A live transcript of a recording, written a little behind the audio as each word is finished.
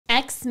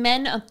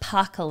X-Men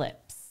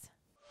Apocalypse.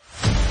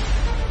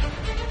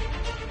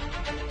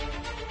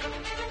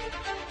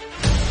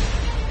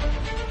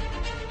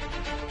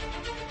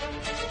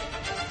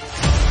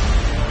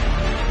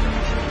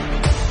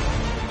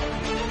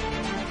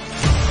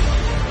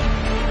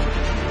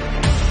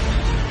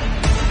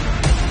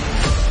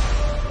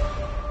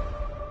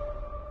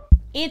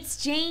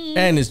 It's Jane.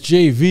 And it's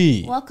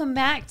JV. Welcome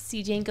back to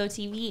CJ and Go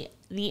TV,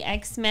 the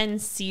X-Men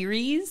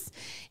series.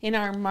 In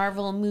our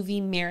Marvel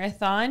movie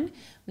marathon,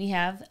 we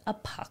have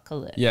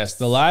Apocalypse. Yes,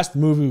 the last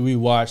movie we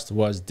watched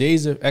was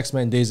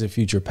X-Men Days of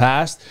Future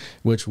Past,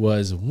 which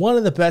was one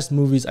of the best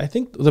movies, I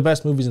think the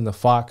best movies in the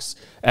Fox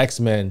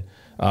X-Men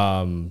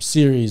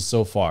series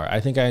so far.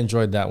 I think I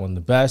enjoyed that one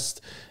the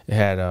best. It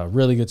had a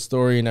really good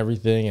story and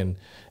everything.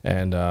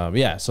 And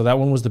yeah, so that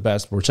one was the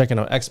best. We're checking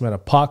out X-Men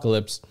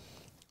Apocalypse.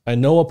 I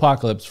know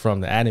Apocalypse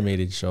from the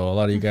animated show. A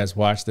lot of you guys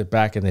watched it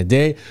back in the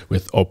day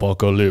with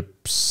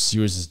Apocalypse. He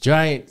was this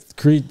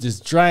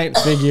giant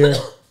figure,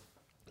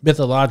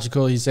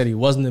 mythological. He said he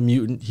wasn't a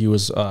mutant. He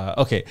was,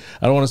 okay,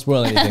 I don't want to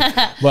spoil anything.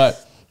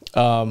 But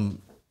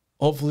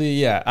hopefully,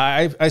 yeah.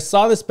 I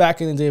saw this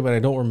back in the day, but I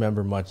don't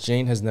remember much.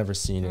 Jane has never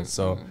seen it.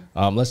 So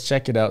let's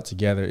check it out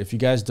together. If you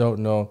guys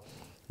don't know,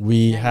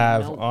 we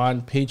have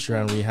on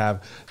Patreon, we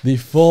have the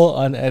full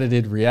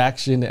unedited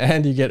reaction,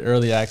 and you get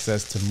early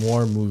access to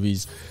more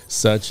movies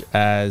such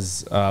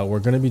as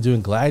we're going to be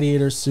doing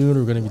Gladiator soon.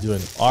 We're going to be doing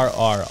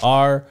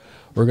RRR.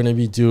 We're going to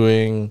be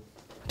doing,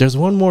 there's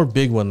one more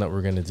big one that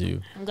we're going to do.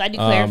 I'm glad you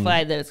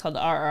clarified that it's called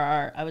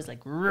RRR. I was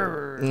like,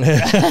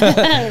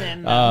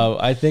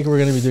 I think we're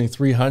going to be doing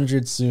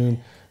 300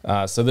 soon.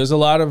 So there's a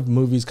lot of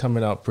movies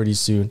coming out pretty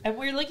soon. And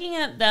we're looking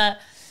at the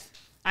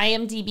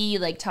IMDb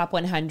like top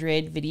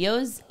 100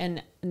 videos,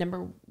 and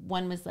number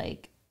one was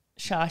like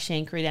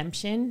Shawshank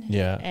Redemption,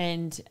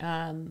 and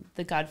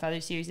the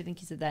Godfather series. I think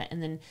he said that,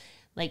 and then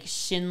like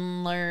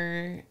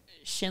Schindler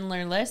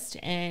List,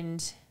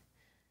 and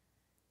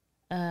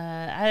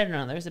I don't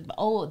know. There's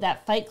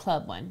that Fight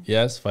Club one.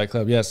 Yes, Fight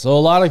Club. Yes. So a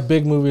lot of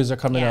big movies are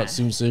coming out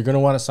soon. So you're going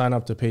to want to sign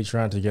up to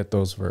Patreon to get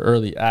those for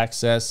early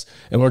access.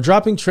 And we're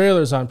dropping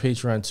trailers on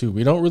Patreon too.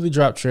 We don't really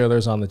drop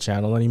trailers on the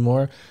channel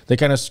anymore. They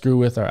kind of screw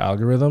with our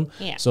algorithm.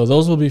 Yeah. So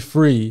those will be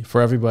free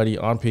for everybody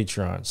on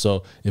Patreon.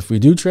 So if we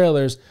do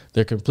trailers,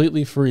 they're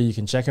completely free. You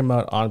can check them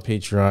out on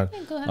Patreon.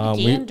 Yeah, go have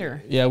a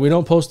gander. We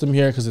don't post them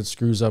here because it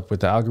screws up with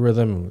the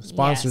algorithm and with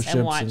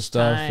sponsorships and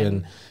stuff.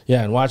 And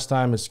watch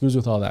time. It screws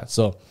with all that.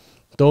 So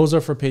those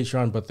are for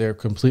Patreon, but they're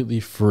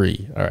completely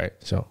free. All right,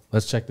 so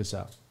let's check this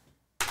out.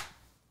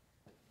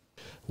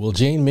 Will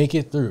Jane make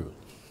it through?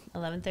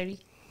 11:30,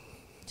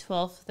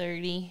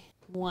 12:30,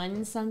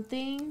 1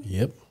 something.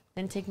 Yep.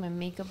 Then take my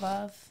makeup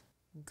off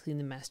and clean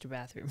the master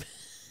bathroom.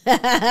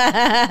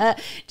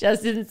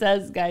 Justin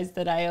says, guys,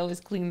 that I always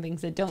clean things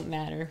that don't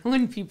matter.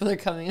 When people are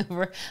coming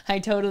over, I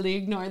totally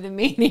ignore the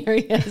main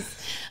areas.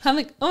 I'm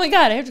like, oh my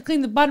God, I have to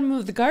clean the bottom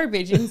of the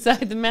garbage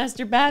inside the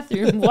master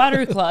bathroom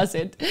water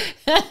closet.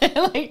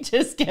 It like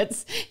just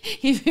gets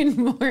even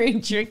more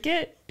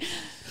intricate.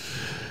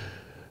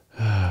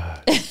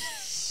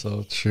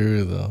 So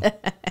true, though.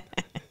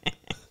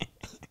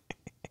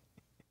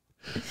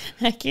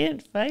 I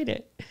can't fight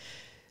it.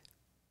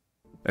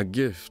 A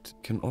gift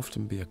can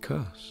often be a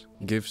curse.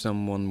 Give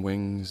someone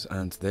wings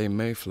and they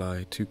may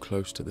fly too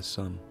close to the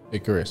sun.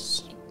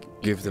 Icarus.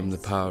 Give them the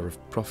power of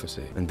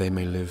prophecy and they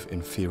may live in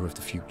fear of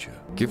the future.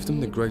 Give them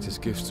the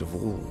greatest gifts of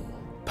all,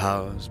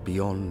 powers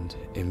beyond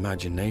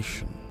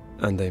imagination,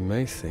 and they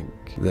may think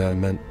they are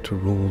meant to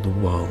rule the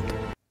world.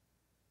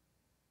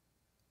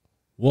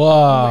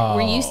 Wow.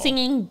 Were you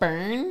singing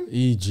Burn?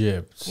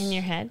 Egypt. In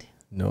your head?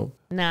 Nope.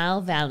 Nile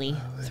Valley,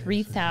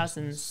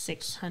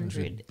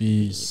 3,600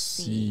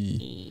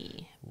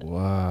 BCE.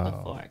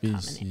 Wow. Before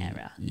Common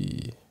Era.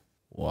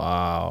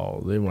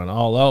 Wow. They went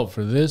all out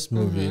for this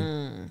movie.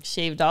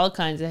 Shaved all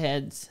kinds of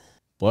heads.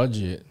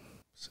 Budget.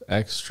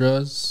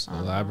 Extras.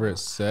 Elaborate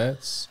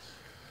sets.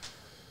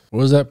 What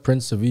was that,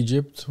 Prince of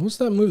Egypt? What's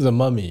that movie? The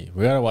Mummy.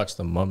 We gotta watch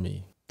The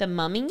Mummy. The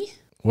Mummy?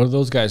 What did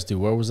those guys do?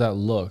 Where was that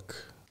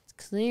look? It's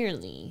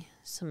clearly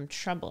some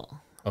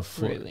trouble.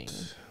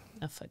 Afoot.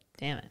 Afoot.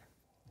 Damn it.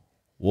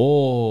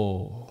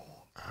 Whoa.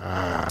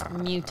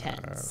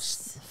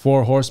 Mutants.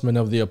 4 horsemen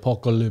of the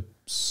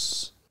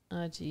apocalypse.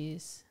 Oh,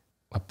 jeez.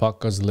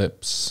 Alpaca's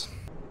lips.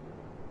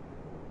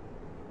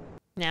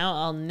 Now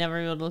I'll never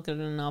be able to look at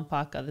an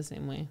alpaca the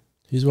same way.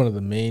 He's one of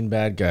the main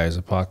bad guys,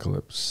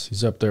 Apocalypse.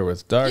 He's up there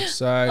with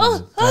Darkseid,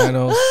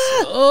 Thanos.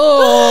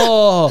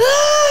 Oh!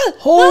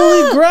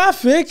 Holy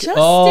graphic! Justin.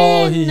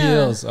 Oh, he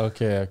heals.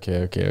 Okay.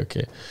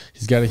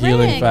 He's got a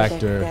healing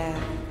factor.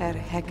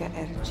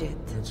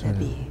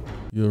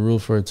 You'll rule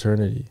for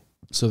eternity.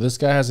 So this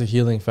guy has a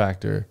healing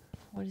factor.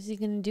 What is he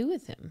going to do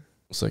with him?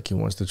 It's like he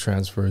wants to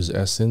transfer his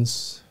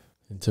essence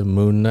into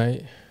Moon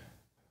Knight.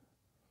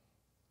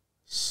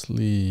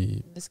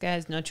 Sleep. This guy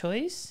has no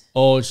choice?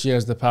 Oh, she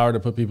has the power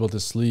to put people to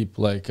sleep,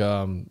 like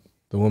the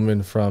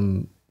woman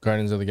from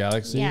Guardians of the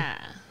Galaxy.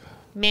 Yeah.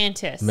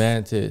 Mantis.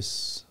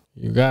 Mantis.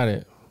 You got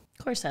it.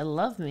 Of course, I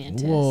love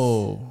Mantis.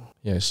 Whoa.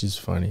 Yeah, she's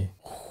funny.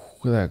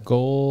 with that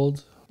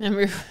gold.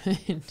 Remember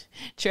when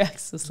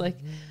Drax was like,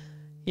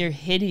 "You're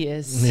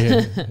hideous."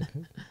 Yeah.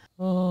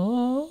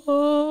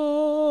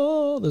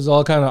 Oh, there's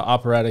all kind of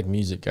operatic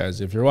music,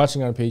 guys. If you're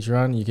watching on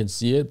Patreon, you can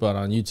see it, but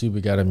on YouTube, we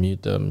gotta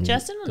mute the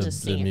Justin will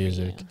just sing the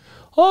music. it for you.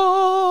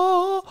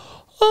 Oh,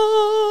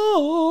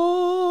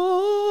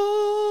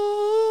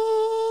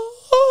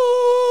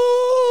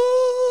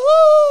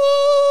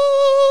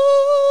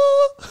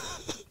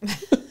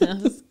 That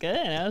was good.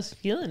 I was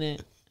feeling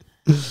it.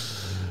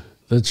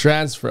 the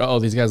transfer. Oh,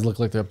 these guys look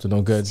like they're up to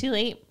no good. It's too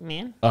late,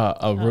 man.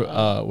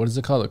 What is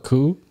it called? A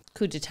coup?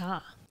 Coup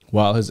d'etat.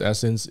 While his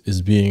essence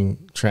is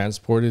being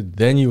transported,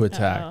 then you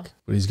attack.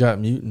 But he's got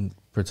mutant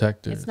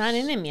protectors. It's not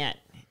in him yet.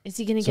 Is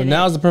he gonna So get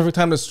now's the perfect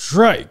time to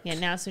strike. Yeah,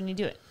 now's when you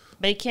do it.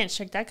 But he can't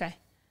strike that guy.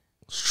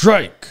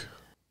 Strike.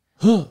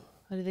 What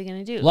are they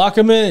gonna do? Lock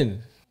him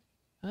in.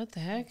 What the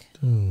heck?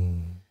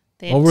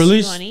 They have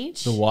Release two on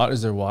each. the water.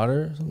 Is there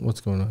water?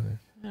 What's going on here?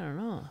 I don't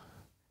know.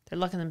 They're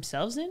locking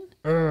themselves in.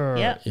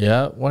 Yep.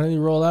 Yeah. Why didn't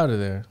you roll out of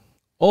there?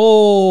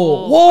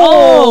 Oh.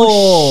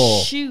 Oh,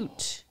 Whoa.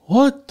 shoot.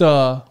 What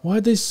the?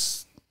 Why'd they?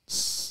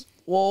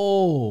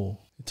 Whoa.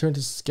 They turned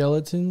to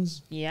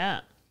skeletons.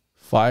 Yeah.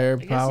 Fire I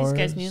guess powers. these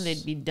guys knew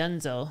they'd be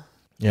donezo.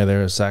 Yeah, they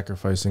were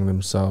sacrificing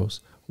themselves.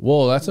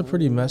 Whoa, that's a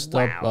pretty messed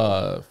up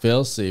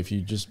failsafe.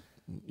 You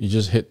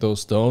just hit those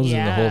stones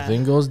and the whole Yeah.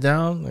 thing goes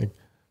down. Like,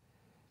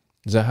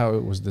 is that how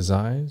it was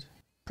designed?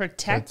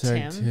 Protect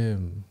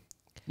him.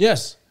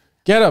 Yes,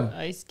 get him. Oh,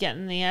 he's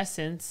getting the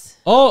essence.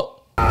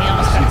 Oh, He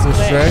almost got super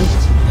squished.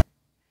 strength.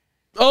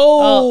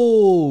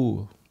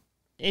 Oh.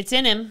 It's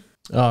in him.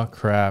 Oh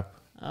crap!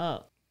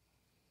 Oh.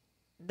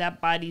 That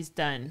body's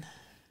done.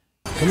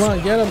 Come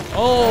on, get him.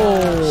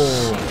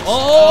 Oh.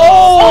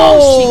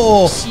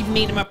 Oh, she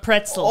made him a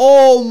pretzel.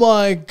 Oh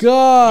my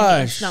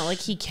gosh! It's not like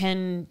he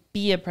can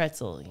be a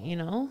pretzel, you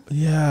know?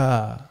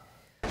 Yeah.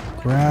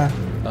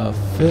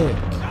 Graphic.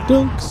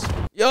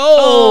 Dunks.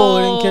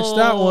 Yo, didn't catch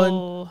that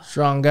one.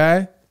 Strong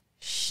guy.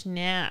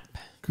 Snap.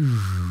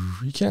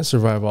 You can't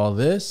survive all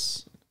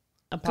this.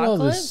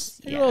 Apocalypse?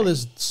 Look at all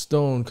this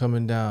stone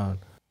coming down.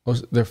 Oh,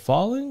 they're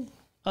falling?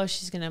 Oh,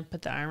 she's going to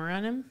put the armor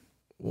on him?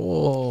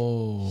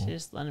 Whoa. She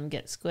just let him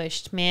get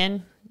squished,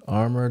 man.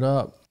 Armored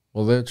up.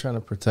 Well, they're trying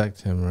to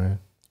protect him, right?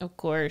 Of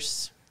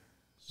course.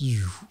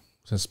 Is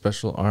that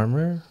special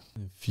armor?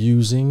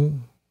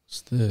 Infusing.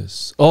 What's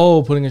this?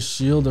 Oh, putting a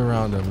shield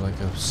around him, like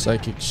a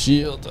psychic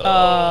shield.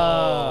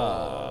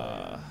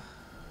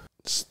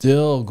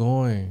 Still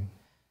going.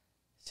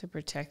 To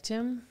protect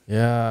him?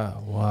 Yeah,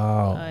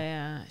 wow. Oh,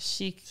 yeah.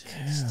 She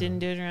just didn't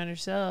do it around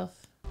herself.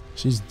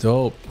 She's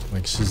dope.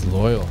 Like, she's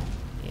loyal.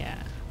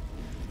 Yeah.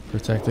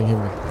 Protecting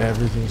him with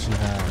everything she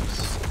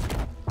has.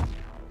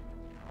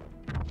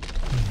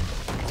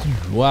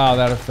 Wow,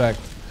 that effect.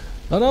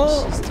 Oh,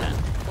 no. She's done.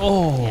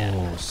 Oh,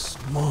 Yeah.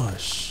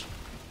 smush.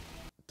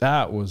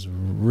 That was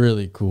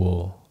really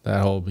cool.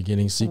 That whole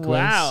beginning sequence.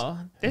 Wow.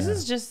 This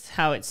is just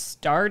how it's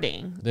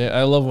starting.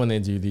 I love when they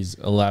do these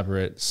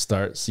elaborate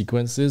start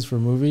sequences for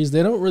movies.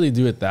 They don't really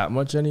do it that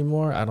much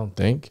anymore, I don't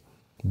think.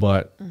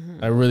 But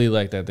I really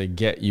like that they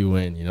get you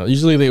in. You know,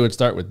 usually they would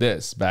start with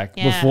this back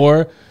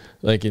before,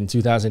 like in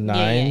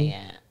 2009,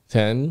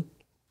 10.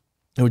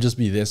 It would just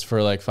be this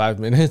for like 5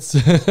 minutes.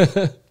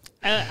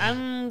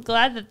 I'm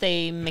glad that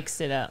they mixed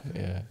it up.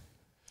 Yeah,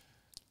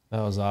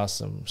 that was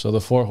awesome. So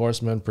the 4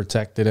 horsemen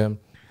protected him,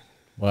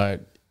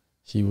 but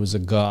he was a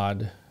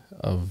god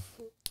of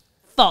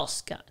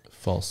False God.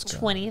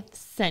 20th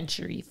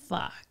century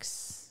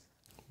Fox.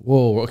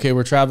 Whoa. Okay,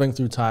 we're traveling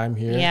through time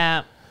here.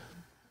 Yeah.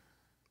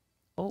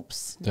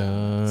 Oops.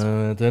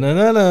 Dun, dun, dun,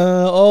 dun, dun.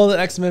 Oh, the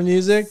X-Men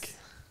music.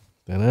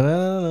 Dun, dun,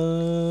 dun,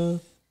 dun.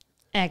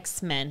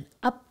 X-Men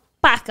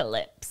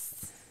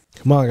Apocalypse.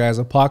 Come on, guys.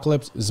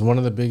 Apocalypse is one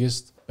of the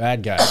biggest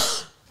bad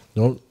guys.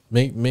 Don't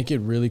make it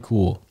really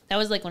cool. That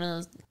was like one of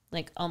those,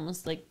 like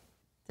almost like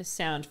the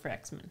sound for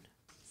X-Men.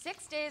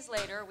 6 days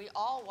later, we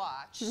all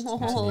watched.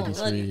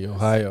 1983,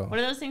 Ohio. What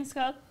are those things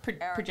called?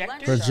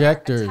 Projectors?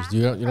 Projectors.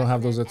 You don't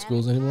have those at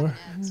schools anymore?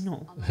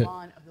 No. On the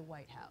lawn of the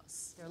White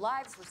House. Their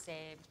lives were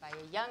saved by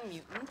a young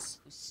mutant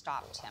who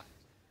stopped him.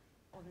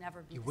 Will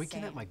never be You're the winking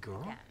same at my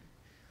girl? again.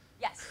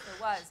 Yes,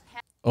 there was.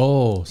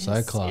 Oh, It's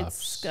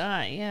Cyclops.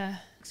 Sky, yeah.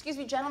 Excuse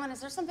me, gentlemen,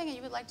 is there something that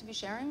you would like to be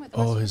sharing with the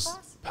Oh, rest his of the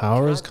class?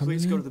 power is Can I coming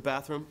please go to in? the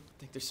bathroom? I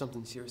think there's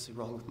something seriously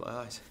wrong with my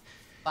eyes.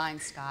 Fine,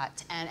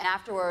 Scott. And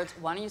afterwards,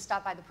 why don't you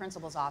stop by the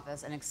principal's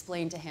office and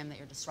explain to him that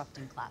you're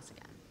disrupting class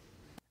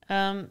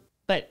again?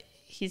 But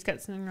he's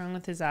got something wrong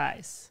with his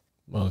eyes.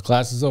 Well,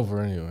 class is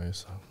over anyway,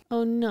 so.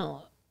 Oh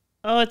no.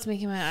 Oh, it's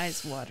making my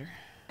eyes water.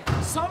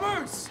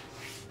 Summers!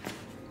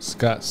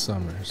 Scott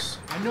Summers.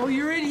 I know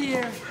you're in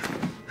here.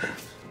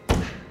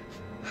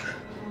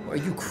 Are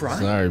you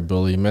crying? Sorry,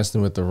 bully.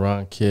 Messing with the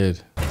wrong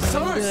kid.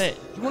 Summers! Do it.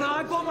 You want to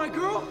eyeball my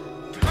girl?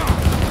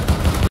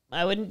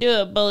 I wouldn't do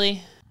it,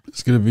 bully.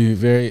 It's going to be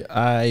very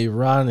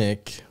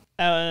ironic.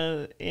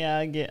 Yeah,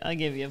 I'll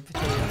give you a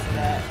potato for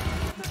that.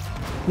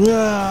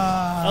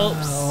 Ah,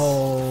 Oops.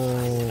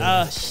 Oh.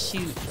 Oh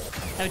shoot.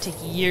 That would take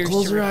years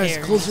Close to your repair.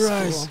 eyes. Close your in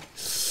eyes.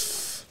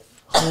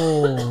 school.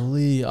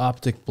 Holy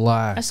optic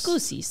blast.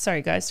 Scusi.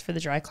 Sorry, guys, for the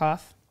dry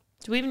cough.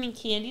 Do we have any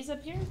candies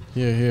up here?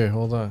 Here,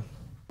 hold on.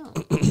 Oh,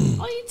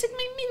 you took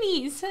my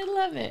minis. I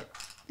love it.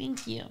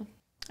 Thank you.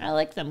 I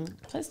like them.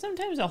 Plus,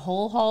 sometimes a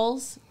whole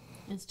hauls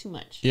is too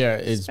much. Yeah,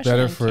 it's Especially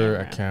better on for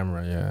camera. a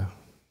camera, yeah.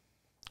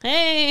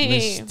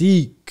 Hey!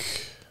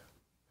 Mystique.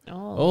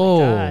 Oh,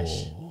 my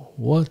gosh.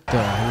 What the? He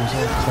was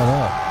all cut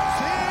up.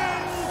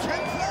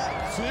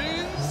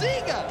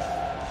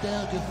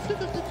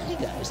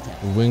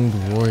 Winged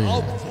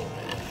warrior.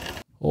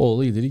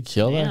 Holy, did he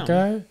kill that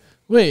guy?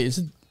 Wait, is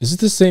it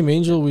the same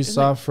angel we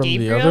saw from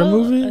Gabriel? the other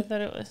movie? I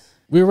thought it was.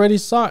 We already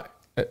saw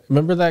it.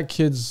 Remember that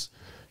kid's,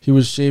 he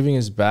was shaving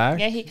his back?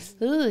 Yeah,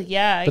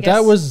 I But guess.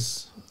 that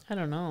was, I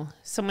don't know.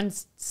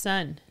 Someone's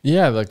son.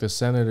 yeah, like the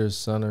senator's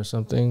son or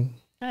something.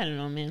 I don't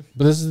know, man.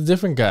 But this is a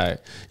different guy.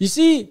 You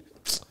see,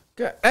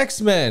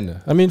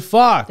 X-Men, I mean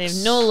Fox. They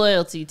have no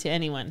loyalty to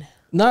anyone.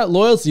 Not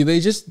loyalty, they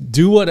just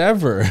do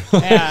whatever.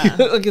 Yeah.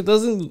 Like it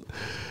doesn't,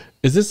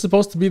 is this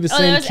supposed to be the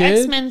same that was kid?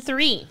 X-Men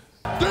 3.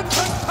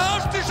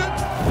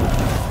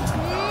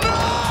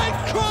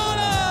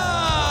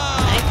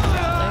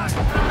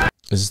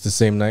 Is this the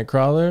same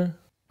Nightcrawler?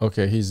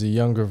 Okay, he's a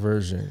younger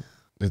version.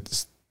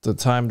 It's, the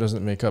time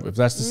doesn't make up. If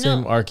that's the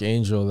same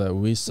Archangel that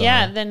we saw.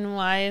 Yeah, then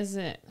why is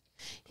it?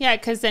 Yeah,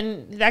 because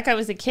then that guy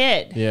was a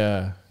kid.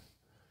 Yeah.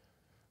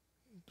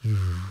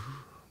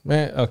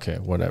 Man, okay,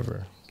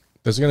 whatever.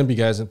 There's going to be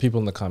guys and people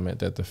in the comment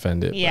that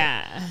defend it.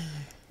 Yeah.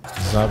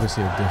 It's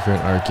obviously a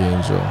different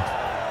Archangel.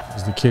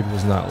 Because the kid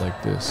was not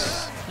like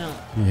this. No.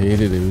 He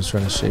hated it. He was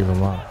trying to shave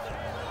him off.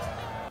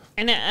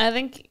 And I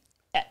think,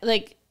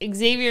 like,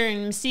 Xavier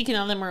and Mystique and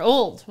all them were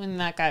old when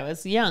that guy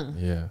was young.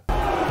 Yeah.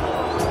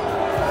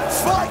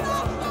 Fight!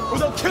 Or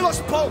they'll kill us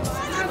both!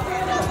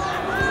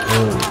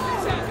 Oh,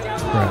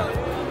 crap.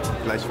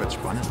 Gleich wird's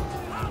spannend.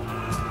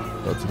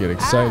 About to get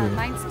exciting.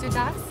 Meinst du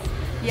das?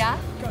 Ja?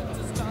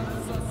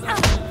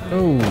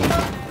 Oh.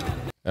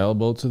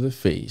 Elbow to the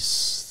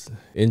face.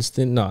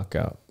 Instant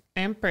knockout.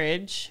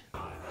 Bridge.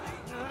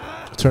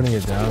 Turning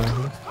it down.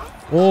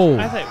 Whoa.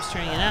 I thought it was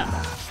turning it up.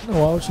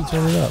 No, why would she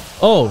turn it up?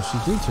 Oh, she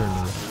did turn it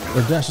up.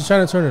 Or she's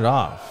trying to turn it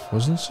off,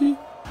 wasn't she?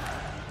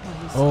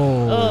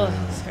 Oh,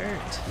 he's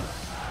hurt.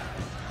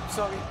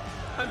 Sorry.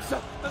 I'm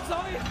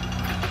sorry.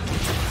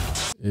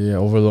 Yeah,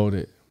 overload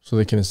it so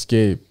they can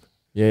escape.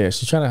 Yeah,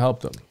 she's trying to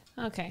help them.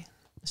 Okay.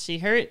 Is she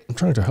hurt? I'm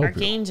trying to help you.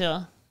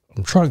 Archangel.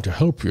 I'm trying to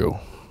help you.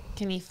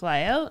 Can he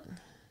fly out?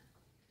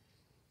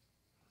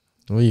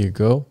 There you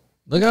go.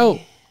 Look out.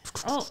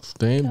 Oh.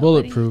 They ain't go,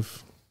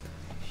 bulletproof.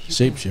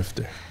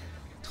 Shapeshifter.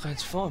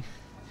 Transform.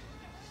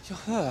 You're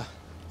her.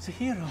 It's a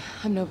hero.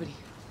 I'm nobody.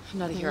 I'm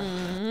not a hero.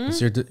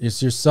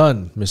 It's your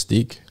son,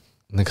 Mystique.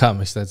 In the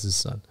comics, that's his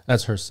son.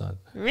 That's her son.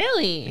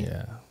 Really?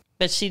 Yeah.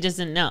 But she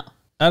doesn't know.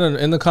 I don't know.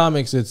 In the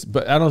comics,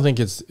 but I don't think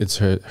it's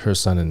her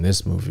son in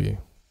this movie.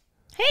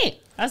 Hey,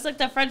 that's like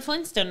the Fred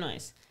Flintstone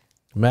noise.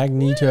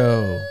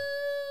 Magneto.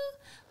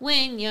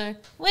 When you're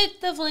with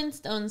the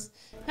Flintstones.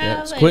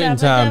 Yeah, it's quitting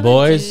time,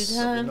 boys.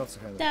 Time.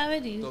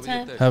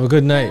 Have a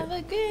good night. Have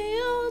a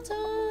good old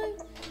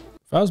time.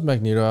 If I was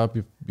Magneto,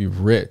 I'd be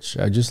rich.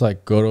 I'd just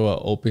like go to an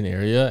open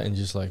area and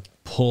just like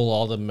pull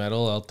all the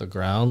metal out the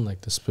ground,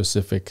 like the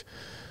specific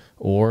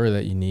ore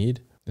that you need,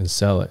 and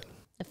sell it.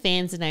 The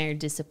fans and I are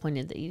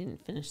disappointed that you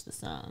didn't finish the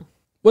song.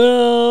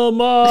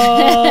 Wilma!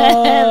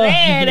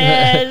 There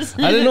it is.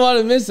 I didn't want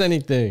to miss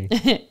anything.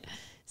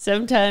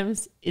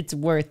 Sometimes it's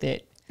worth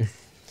it.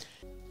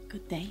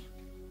 Good day.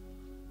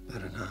 I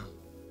don't know.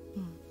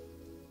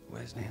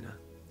 Where's Nana?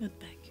 Not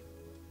back.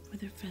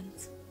 With her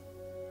friends.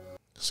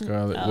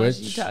 Scarlet Oh, Witch.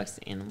 she talks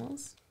to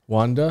animals.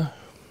 Wanda.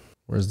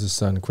 Where's the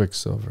sun?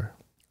 Quicksilver.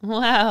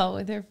 Wow,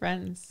 with her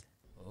friends.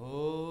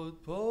 So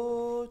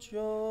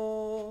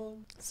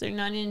they're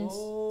not in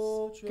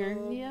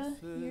Scurvia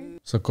here?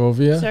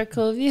 Sokovia.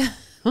 Sarkovia?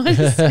 What is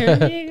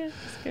Scurvia?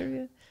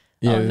 Scurvia?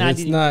 Yeah, Oh,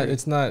 not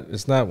it's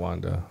not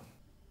Wanda.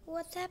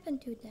 What's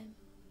happened to them?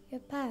 Your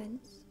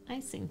parents? I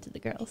sing to the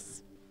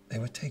girls. They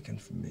were taken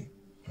from me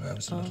when I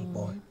was a little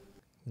boy.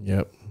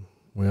 Yep,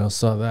 we all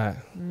saw that.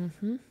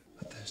 Mm-hmm.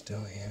 But they're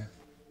still here.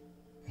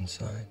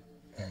 Inside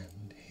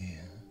and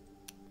here.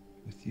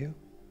 With you.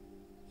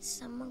 Is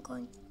someone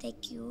going to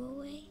take you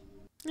away?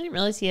 I didn't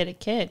realize he had a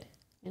kid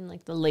in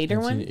like the later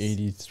ones.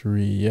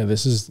 1983. Yeah,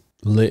 this is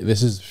late.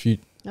 This is I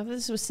thought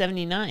this was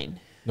 79.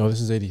 No, this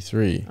is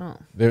 83. Oh.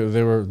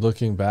 They were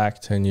looking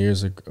back 10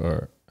 years ago,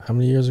 or how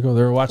many years ago?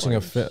 They were watching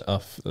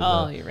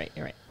Oh, you're right.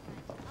 You're right.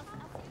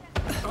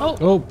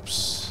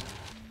 Oops.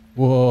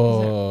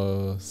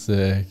 Whoa,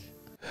 sick.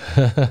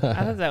 I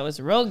thought that was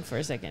Rogue for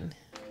a second.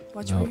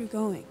 Watch where you're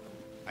going.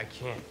 I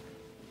can't.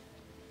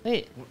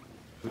 Wait.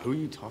 Who are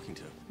you talking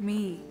to?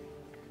 Me.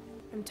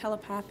 I'm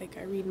telepathic.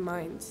 I read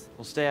minds.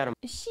 We'll stay out of.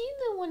 Is she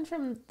the one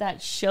from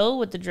that show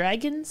with the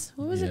dragons?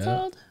 What was it Yeah.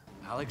 called?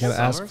 Alex Gotta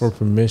ask Summers? for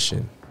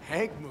permission.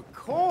 Hank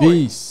McCoy.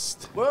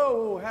 Beast.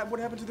 Whoa! What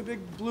happened to the big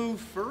blue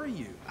furry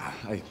you?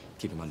 I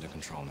keep him under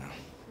control now.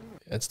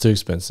 It's too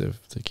expensive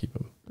to keep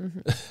them.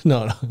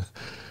 No.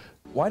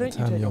 Why don't you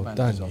Time take your you're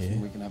bandages done off here.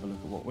 and we can have a look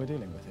at what we're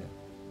dealing with here?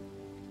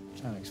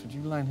 Alex, would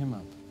you line him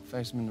up?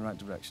 Face him in the right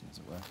direction, as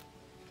it were.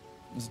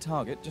 There's a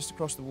target just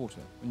across the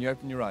water. When you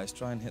open your eyes,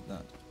 try and hit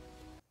that.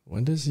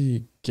 When does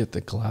he get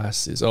the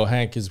glasses? Oh,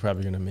 Hank is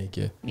probably gonna make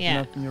it. You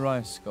can open your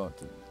eyes,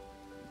 Scott.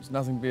 There's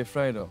nothing to be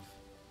afraid of.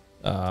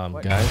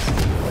 Guys.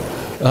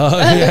 Oh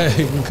yeah,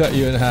 he can cut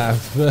you in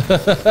half.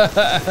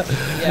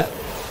 Yeah.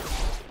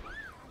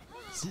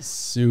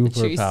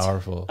 Super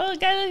powerful. Oh, a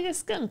guy like a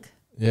skunk.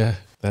 Yeah,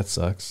 that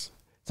sucks.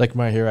 It's like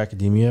My Hero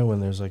Academia when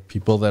there's like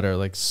people that are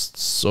like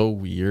so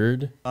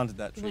weird. Planted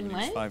that tree when he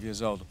was 5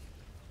 years old.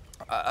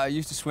 I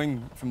used to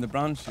swing from the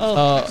branches.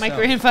 Oh, my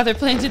grandfather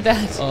planted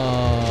that.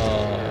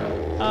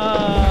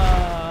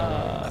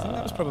 I think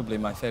that was probably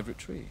my favorite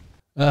tree.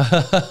 What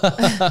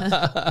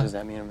does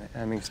that mean?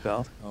 I'm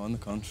expelled? Oh, on the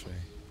contrary.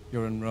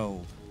 You're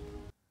enrolled.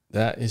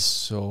 That is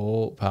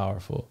so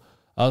powerful.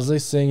 I was like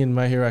saying in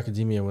My Hero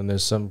Academia when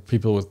there's some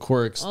people with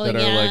quirks that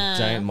are like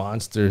giant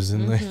monsters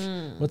and like,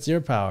 what's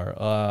your power?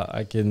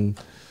 I can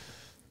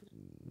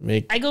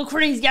make. I go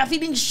crazy off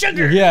eating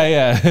sugar.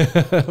 Yeah.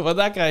 Well,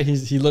 that guy,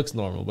 he looks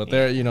normal, but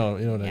they're you know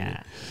what I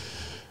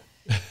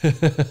mean.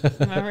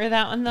 Remember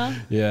that one though?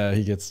 Yeah,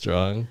 he gets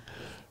strong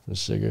from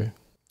sugar.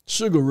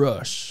 Sugar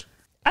rush.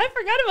 I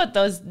forgot about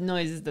those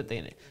noises that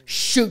they did.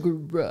 Sugar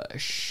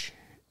rush.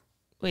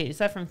 Wait, is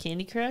that from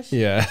Candy Crush?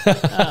 Yeah.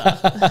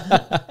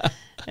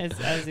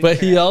 But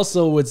he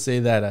also would say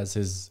that as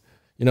his,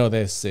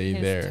 they say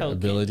his their token,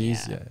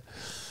 abilities. Yeah.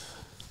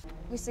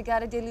 We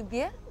cigara de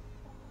lubier?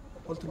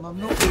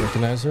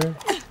 Recognize her?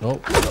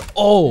 Nope.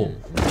 Oh!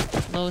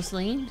 Lois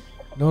Lane?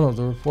 No,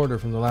 the reporter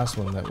from the last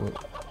one that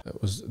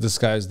was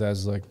disguised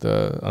as like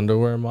the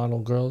underwear model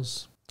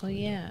girls. Oh,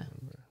 yeah.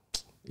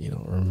 You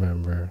don't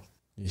remember.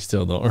 You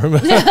still don't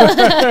remember.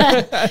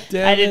 I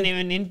didn't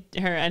even need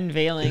her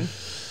unveiling.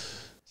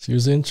 She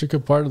was an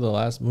intricate part of the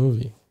last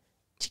movie.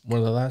 One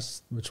of the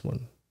last, which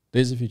one?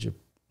 Days of Future.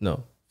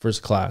 No,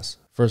 First Class.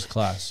 First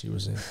Class she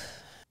was in.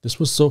 This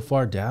was so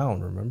far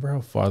down. Remember how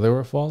far they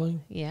were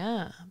falling?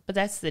 Yeah, but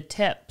that's the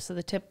tip. So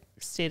the tip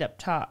stayed up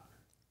top.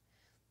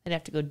 I'd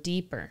have to go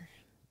deeper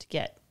to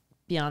get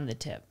beyond the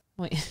tip.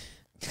 Wait,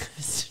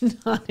 it's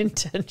not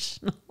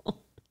intentional.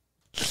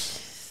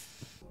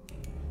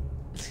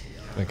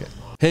 Okay.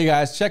 Hey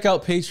guys, check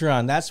out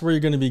Patreon. That's where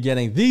you're going to be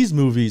getting these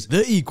movies,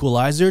 The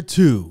Equalizer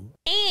 2.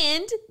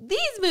 And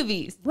these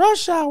movies,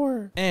 Rush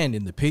Hour. And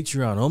in the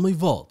Patreon only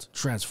vault,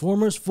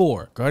 Transformers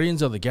 4,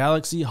 Guardians of the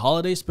Galaxy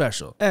Holiday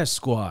Special,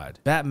 S-Squad,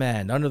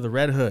 Batman Under the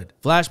Red Hood,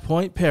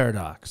 Flashpoint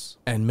Paradox,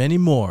 and many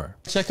more.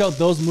 Check out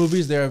those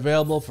movies. They're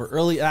available for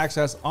early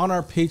access on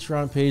our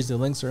Patreon page. The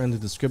links are in the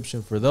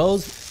description for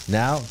those.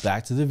 Now,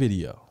 back to the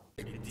video.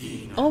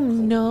 Oh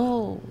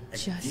no,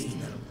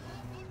 Justin.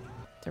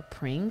 They're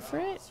praying for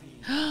it?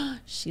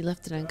 She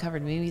left it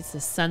uncovered. Maybe it's the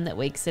sun that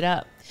wakes it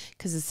up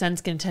because the sun's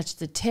going to touch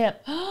the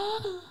tip.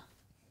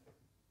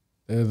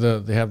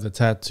 They have the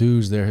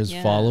tattoos. They're his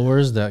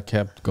followers that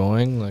kept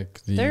going.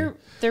 Like they're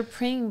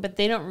praying, but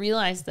they don't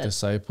realize that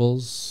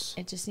disciples.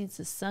 It just needs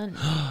the sun.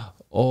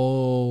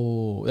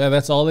 Oh, yeah,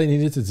 that's all they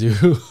needed to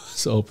do.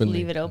 So open.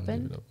 Leave it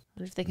open?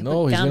 What if they can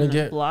put down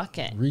and block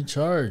it?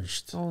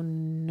 Recharged. Oh,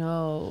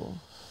 no.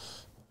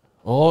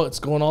 Oh, it's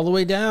going all the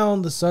way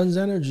down. The sun's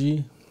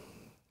energy.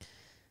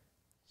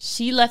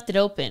 She left it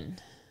open.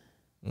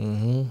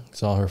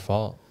 It's all her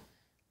fault.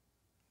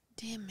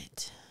 Damn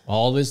it.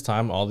 All this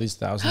time, all these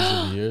thousands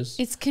of years.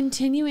 It's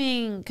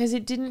continuing because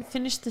it didn't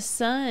finish the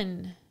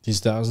sun. These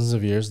thousands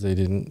of years, they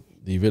didn't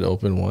leave it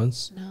open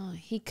once. No,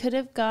 he could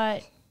have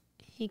been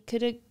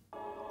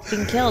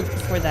killed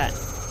before that.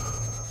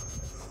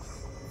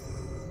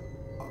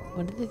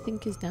 What do they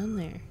think is down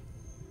there?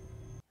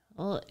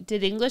 Well,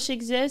 did English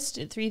exist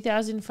at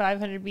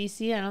 3,500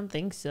 BC? I don't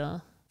think so.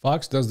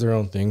 Fox does their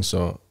own thing,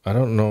 so I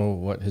don't know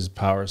what his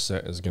power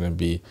set is going to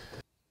be.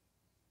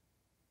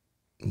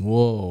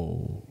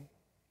 Whoa.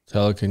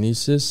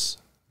 Telekinesis.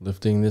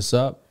 Lifting this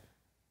up.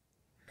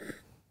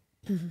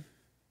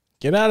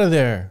 Get out of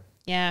there.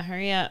 Yeah,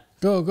 hurry up.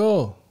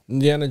 Go.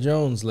 Indiana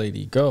Jones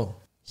lady, go.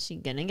 Is she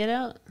going to get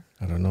out?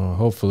 I don't know.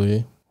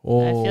 Hopefully. I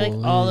feel like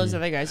all those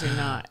other guys are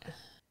not.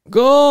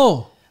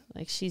 Go.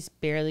 Like she's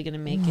barely going to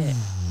make it.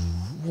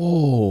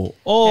 Whoa.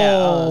 Oh. Yeah,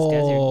 all those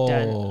guys are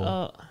done.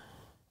 Oh.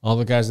 All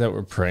the guys that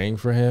were praying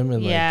for him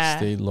and like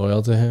stayed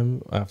loyal to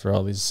him after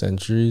all these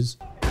centuries.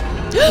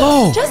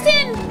 Oh,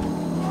 Justin!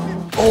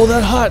 Oh,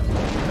 that hut!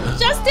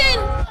 Justin!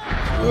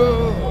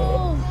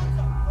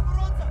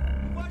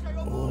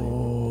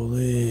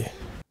 Holy!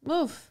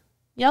 Move!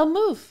 Y'all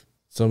move!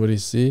 Somebody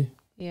see?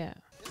 Yeah.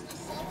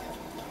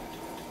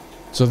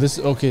 So this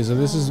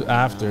is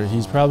after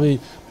he's probably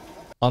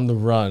on the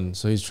run,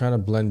 so he's trying to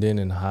blend in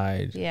and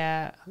hide.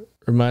 Yeah.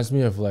 Reminds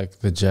me of like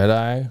the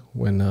Jedi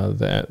when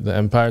the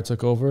Empire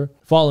took over.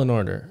 Fallen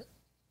Order.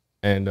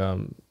 And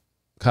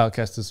Kyle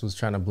Kestis was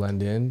trying to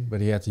blend in, but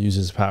he had to use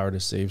his power to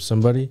save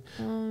somebody.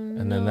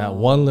 And then that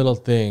one little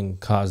thing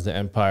caused the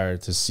Empire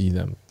to see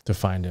them, to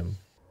find him.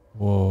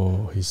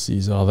 Whoa, he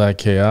sees all that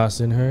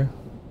chaos in her.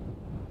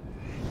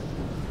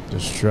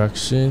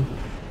 Destruction.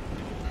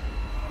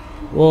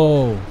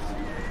 Whoa.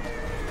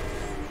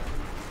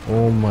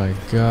 Oh my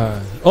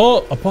god.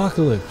 Oh,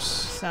 Apocalypse.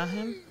 Saw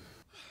him.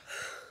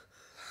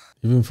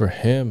 Even for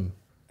him.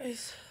 I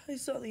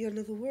saw the end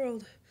of the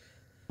world.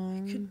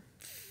 I could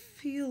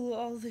feel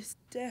all this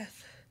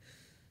death.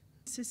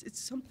 It's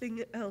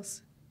something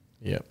else.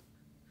 Yep.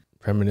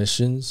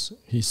 Premonitions,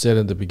 he said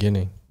at the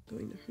beginning.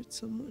 Going to hurt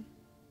someone.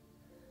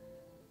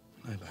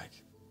 My bag.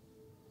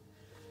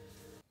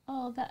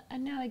 Oh, that,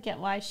 and now I get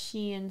why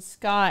she and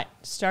Scott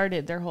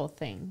started their whole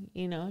thing.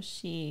 You know,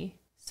 she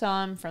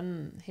saw him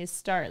from his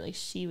start. Like,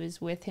 she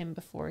was with him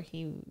before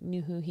he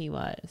knew who he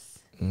was.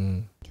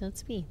 Okay,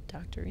 let's be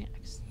Dr.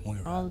 Reacts.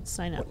 Moira. I'll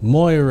sign up.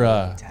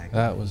 Moira.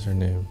 That was her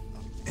name.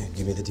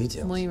 Give me the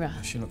details. Moira.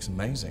 She looks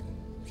amazing.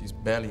 She's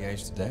barely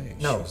aged today.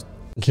 No.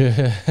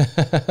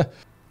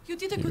 You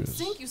did a good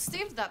thing. You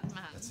saved that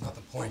man. That's not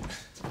the point.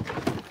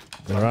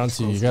 They're on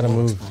to you. You gotta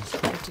move.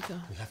 I have to go.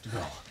 We have to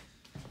go.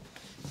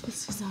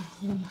 This is our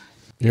home.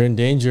 You're in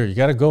danger. You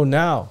gotta go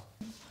now.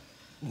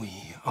 We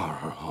are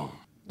her home.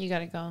 You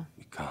gotta go.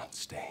 We can't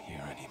stay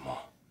here anymore.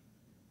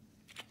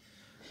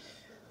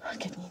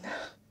 Get Nina.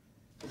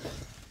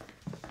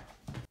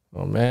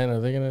 Oh man,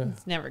 are they gonna?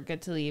 It's never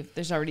good to leave.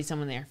 There's already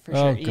someone there for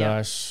Oh sure.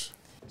 gosh,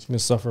 he's gonna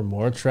suffer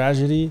more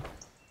tragedy.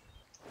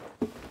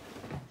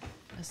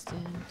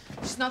 Justin.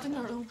 She's not in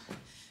her room.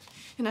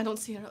 And I don't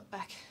see her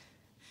back.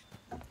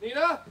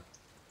 Nina!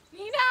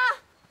 Nina!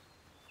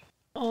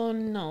 Oh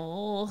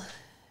no.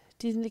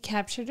 Do you think they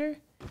captured her?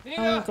 I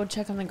want to go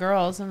check on the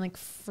girls. I'm like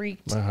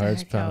freaked. My the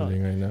heart's heck out.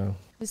 pounding right now.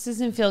 This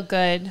doesn't feel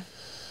good.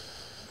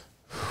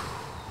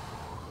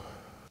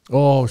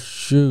 Oh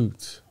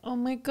shoot! Oh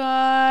my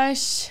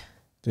gosh.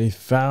 They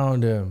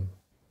found him.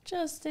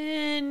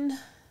 Justin.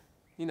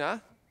 Nina?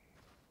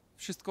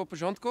 Wszystko w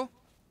porządku?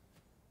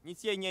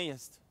 Nic jej nie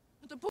jest.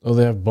 Oh,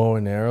 they have bow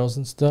and arrows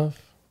and stuff,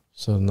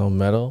 so no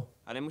metal.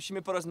 Ale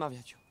musimy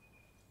porozmawiać.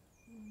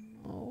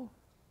 Oh.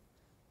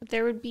 But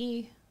there would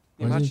be.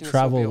 Why do you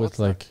travel with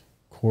like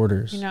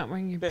quarters? You're not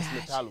wearing your Bez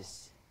metalu.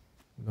 badges.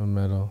 No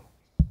metal.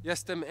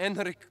 Jestem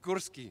Henryk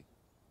Górski.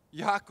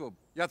 Jakub,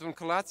 jadłem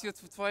kolację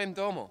w twoim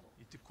domu.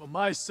 I ty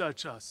kłamałeś cały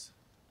czas.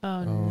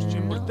 Oh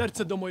Wrzuciłem no.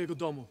 mordercę do mojego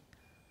domu.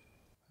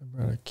 I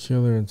brought a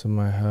killer into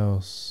my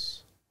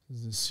house.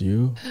 Is this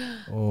you?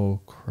 Oh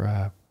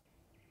crap.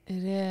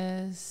 It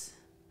is.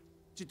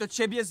 Czy to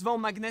ciebie zwą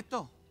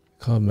Magneto?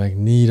 Called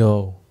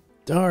Magneto.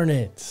 Darn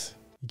it.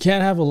 You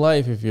can't have a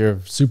life if you're a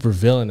super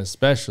villain,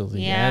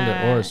 especially,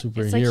 Yeah. or a It's like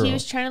superhero. he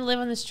was trying to live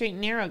on the straight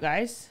and narrow,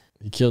 guys.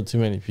 He killed too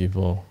many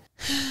people.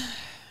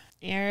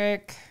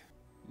 Eric.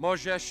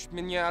 Możesz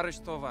mnie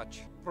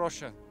aresztować.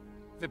 Proszę,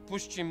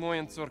 wypuśćcie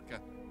moją córkę.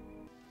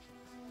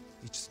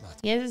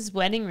 He has his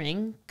wedding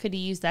ring. Could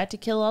he use that to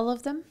kill all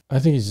of them? I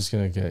think he's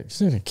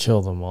gonna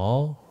kill them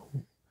all.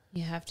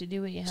 You have to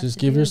do what you have Just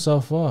to give do.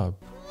 yourself up.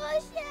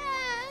 Proszę,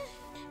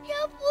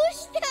 nie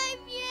puszczaj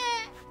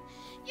mnie.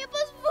 Nie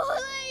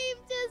pozwolę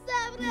im cię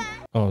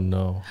zabrać. Oh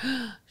no.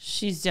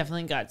 She's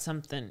definitely got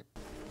something.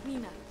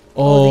 Nina.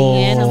 Oh,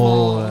 the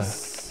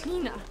animals.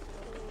 Nina.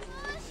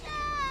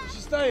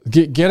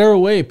 Get her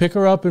away. Pick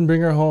her up and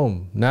bring her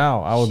home.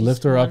 Now. I would She's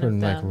lift her up one of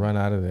and like them. run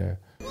out of there.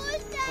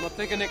 Ona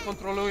tego nie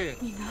kontroluje.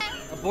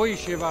 A boi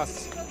się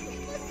was.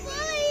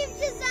 Pozwolę im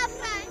cię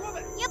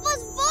zabrać. Nie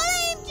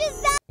pozwolę im cię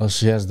zabrać. Oh,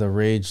 she has the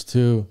rage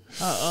too.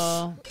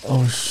 Uh-oh.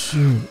 Oh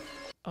shoot.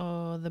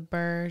 Oh, the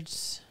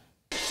birds.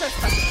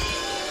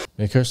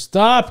 Make her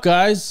stop,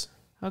 guys.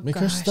 Oh, Make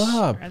her gosh.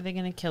 stop. Are they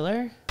going to kill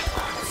her?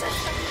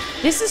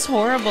 This is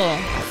horrible.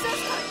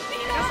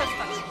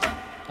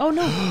 Oh,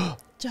 no.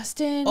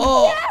 Justin.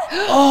 Oh.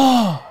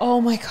 Oh.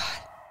 Oh, my God.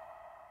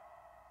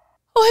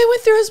 Oh, he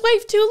went through his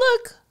wife, too.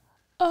 Look.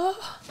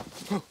 Oh.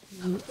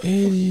 You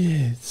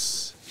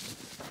idiots.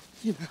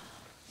 Nina.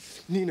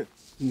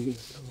 Nina.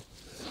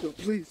 No,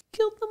 please.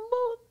 Killed them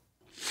both.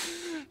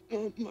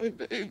 Oh, my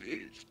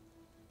babies.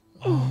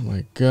 Oh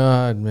my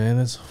god, man.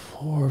 That's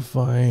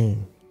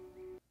horrifying.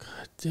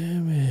 God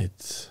damn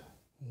it.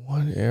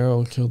 One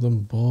arrow killed them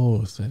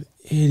both. That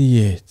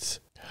idiot.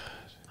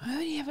 Why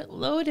would he have it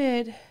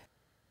loaded?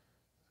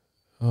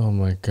 Oh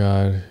my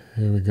god.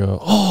 Here we go.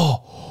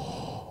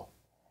 Oh!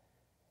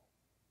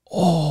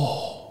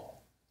 Oh!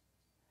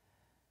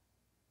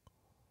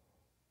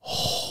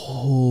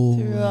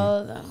 Holy Through all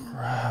of them.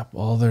 crap.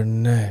 All their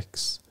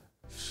necks.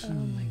 Oh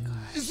my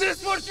God. Is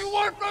this what you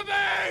want from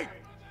me?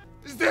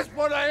 Is this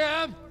what I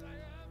am?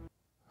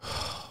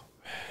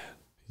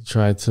 He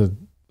tried to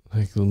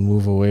like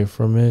move away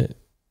from it.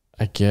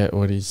 I get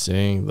what he's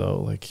saying though.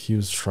 Like he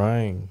was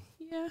trying.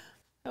 Yeah.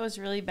 That was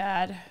really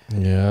bad.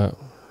 Yeah.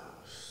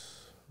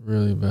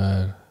 Really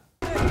bad.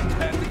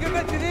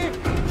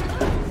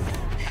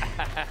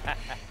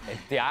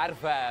 انت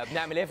عارفه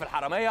بنعمل ايه في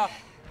الحراميه؟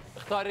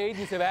 اختار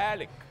ايدي سيبها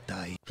لك.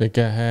 Pick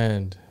a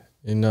hand.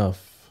 Enough.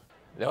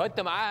 لو انت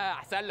معاها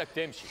احسن لك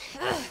تمشي.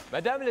 ما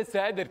دام لسه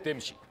قادر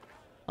تمشي.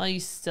 Well, you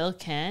still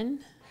can.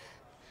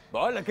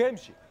 بقول لك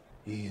امشي.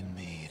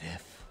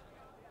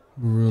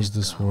 Who rules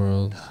this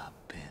world?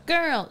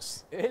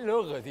 Girls. ايه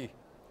اللغه دي؟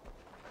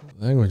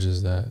 What language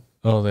is that?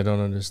 Oh, they don't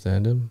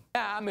understand him? يا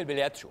عم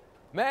البلياتشو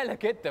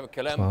مالك انت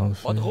بالكلام Clown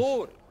face.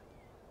 مضغور.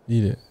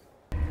 Eat it.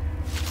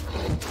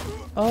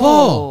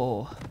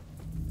 Oh.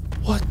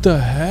 What the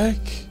heck?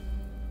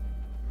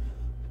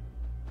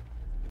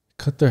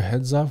 Cut their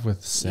heads off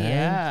with sand?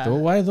 Yeah.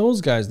 Why those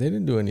guys? They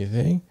didn't do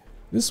anything.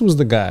 This was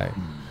the guy.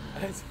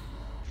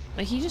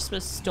 Like he just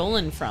was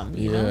stolen from,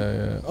 you Yeah, know?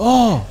 yeah.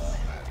 Oh!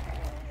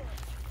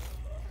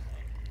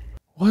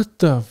 What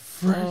the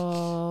frick?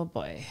 Oh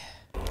boy.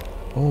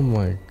 Oh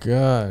my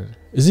god.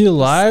 Is he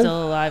alive? He's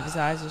still alive. His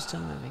eyes are still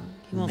moving.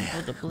 He won't be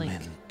able to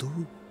blink.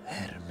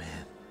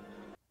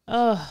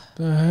 Oh.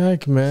 The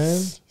heck, man?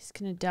 He's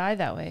gonna die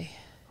that way.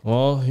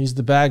 Well, he's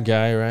the bad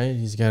guy, right?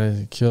 He's got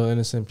to kill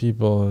innocent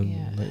people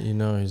and let you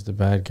know he's the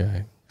bad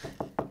guy.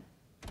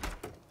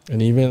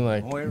 And even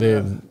like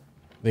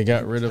they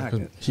got rid of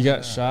him. He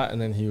got shot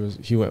and then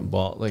he went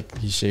bald, like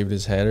he shaved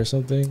his head or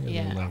something, and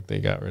then like they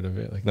got rid of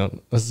it. Like, no,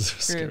 let's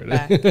just get rid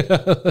of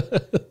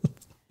it.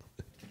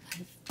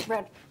 I've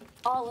read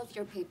all of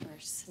your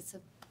papers. It's a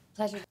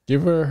pleasure.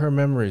 Give her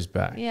memories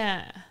back.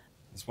 Yeah.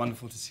 It's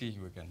wonderful to see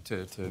you again,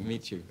 to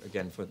meet you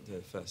again for the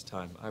first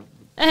time.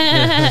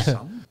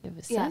 Son?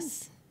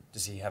 Yes.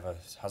 Does he have a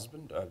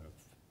husband?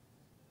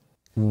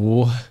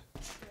 What?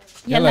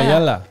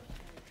 Yalla.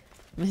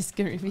 Miss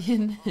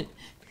Caribbean.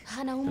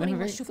 أنا عمري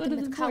ما شفت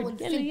متكون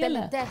في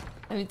البلد ده.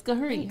 I mean, go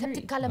hurry. أنت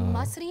بتتكلم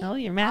مصري؟ Oh,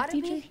 your math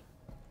teacher?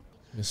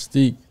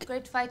 Mystique.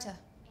 Great fighter.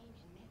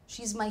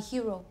 She's my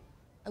hero.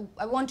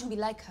 I want to be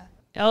like her.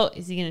 Oh,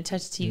 is he gonna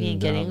touch TV and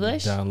get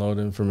English? Download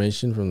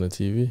information from the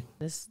TV.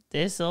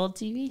 This old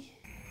TV?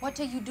 What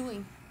are you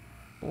doing?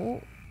 Oh.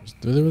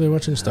 Were they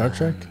watching Star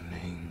Trek?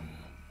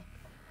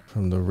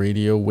 From the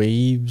radio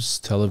waves,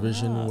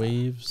 television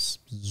waves.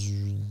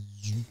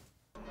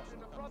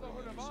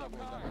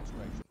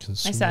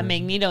 I saw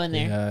Magneto in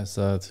there. Yeah, I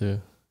saw it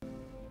too.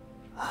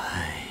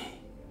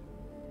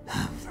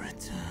 Have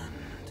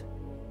returned.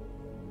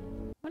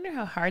 Wonder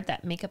how hard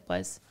that makeup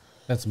was.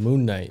 That's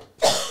Moon Knight.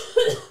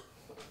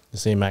 The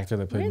same actor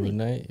that played Moon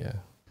Knight? Yeah.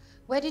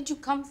 Where did you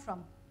come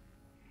from?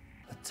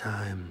 A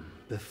time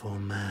before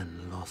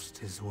man lost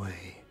his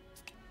way.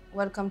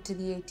 Welcome to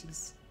the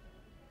 80s.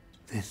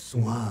 This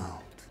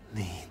world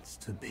needs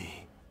to be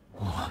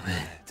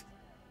morbid.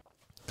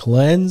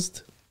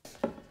 Cleansed?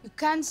 You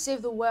can't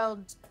save the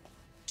world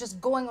just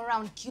going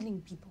around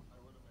killing people.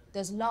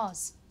 There's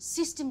laws,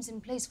 systems in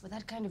place for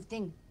that kind of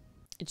thing.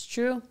 It's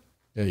true.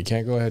 Yeah, you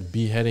can't go ahead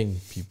beheading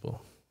people.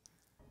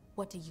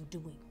 What are you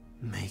doing?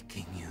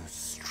 Making you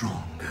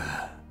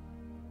stronger.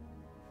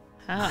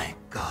 How? My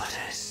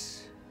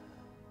goddess.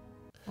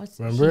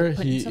 Remember,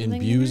 he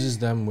imbues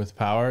them with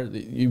power.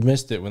 You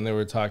missed it when they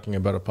were talking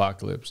about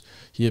Apocalypse.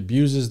 He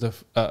abuses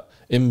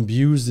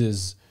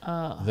imbues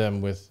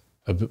them with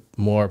a bit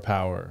more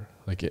power.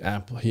 Like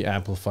he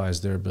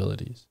amplifies their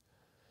abilities.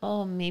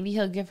 Oh, maybe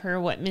he'll give her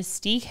what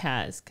Mystique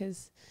has,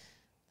 because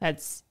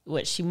that's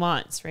what she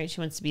wants, right?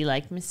 She wants to be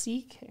like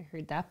Mystique. I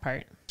heard that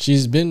part.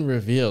 She's been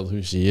revealed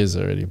who she is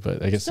already,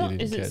 but I guess you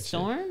didn't is catch it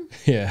Storm?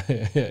 Yeah.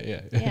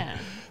 Yeah.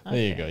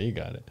 There you go. You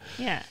got it.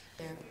 Yeah.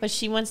 But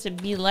she wants to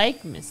be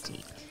like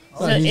Mystique.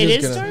 Oh, So it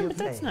is Storm, but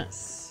that's not.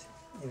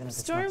 Even if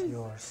Storm? it's not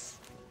yours.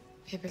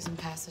 Papers and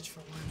passage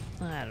for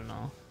one. I don't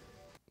know.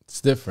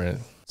 It's different.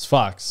 It's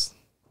Fox.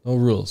 No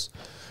rules.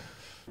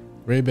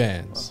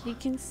 Ray-Bans. You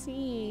can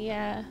see,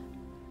 yeah.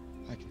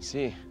 I can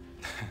see.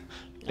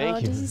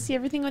 Thank you. Does he see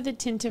everything with a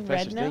tint of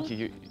Professor, red now? thank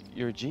you.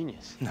 You're a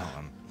genius. No,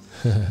 I'm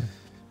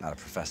not a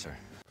professor.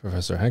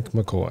 Professor Hank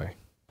McCoy. I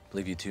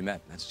believe you two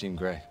met. That's Jean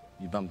Grey.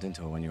 You bumped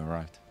into her when you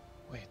arrived.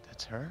 Wait,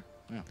 that's her?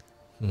 Yeah.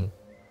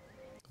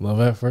 Love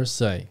at first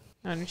sight.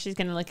 I wonder if she's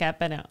going to look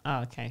up at him.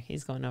 Oh, okay.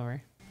 He's going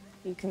over.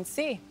 You can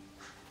see.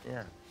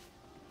 Yeah.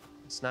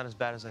 It's not as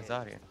bad as I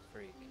thought here.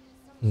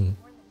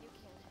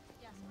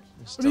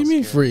 What do you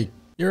mean, freak?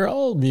 You're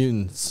all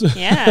mutants.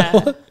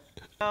 Yeah.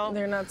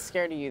 They're not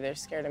scared of you. They're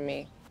scared of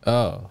me.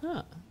 Oh.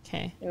 Oh,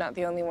 okay. You're not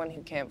the only one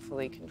who can't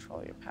fully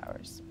control your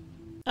powers.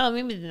 Oh,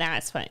 maybe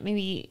that's fine.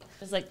 Maybe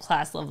there's like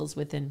class levels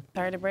within.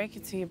 Sorry to break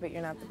it to you, but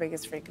you're not the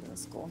biggest freak in the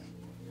school.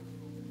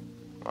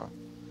 Oh,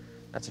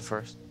 that's a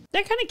first.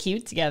 They're kind of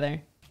cute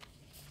together.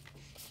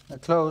 They're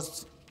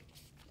closed.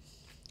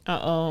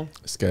 Uh-oh.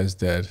 This guy's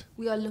dead.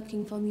 We are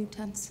looking for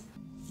mutants.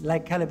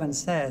 Like Caliban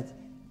said,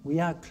 we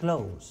are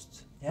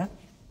closed. Yeah?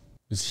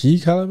 Is he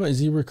Caliban? Is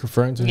he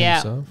referring to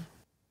himself?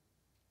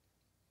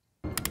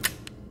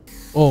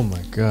 Oh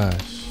my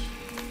gosh.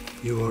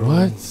 You are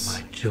what? all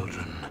my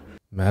children.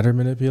 Matter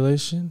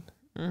manipulation?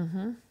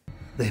 Mm-hmm.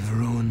 They've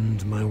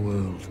ruined my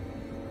world.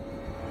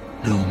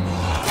 No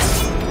more.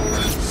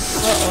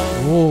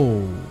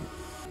 Whoa.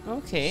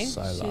 Okay.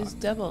 Psylocke. She's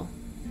double.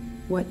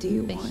 What do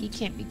you but want? he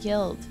can't be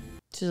killed.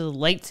 To the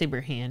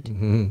lightsaber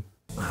hand.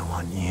 I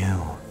want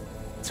you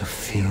to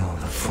feel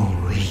the full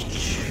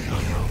reach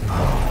of your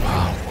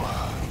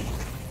power.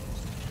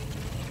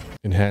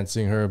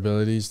 Enhancing her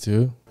abilities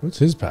too? What's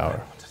his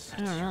power? I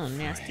don't know.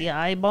 Nasty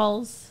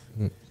eyeballs.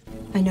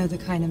 I know the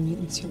kind of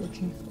mutants you're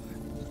looking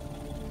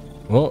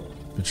for, Oh,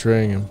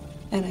 betraying him.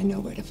 and I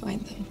know where to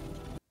find them.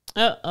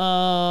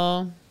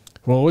 Uh-oh.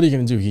 Well, what are you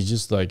going to do? He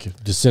just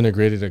like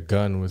disintegrated a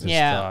gun with his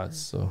thoughts.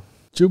 So,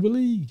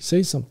 Jubilee,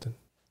 say something.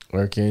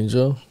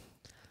 Archangel.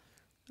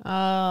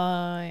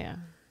 Oh, yeah.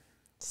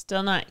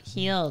 Still not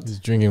healed. He's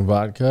drinking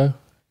vodka.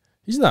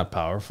 He's not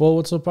powerful.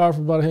 What's so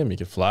powerful about him? He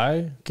can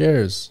fly? Who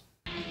cares?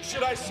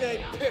 Should I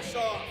say piss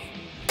off?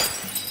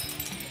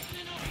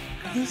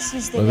 This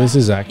is Well, this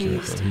is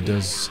accurate, though. He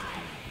does...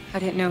 I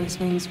didn't know his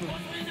wings were.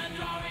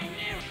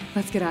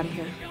 Let's get out of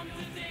here.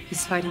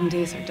 His fighting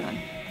days are done.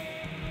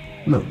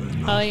 No, they're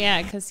not. Oh,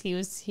 yeah, because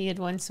he had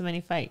won so many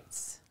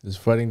fights. His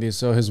fighting days,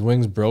 so his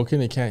wings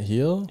broken, he can't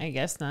heal? I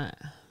guess not.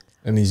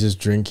 And he's just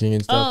drinking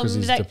and stuff because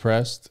he's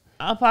depressed?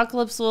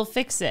 Apocalypse will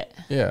fix it.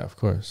 Yeah, of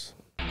course.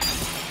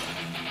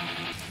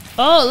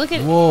 Oh, look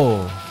at...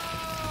 Whoa.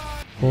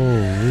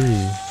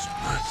 Holy.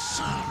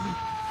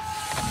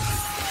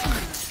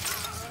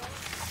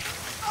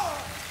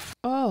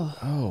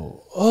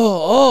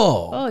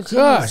 Oh. Oh, geez.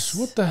 gosh.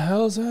 What the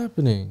hell is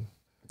happening?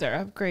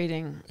 They're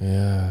upgrading.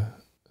 Yeah.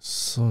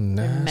 So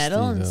nasty,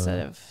 Metal though.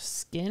 instead of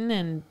skin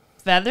and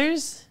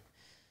feathers.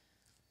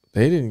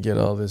 They didn't get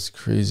all this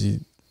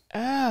crazy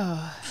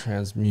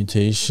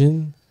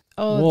transmutation.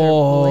 Oh,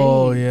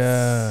 whoa, they're blades.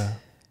 yeah.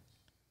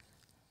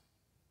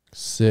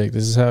 Sick.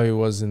 This is how he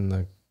was in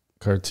the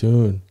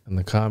cartoon and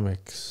the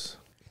comics.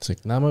 It's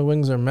like, now my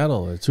wings are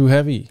metal. They're too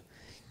heavy.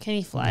 Can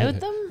he fly with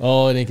them?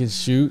 Oh, and he can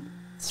shoot.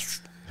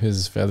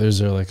 His feathers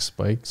are like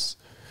spikes.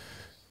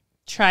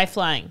 Try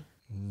flying.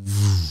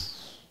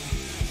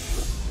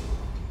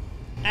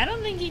 I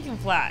don't think he can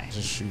fly.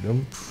 Just shoot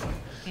him.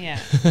 Yeah.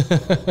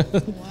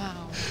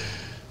 Wow.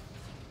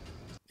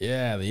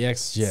 Yeah, the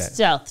X-Jet.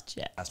 Stealth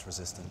jet. Fast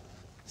resistant.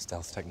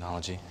 Stealth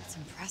technology. That's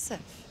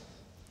impressive.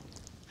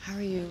 How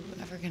are you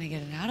ever going to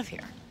get it out of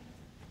here?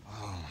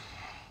 Oh.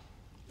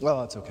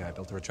 Well, it's okay. I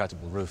built a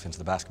retractable roof into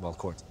the basketball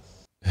court.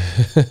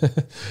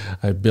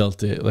 I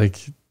built it. Like,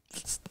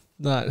 it's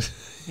not...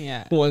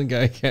 Yeah. One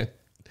guy can't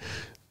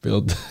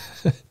build...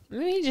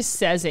 Maybe he just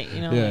says it,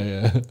 you know?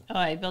 Yeah, like, yeah. Oh,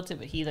 I built it,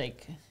 but he,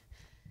 like...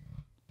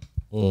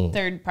 Oh.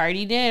 Third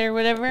party did or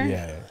whatever?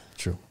 Yeah,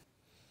 true.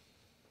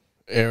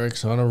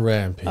 Eric's on a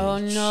rampage. Oh,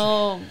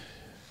 no.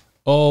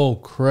 Oh,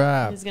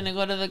 crap. He's going to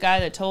go to the guy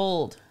that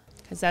told.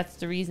 Because that's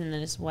the reason that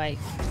his wife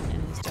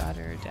and his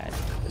daughter are dead.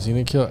 Is he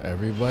going to kill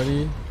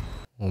everybody?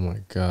 Oh, my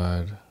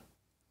God.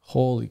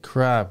 Holy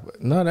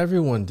crap. Not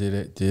everyone did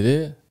it, did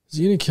it? Is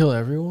he going to kill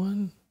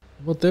everyone?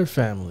 What about their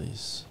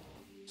families?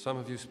 Some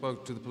of you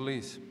spoke to the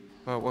police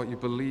about what you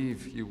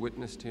believe you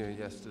witnessed here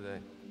yesterday.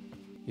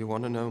 You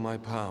want to know my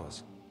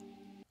powers?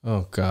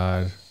 Oh,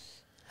 God.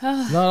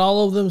 Not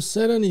all of them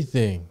said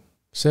anything.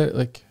 Said,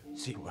 like...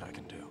 See what I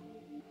can do.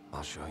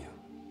 I'll show you.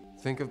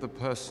 Think of the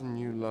person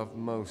you love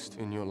most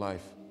in your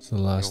life. It's the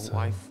last your time.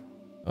 wife.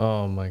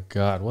 Oh, my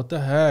God. What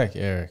the heck,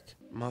 Eric?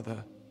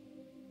 Mother.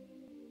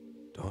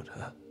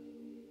 Daughter.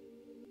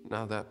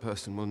 Now that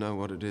person will know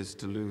what it is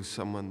to lose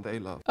someone they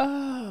love.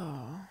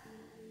 Oh.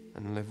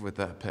 And live with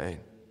that pain.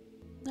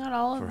 Not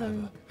all of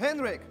them.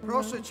 Henrik,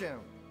 proszę cię.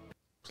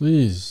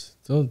 Please,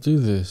 don't do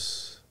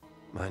this.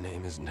 My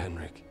name isn't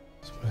Henrik.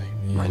 It's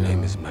Magneto. My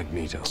name is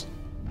Magneto.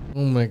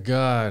 Oh, my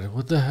God.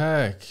 What the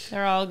heck?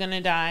 They're all going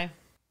to die.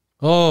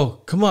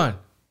 Oh, come on.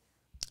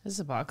 This is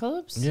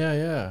Apocalypse? Yeah,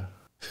 yeah.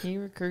 He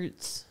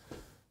recruits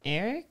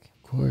Eric?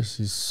 Of course,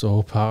 he's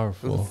so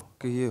powerful. Who the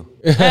fuck are you?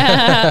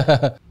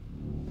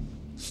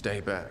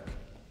 Stay back.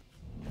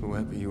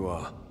 Whoever you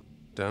are,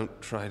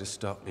 don't try to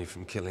stop me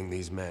from killing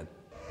these men.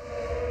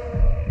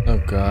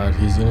 Oh, God.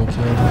 He's going to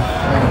kill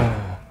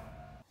them.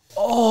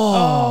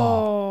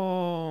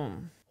 Oh.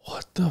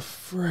 What the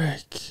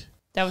frick?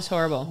 That was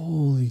horrible.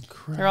 Holy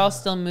crap. They're all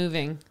still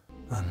moving.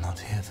 I'm not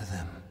here for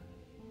them.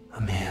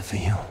 I'm here for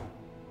you.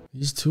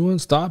 He's too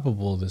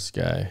unstoppable, this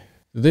guy.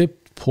 Did they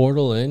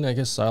portal in? I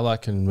guess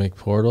Psylocke can make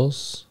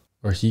portals.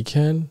 Or he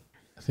can?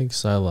 I think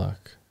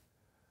Psylocke.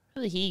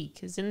 Really he,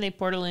 because didn't they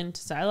portal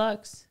into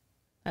Psylocke?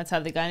 That's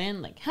how they got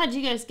in? Like, how'd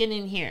you guys get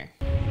in here?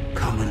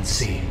 Come and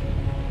see.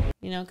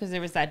 You know, because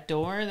there was that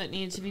door that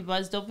needed to be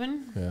buzzed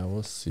open. Yeah,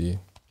 we'll see.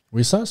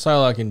 We saw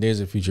Psylocke in Days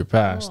of Future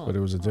Past, but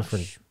it was a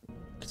different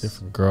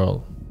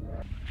girl.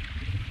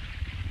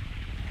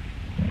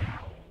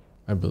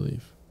 I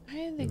believe. Why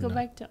did they go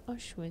back to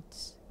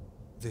Auschwitz?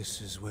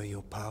 This is where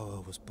your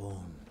power was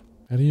born.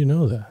 How do you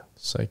know that?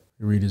 It's like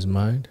you read his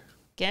mind?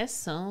 Guess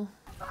so.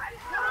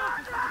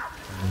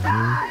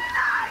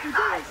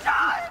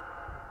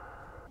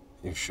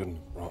 You shouldn't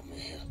have brought me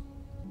here.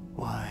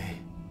 Why?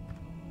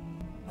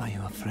 Are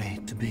you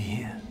afraid to be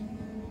here?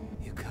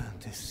 You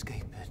can't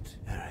escape it,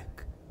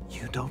 Eric.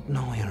 You don't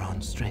know your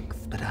own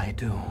strength, but I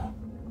do.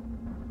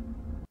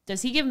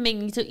 Does he give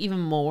Magneto even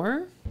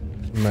more?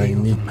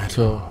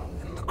 Magneto.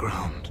 In the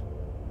ground.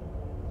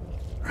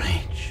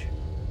 Reach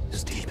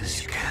as deep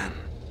as you can.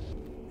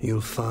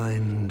 You'll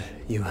find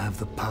you have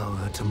the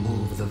power to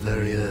move the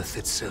very earth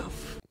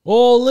itself.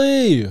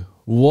 Holy!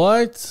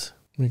 What?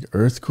 Like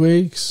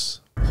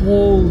earthquakes?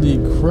 Holy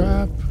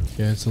crap.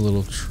 Yeah, it's a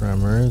little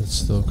tremor. It's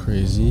still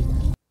crazy.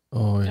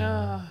 Oh,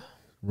 yeah.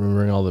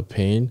 Remembering all the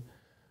pain.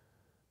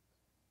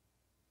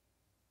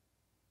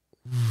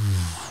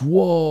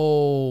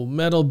 Whoa,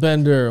 metal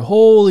bender.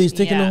 Holy, he's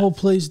taking the whole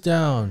place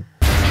down.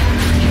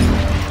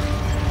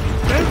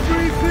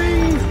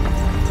 Everything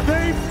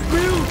they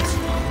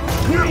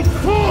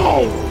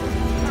fall!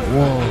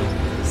 Whoa.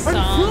 And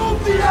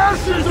from the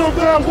ashes of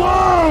their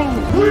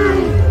world,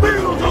 we'll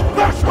build a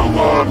better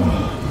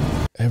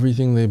one!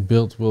 Everything they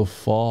built will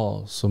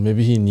fall. So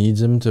maybe he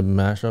needs him to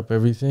mash up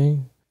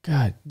everything?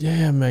 God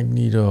damn,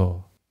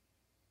 Magneto.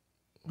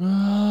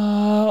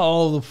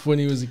 All the when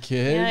he was a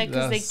kid. Yeah,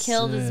 because they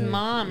killed his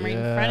mom right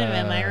in front of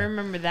him. I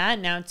remember that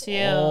now too.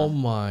 Oh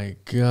my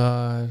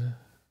god.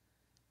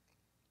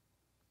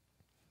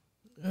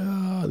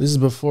 This is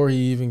before he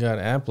even got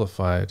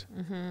amplified.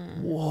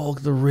 Whoa, look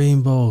at the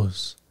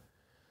rainbows.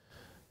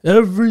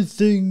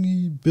 Everything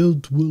he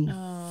built will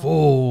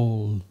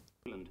fall.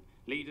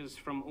 Leaders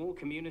from all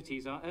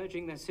communities are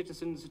urging their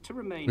citizens to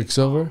remain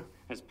Quicksilver? calm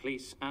as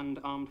police and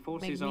armed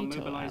forces are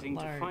mobilizing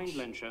to find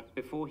Lensher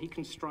before he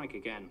can strike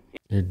again.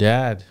 Your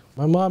dad.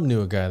 My mom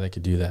knew a guy that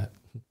could do that.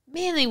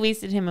 Man, they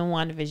wasted him in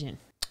WandaVision.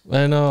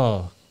 I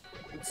know.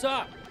 What's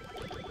up?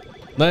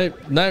 Knight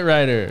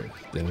Rider.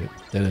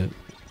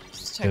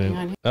 Just checking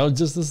on you. I was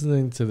just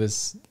listening to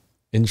this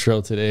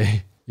intro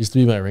today. Used to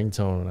be my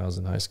ringtone when I was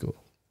in high school.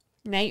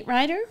 Knight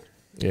Rider?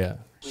 Yeah.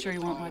 Sure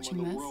you weren't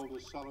watching this?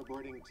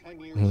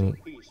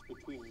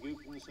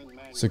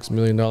 $6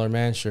 million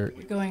man shirt.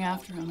 You're going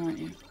after him, aren't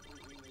you?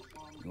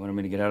 You wanted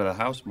me to get out of the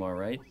house more,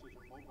 right?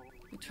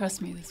 But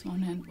trust me, this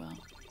won't end well.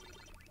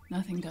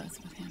 Nothing does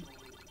with him.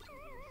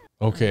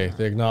 Okay,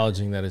 they're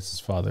acknowledging that it's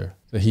his father.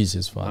 That he's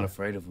his father. Not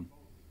afraid of him.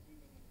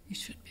 You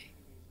should be.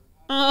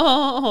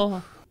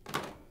 Oh.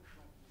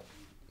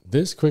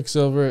 This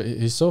Quicksilver,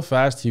 he's so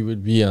fast he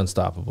would be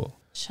unstoppable.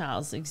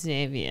 Charles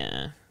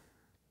Xavier.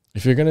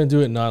 If you're gonna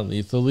do it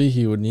non-lethally,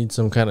 he would need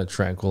some kind of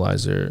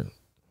tranquilizer.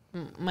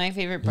 My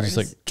favorite part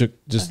just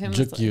is like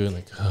juke you and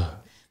like.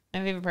 My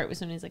favorite part was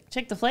when he's like,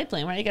 "Check the flight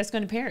plan. Why are you guys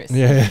going to Paris?"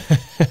 Yeah.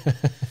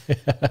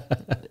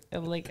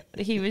 Like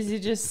he was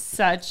just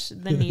such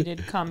the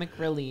needed comic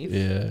relief.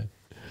 Yeah.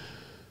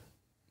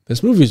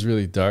 This movie's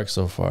really dark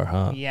so far,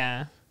 huh?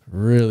 Yeah.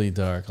 Really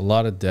dark. A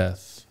lot of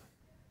death.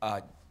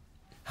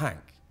 Hank,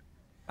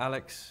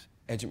 Alex,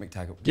 Agent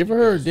McTaggart. Give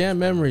her damn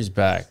memories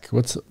back.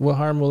 What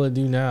harm will it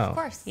do now? Of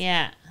course.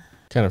 Yeah.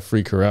 Kind of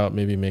freak her out,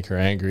 maybe make her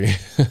angry.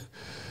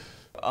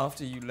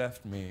 After you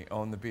left me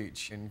on the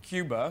beach in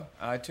Cuba,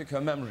 I took her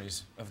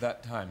memories of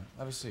that time.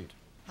 Have a seat.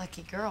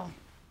 Lucky girl.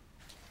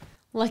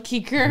 Lucky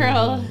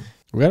girl.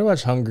 We gotta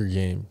watch Hunger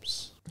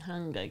Games.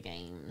 Hunger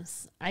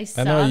Games. I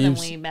saw them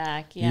way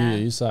back. Yeah.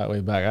 You saw it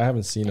way back. I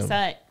haven't seen them. I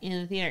saw it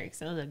in the theater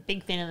because I was a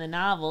big fan of the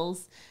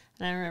novels.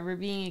 And I remember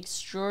being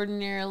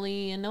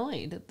extraordinarily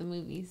annoyed at the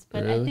movies.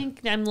 But Really? I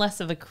think I'm less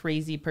of a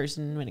crazy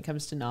person when it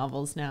comes to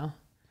novels now.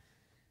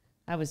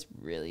 That was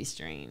really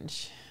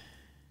strange.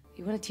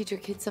 You want to teach your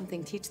kids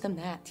something, teach them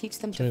that. Teach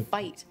them to Right.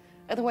 fight.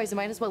 Otherwise, they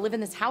might as well live in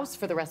this house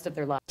for the rest of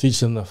their lives. Teach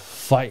them to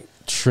fight.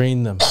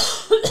 Train them.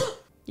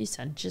 You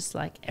sound just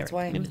like Eric. That's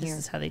why I'm Maybe here. this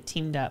is how they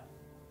teamed up.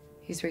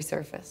 He's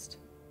resurfaced.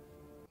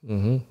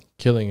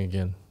 Killing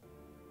again.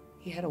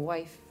 He had a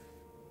wife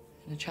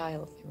and a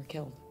child. They were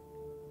killed.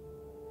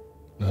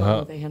 Uh-huh. Along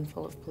with a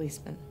handful of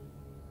policemen.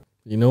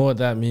 You know what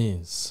that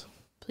means.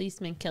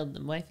 Policeman killed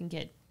them, wife and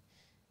kid.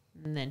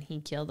 And then he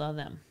killed all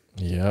them.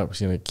 Yep,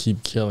 he's gonna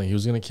keep killing. He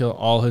was gonna kill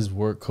all his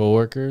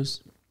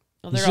coworkers.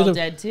 Well, He they're all should've-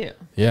 dead too.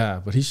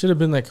 Yeah, but he should have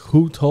been like,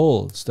 who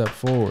told? Step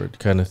forward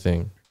kind of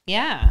thing.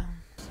 Yeah.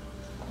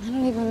 I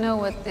don't even know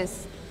what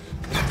this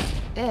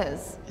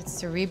is. It's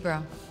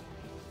Cerebro,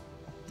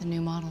 the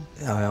new model.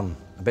 Yeah,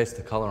 I based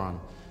the color on.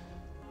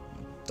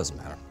 Doesn't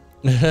matter.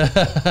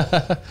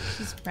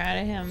 She's proud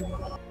of him.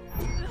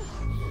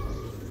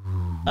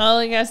 Oh,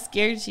 look how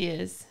scared she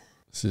is.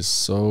 This is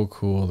so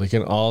cool. They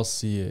can all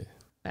see it.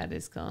 That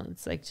is cool.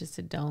 It's like just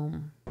a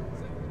dome.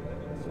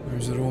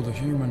 Those are all the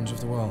humans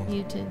of the world.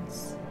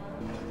 Mutants.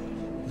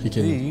 He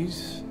can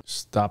These?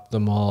 stop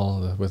them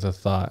all with a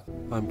thought.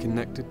 I'm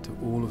connected to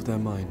all of their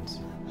minds.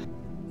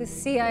 The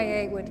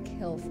CIA would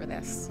kill for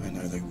this. I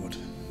know they would.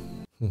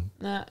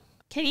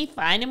 Can he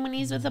find him when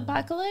he's with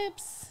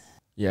Apocalypse?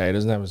 Yeah, he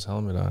doesn't have his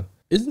helmet on.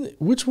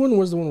 Which one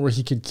was the one where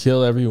he could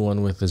kill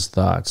everyone with his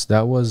thoughts?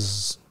 That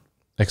was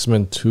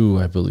X-Men 2,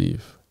 I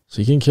believe.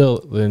 So he can kill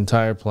the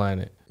entire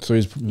planet. So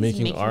he's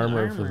making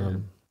armor for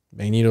them.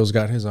 Magneto's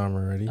got his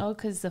armor ready. Oh,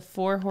 because the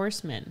 4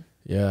 horsemen.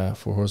 Yeah,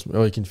 4 horsemen.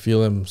 Oh, you can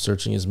feel him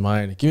searching his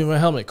mind. Give me my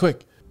helmet,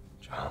 quick.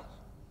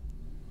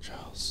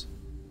 Charles.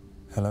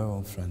 Hello,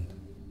 old friend.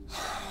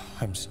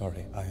 I'm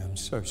sorry. I am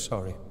so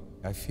sorry.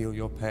 I feel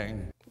your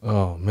pain.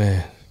 Oh,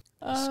 man.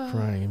 He's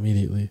crying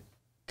immediately.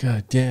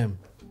 God damn.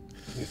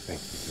 You think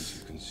because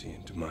you can see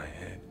into my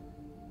head.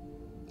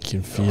 You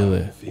can feel how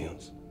it.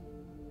 feels.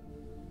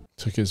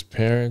 Took his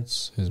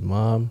parents, his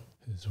mom,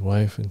 his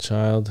wife and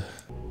child.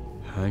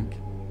 Hank,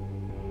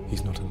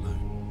 he's not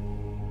alone.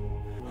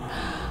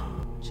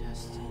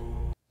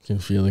 You can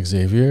feel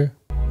Xavier.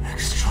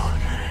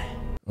 Extraordinary.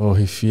 Oh,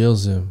 he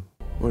feels him.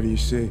 What do you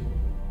see?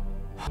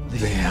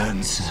 The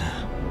answer.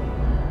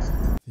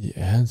 The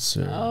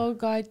answer. Oh,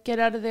 God. Get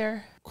out of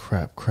there.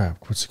 Crap.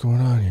 What's going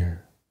on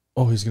here?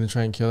 Oh, he's going to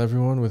try and kill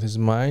everyone with his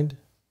mind?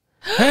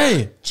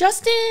 Hey!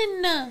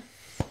 Justin!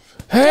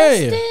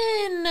 Hey!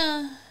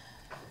 Justin!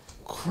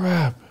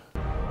 Crap.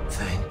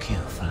 Thank you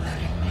for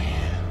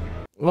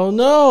Oh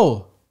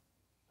no!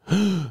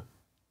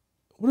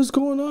 What is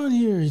going on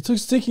here?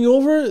 He's taking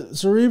over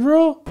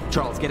Cerebro?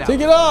 Charles, get out.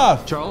 Take it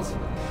off! Charles?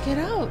 Get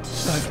out.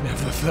 I've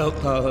never felt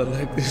power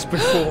like this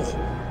before.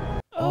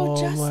 Oh,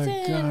 my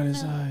Justin. god,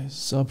 his eyes.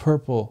 So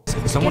purple.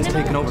 Someone's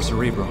taken over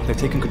Cerebro. They've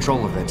taken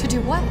control of it. To do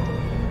what?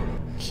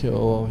 Kill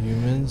all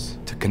humans.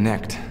 To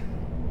connect.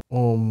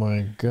 Oh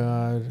my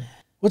god.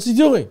 What's he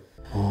doing?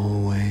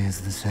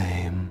 Always the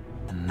same.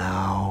 And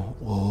now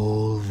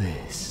all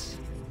this.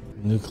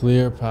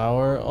 Nuclear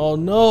power? Oh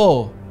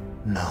no!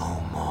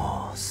 No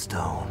more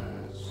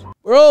stones.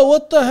 Bro,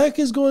 what the heck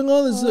is going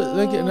on? There's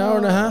like an hour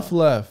and a half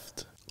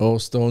left. Oh,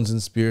 stones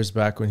and spears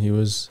back when he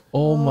was...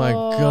 Oh my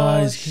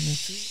god, he's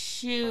gonna...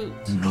 Shoot.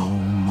 No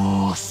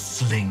more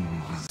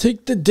slings.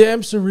 Take the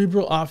damn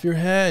Cerebro off your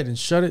head and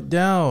shut it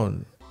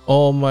down.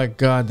 Oh my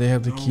god, they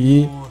have the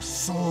key.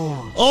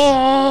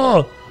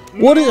 Oh!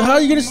 How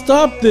are you gonna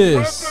stop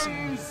this?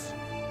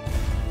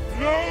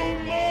 No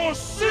more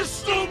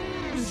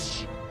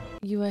systems.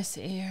 U.S.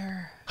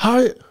 Air.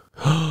 How?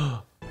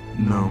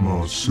 No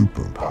more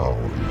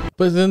superpower.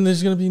 But then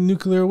there's gonna be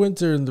nuclear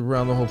winter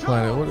around the whole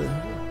planet.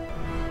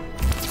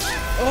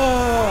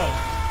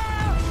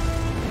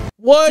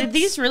 What? Did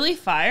these really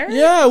fire?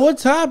 Yeah,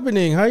 what's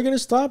happening? How are you gonna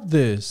stop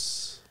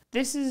this?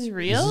 This is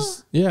real?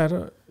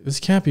 This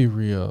can't be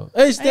real.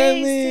 Hey,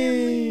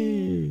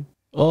 Stanley!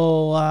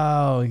 Oh,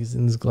 wow. He's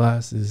in his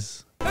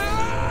glasses.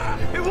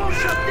 It won't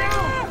shut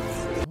down.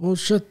 It won't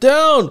shut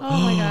down.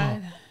 Oh, my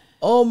God.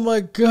 Oh,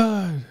 my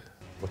God.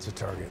 What's the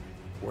target?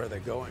 Where are they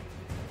going?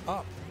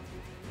 Up.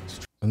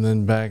 And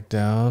then back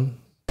down.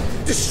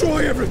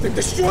 Destroy everything.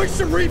 Destroy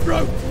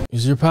Cerebro.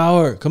 Use your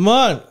power. Come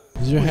on.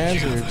 Use your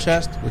hands or your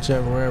chest,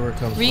 wherever it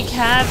comes Wreak from.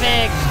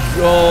 havoc.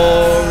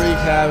 Oh, wreak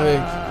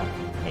havoc.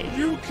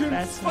 You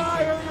can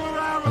fire your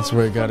arrows. That's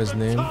where he got his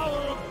name.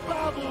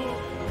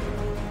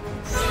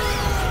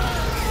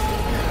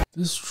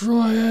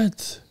 Destroy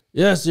it.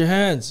 Yes, your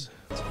hands.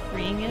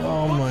 Freeing him.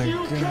 Oh my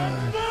You god.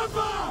 can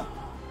never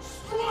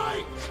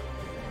strike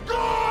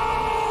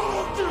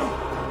gold.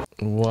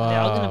 Wow.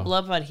 They're all gonna blow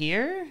up out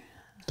here,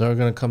 They're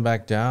gonna come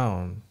back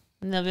down.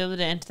 and they'll be able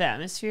to enter the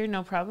atmosphere,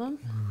 no problem.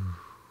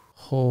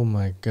 Oh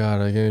my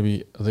god. Are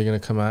they gonna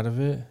come out of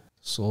it?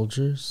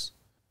 Soldiers?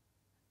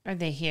 Are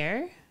they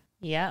here?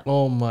 Yeah.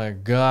 Oh my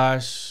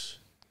gosh.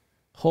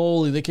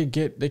 Holy, they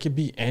could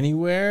be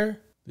anywhere.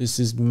 This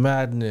is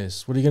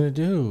madness. What are you gonna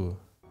do?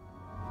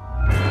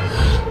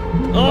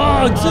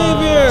 Oh,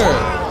 Xavier!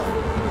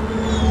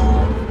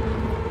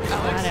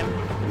 Got him.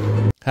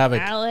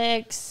 Havoc.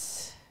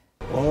 Alex.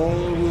 All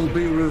will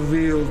be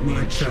revealed,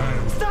 my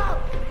child.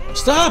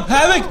 Stop,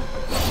 Havoc!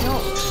 No.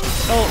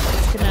 Oh,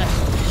 it's gonna.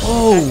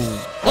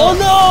 Oh. Oh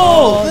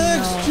no! Oh, The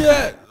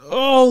X-Jet!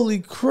 Holy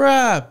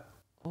crap!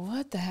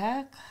 What the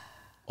heck?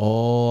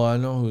 Oh, I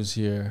know who's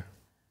here.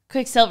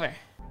 Quicksilver.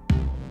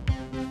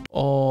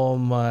 Oh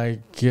my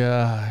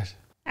god.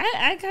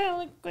 I kind of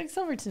look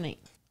Quicksilver tonight.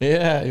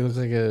 Yeah, he looks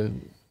like a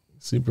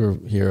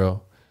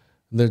superhero.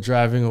 They're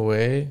driving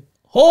away.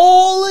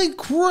 Holy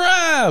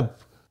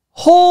crap!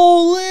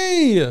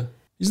 Holy!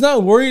 He's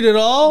not worried at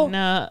all?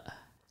 No.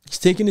 He's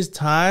taking his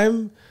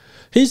time.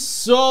 He's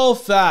so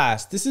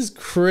fast. This is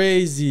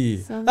crazy.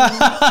 He's He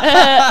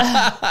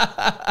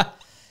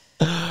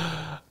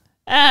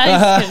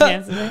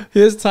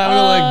has time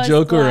to like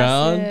joke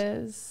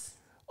around.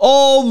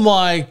 Oh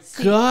my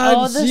god.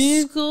 Oh, the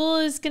see? school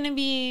is going to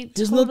be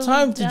There's no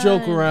time to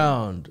joke done.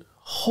 around.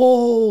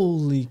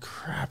 Holy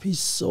crap. He's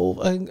so...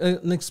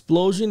 An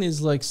explosion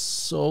is like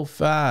so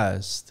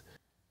fast.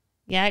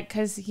 Yeah,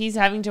 because he's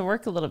having to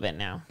work a little bit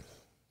now.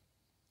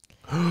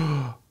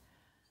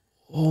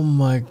 Oh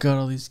my god,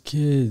 all these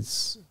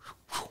kids.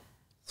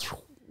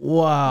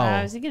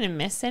 Wow. Is he going to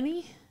miss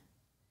any?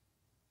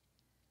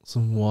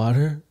 Some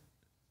water?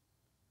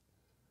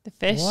 The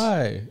fish?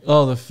 Why?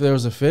 Oh, there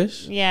was a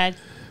fish? Yeah,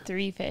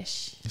 3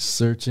 fish.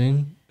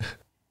 Searching.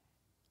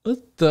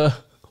 What the...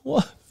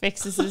 What?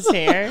 Fixes his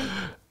hair.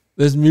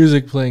 There's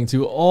music playing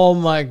too. Oh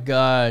my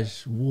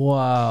gosh.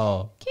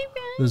 Wow. Keep going.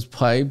 There's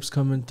pipes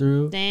coming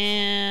through.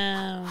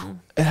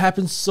 Damn. It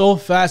happens so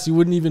fast you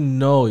wouldn't even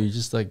know. You're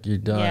just like, you're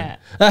done.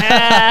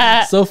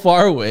 Yeah. So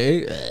far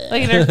away.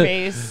 Look at her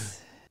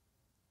face.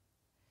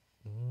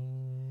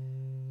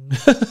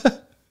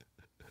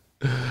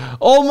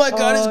 Oh my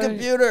god, his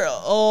computer.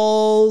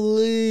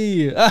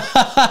 Holy.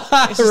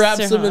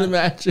 Wraps him in a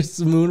mattress,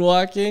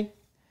 moonwalking.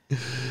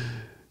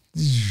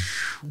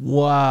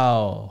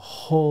 Wow.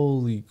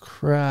 Holy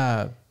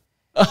crap.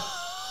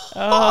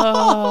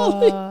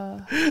 Oh.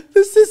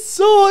 This is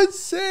so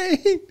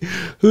insane.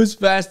 Who's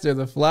faster,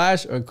 the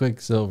Flash or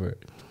Quicksilver?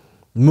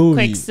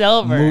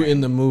 Quicksilver.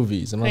 In the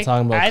movies. I'm not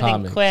talking about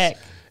comics. Quick.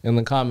 In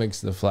the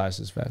comics, the Flash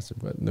is faster.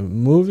 But in the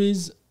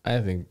movies,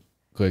 I think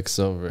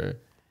Quicksilver.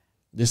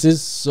 This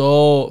is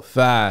so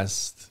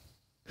fast.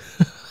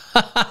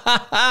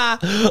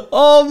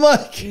 Oh my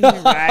god. He's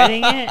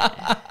riding it.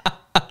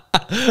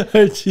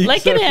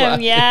 Look at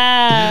him,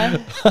 yeah.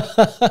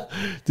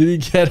 Did he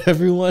get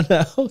everyone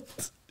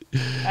out?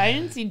 I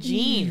didn't see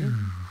Jean.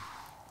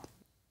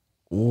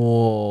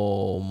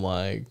 Oh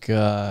my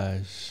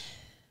gosh.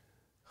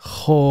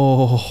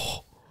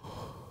 Oh.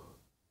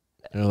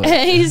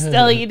 Like, he's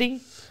still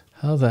eating.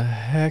 How the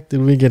heck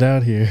did we get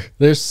out here?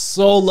 They're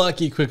so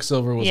lucky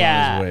Quicksilver was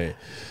on his way.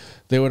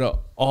 They would have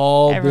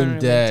all been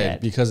dead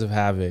because of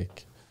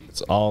Havoc.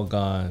 It's all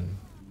gone.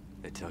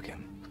 They took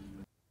him.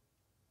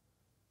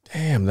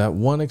 Damn, that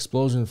one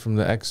explosion from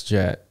the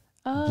X-Jet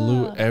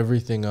blew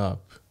everything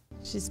up.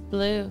 She's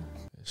blue.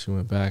 She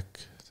went back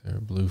to her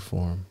blue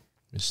form.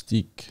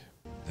 Mystique.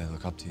 They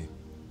look up to you.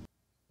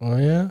 Oh,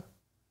 yeah?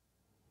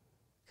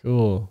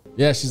 Cool.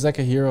 Yeah, she's like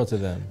a hero to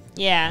them.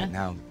 Yeah. Right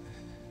now,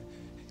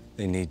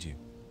 they need you.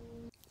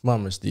 Come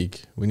on,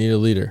 Mystique. We need a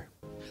leader.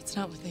 That's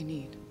not what they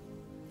need.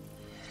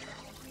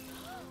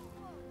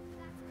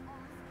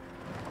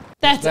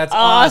 That's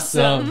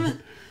awesome.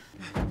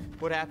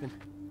 What happened?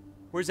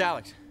 Where's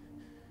Alex?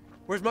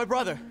 Where's my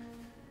brother?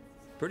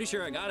 Pretty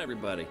sure I got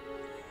everybody.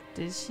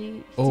 Did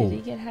she? Oh. Did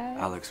he get hacked?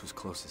 Alex was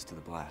closest to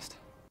the blast.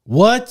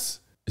 What?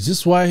 Is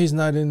this why he's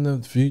not in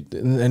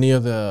any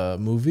of the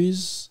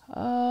movies?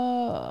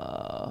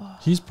 Oh.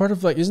 He's part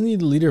of isn't he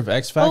the leader of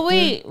X Factor? Oh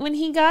wait, when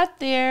he got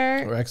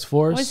there, or X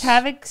Force, was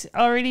Havoc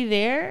already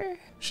there?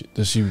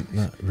 Does she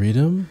not read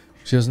him?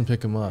 She doesn't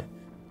pick him up.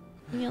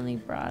 He only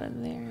brought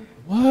him there.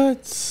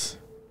 What?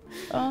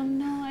 Oh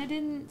no, I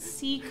didn't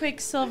see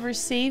Quicksilver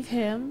save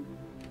him.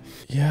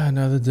 Yeah,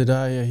 neither did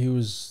I. Yeah, he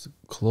was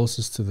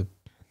closest to the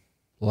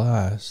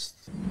blast.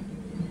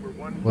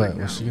 What?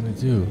 What's she gonna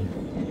do?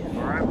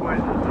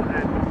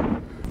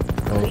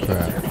 Oh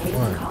crap!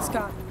 What?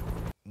 Scott.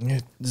 Yeah,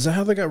 is that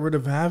how they got rid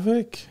of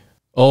Havoc?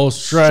 Oh,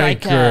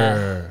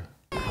 Stryker.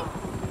 Oh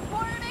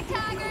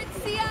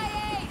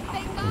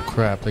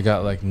crap! They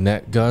got like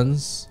net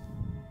guns.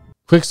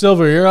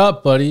 Quicksilver, you're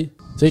up, buddy.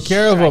 Take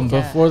care of them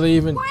before they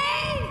even.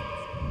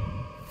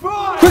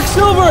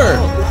 Quicksilver!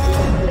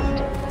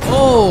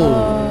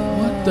 Oh,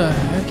 what the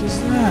heck is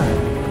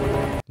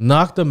that?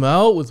 Knocked them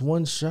out with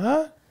one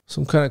shot?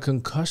 Some kind of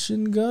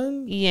concussion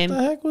gun? Yeah. What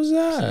the heck was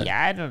that?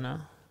 Yeah, I don't know.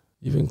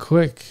 Even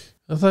quick.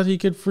 I thought he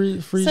could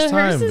freeze so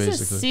time, hers is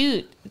basically. A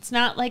suit. It's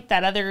not like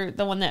that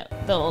the one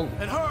that the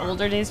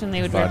older days when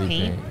they would wear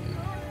paint.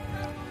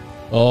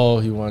 Oh,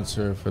 he wants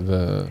her for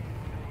the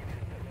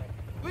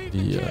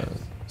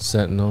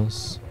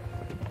Sentinels.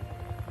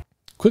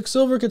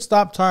 Quicksilver could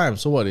stop time,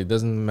 so what? It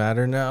doesn't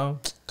matter now?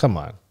 Come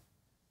on.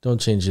 Don't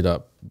change it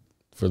up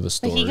for the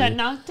story. But he got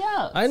knocked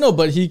out. I know,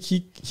 but he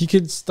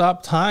could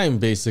stop time,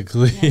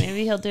 basically. Yeah,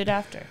 maybe he'll do it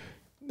after.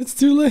 It's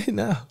too late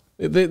now.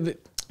 They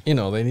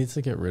need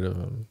to get rid of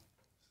him.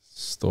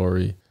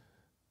 Story.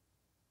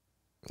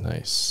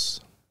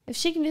 Nice. If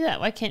she can do that,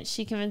 why can't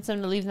she convince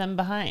them to leave them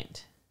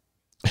behind?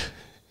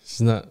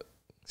 She's not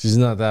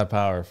that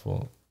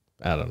powerful.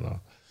 I don't know.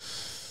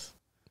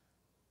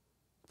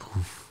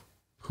 Poof.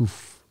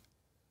 Poof.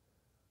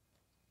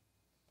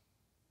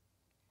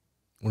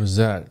 What is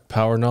that?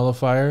 Power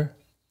nullifier?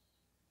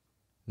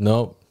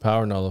 Nope.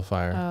 Power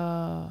nullifier.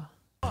 Oh.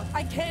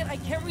 I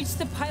can't reach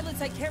the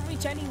pilots. I can't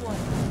reach anyone.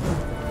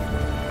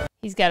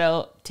 He's got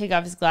to take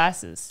off his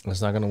glasses.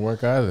 That's not going to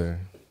work either.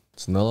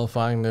 It's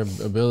nullifying their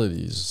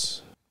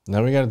abilities.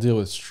 Now we got to deal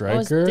with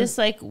Stryker. Oh, is this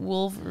like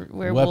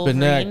where Weapon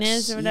Wolverine X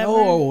is or whatever?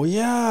 Oh,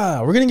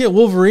 yeah. We're going to get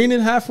Wolverine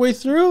in halfway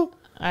through?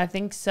 I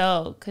think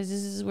so. Because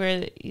this is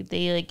where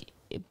they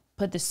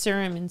put the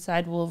serum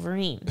inside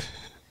Wolverine.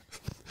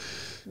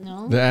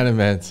 No? The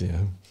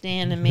adamantium. The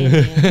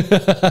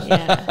adamantium.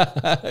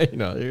 Yeah.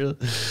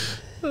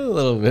 You're a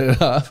little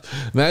bit off.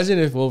 Imagine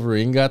if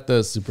Wolverine got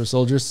the super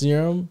soldier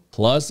serum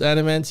plus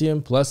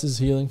adamantium plus his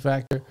healing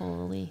factor.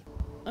 Holy.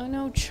 Oh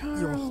no,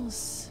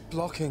 Charles. You're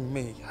blocking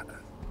me.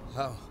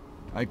 How?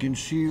 I can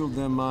shield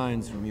their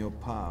minds from your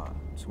power.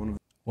 It's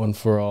one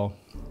for all.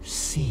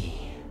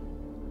 See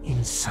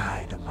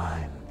inside a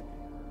mind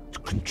to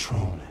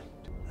control it.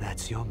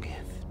 That's your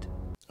gift.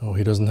 Oh,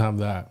 he doesn't have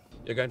that.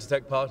 You're going to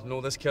take part in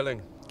all this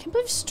killing? I can't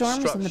believe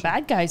Storm was on the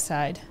bad guy's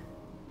side.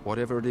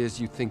 Whatever it is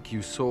you think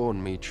you saw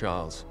in me,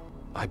 Charles,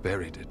 I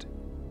buried it.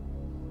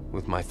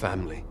 With my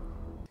family.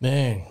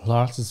 Man,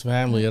 lost his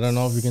family. I don't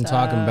know if we can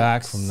talk him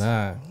back from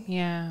that.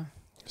 Yeah.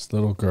 This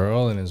little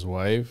girl and his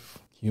wife.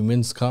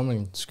 Humans come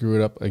and screw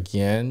it up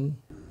again.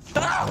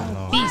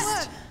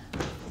 Beast.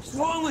 What's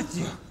wrong with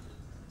you?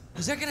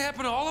 Is that gonna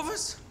happen to all of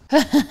us?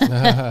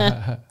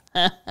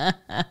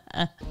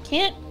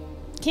 Can't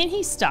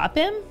he stop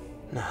him?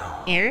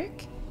 No.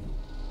 Eric?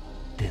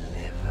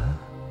 Deliver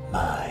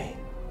my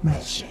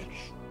message.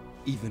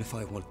 Even if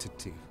I wanted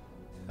to,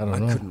 I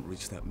don't know. Couldn't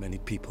reach that many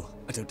people.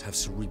 I don't have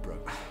Cerebro.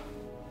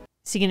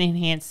 Is he gonna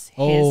enhance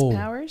his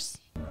powers?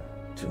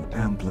 To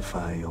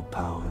amplify your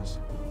powers,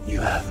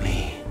 you have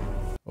me.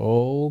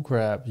 Oh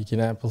crap, you can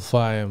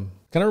amplify him.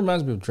 Kind of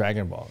reminds me of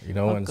Dragon Ball,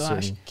 when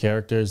certain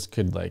characters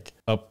could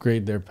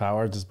upgrade their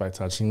power just by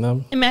touching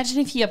them. Imagine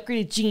if he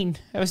upgraded Jean.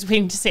 I was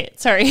waiting to say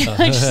it. Sorry.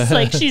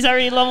 Just she's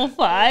already level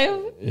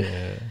 5. Yeah.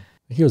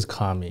 I think it was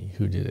Kami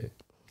who did it.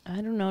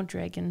 I don't know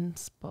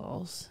Dragon's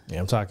balls. Yeah,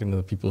 I'm talking to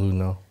the people who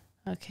know.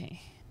 Okay.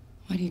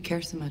 Why do you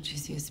care so much? You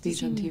see a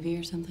speech on TV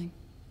or something?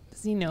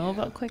 Does he know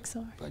about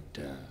Quicksilver? But,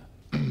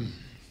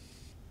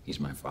 He's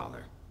my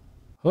father.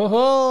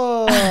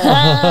 Oh.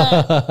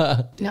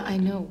 No, I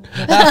know.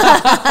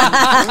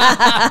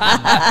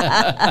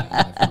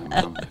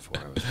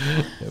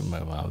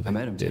 I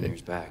met him 10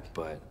 years back,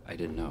 but I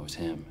didn't know it was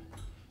him.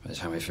 By the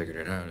time I figured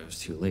it out, it was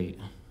too late.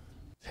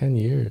 10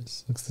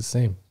 years. Looks the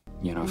same.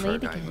 You know, for a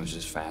guy who was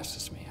as fast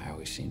as me, I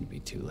always seem to be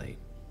too late.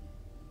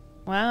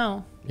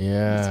 Wow.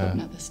 Yeah. Let's hope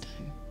not this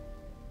time.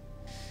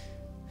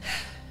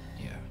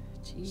 Yeah.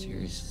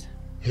 Seriously.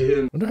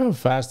 I wonder how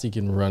fast he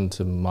can run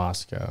to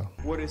Moscow.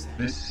 What is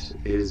this?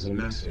 Is a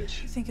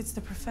message. I think it's the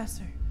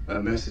professor. A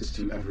message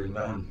to every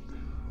man,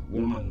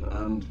 woman,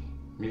 and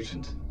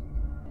mutant.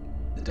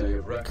 The day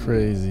of reckoning.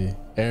 Crazy.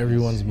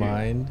 Everyone's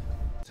mind.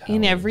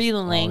 In every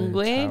Towers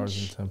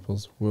language. and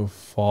temples will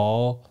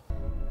fall.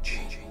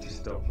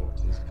 Stop what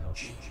is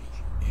coming.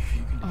 If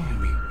you can hear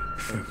me,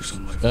 focus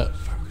on my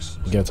focus.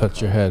 You gotta touch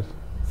your head.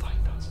 Find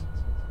us.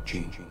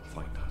 Changing,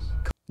 find us.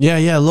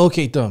 Yeah,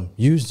 locate them.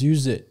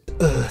 Use it.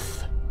 Earth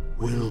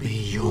will be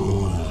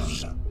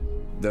yours.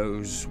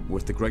 Those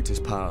with the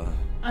greatest power.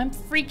 I'm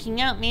freaking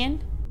out,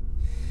 man.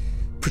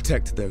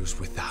 Protect those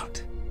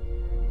without.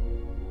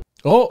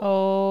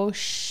 Oh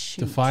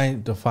shoot.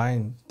 Defying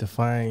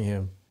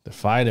him.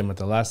 Defied him at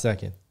the last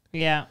second.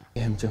 Yeah.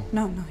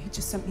 No, he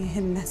just sent me a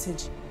hidden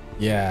message.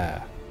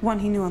 Yeah. One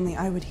he knew only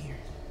I would hear.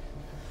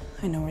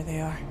 I know where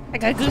they are. I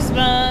got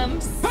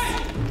goosebumps.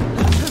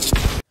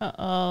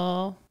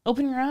 Uh-oh.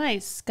 Open your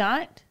eyes,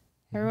 Scott.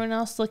 Everyone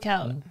else look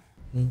out.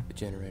 The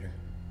generator.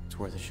 It's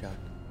worth a shot.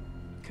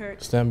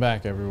 Kurt. Stand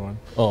back, everyone.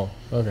 Oh,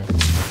 okay.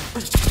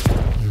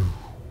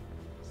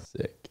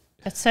 Sick.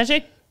 That's such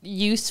a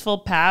useful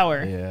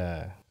power.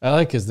 Yeah. I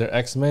like because they're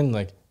X-Men,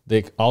 like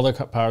all their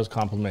powers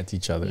complement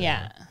each other.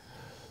 Yeah.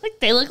 Like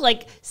they look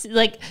like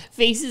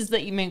faces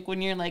that you make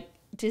when you're like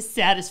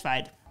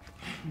dissatisfied.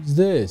 Who's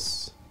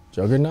this?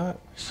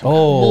 Juggernaut?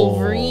 Oh.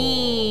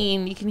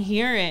 Wolverine. You can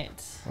hear it.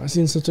 Why is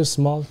he in such a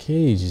small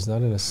cage? He's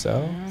not in a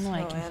cell? I don't know.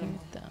 I can hear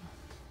it though.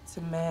 It's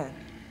a man.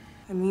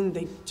 I mean,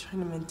 they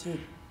turn him into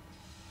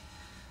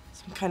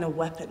some kind of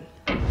weapon.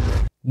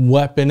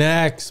 Weapon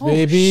X,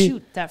 baby. Oh,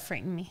 shoot. That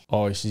frightened me.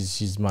 Oh,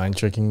 she's mind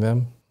tricking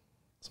them.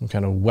 Some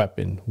kind of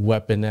weapon.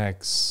 Weapon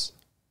X.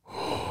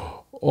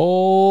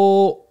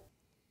 Oh.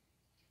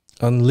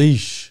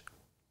 Unleash.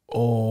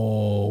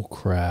 Oh,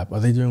 crap. Are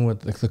they doing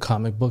what, like the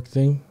comic book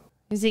thing?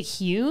 Is it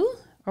Hugh?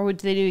 Or would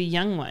they do a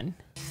young one?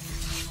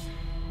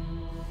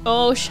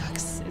 Oh,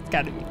 shucks. It's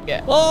got to be.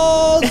 Yeah.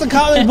 Oh, it's the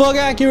comic book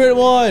accurate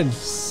one.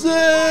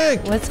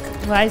 Sick.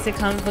 Why is it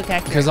comic book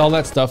accurate? Because all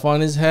that stuff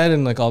on his head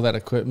and like all that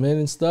equipment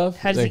and stuff.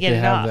 How does he get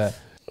it off?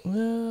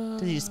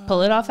 Does he just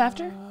pull it off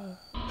after?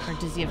 Or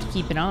does he have to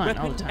keep it on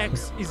all the time?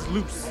 X is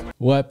loose.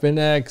 Weapon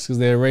X, because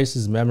they erase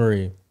his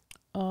memory.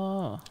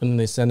 Oh. And then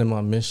they send him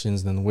on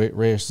missions, then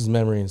erase his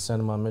memory and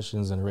send him on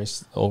missions and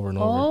erase it over and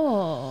over.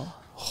 Oh.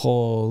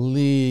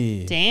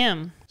 Holy.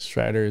 Damn.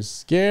 Strider is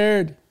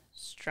scared.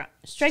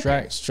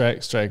 Striker.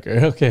 Striker.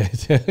 Okay.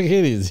 Take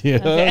it easy.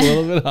 Okay. A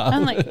little bit off.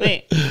 I'm like,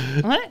 wait,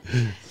 what?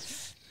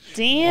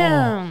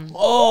 Damn.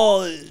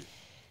 Oh.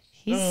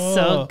 He's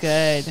so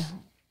good.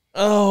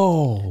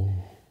 Oh.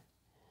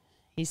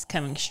 He's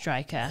coming,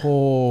 Striker.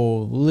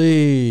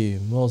 Holy.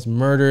 Most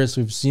murderous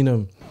we've seen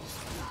him.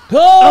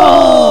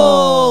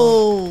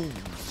 Oh!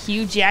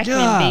 Hugh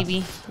Jackman,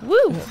 baby.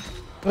 Woo!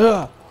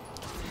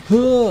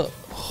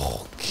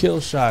 Kill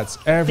shots,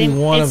 every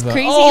one of them. It's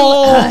crazy.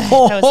 That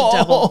was a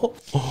double.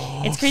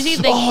 It's crazy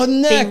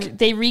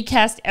they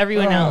recast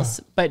everyone else,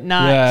 but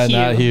not Hugh.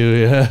 Not Hugh,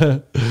 yeah.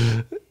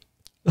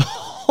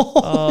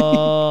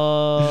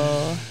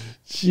 Oh.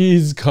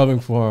 She's coming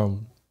for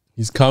him.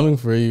 He's coming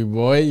for you,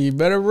 boy. You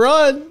better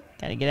run.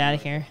 Gotta get out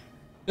of here.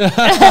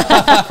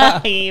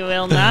 He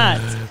will not.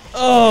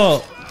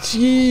 Oh,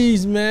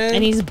 jeez, man.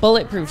 And he's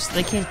bulletproof, so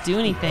they can't do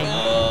anything.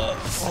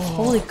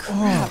 Holy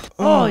crap.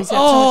 Oh, he's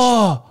got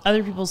so much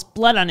other people's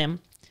blood on him.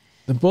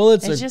 The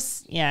bullets it's are...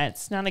 just, yeah,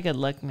 it's not a good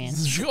look, man.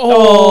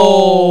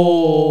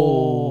 Oh.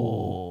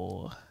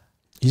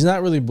 He's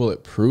not really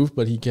bulletproof,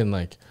 but he can,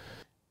 like...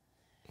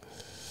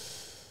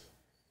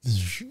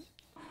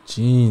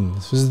 Gene.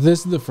 This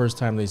is the first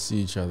time they see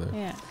each other.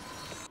 Yeah.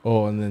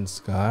 Oh, and then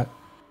Scott.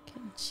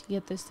 Can she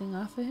get this thing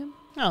off of him?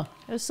 Oh,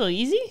 it was so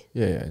easy?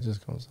 Yeah, it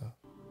just comes out.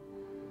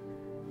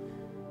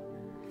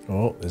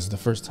 Oh, this is the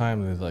first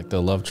time they like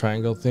the love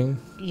triangle thing.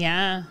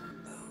 Yeah.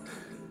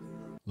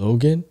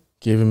 Logan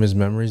gave him his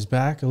memories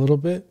back a little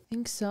bit. I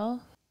think so.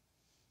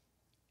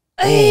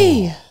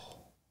 Hey!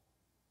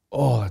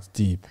 Oh, that's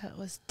deep. That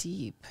was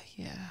deep,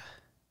 yeah.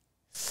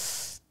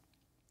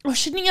 Oh,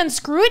 shouldn't he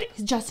unscrew it?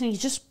 Justin,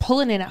 he's just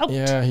pulling it out.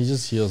 Yeah, he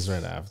just heals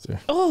right after.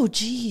 Oh,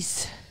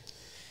 jeez.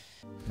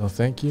 No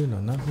thank you, no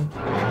nothing.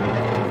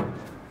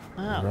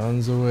 Wow.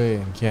 Runs away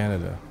in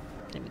Canada.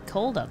 It's gonna be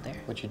cold out there.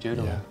 What'd you do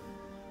to him?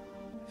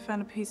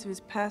 Found a piece of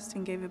his past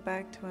and gave it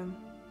back to him.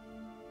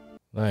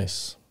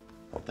 Nice.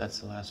 Hope that's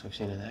the last we've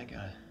seen of that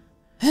guy.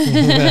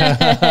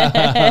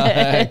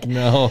 Heck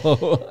no.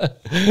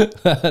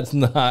 That's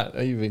not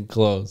even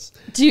close.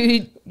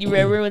 Dude, you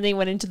remember when they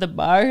went into the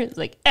bar? It's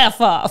like,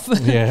 F off.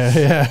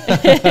 Yeah.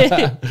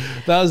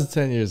 That was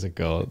 10 years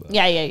ago, though.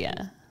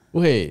 Yeah.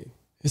 Wait,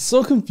 it's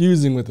so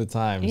confusing with the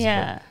times.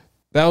 Yeah.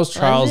 That was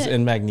Charles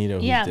and Magneto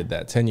who Yeah. did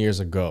that 10 years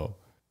ago.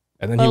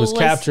 And then he was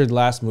captured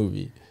last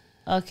movie.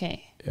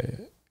 Okay.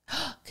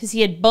 Because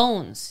he had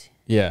bones.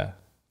 Yeah.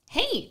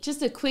 Hey,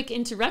 just a quick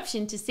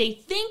interruption to say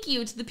thank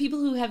you to the people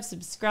who have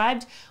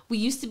subscribed. We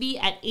used to be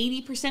at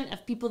 80%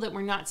 of people that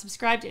were not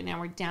subscribed, and now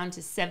we're down to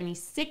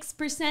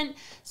 76%.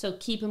 So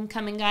keep them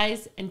coming,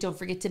 guys. And don't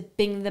forget to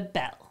bing the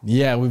bell.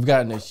 Yeah, we've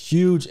gotten a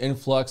huge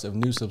influx of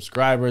new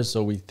subscribers,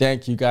 so we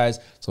thank you guys.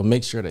 So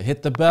make sure to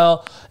hit the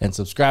bell and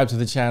subscribe to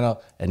the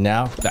channel. And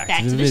now,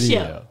 back to the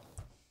video. Show.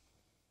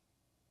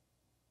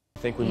 I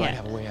think we might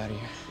have a way out of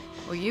here.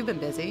 Well, you've been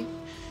busy.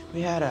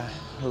 We had a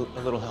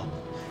little help.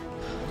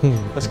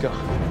 Let's go.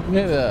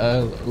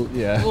 Yeah.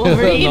 All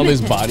Wolverine.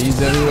 these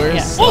bodies everywhere.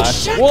 Yeah. Oh,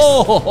 shucks.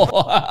 Whoa!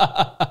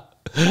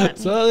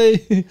 So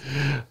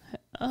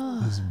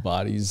his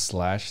body's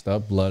slashed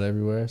up, blood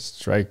everywhere.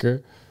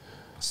 Striker.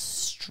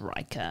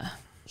 Strike.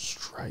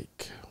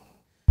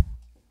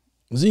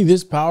 Is he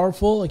this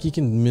powerful? Like he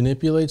can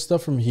manipulate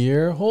stuff from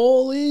here?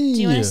 Holy!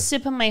 Do you want to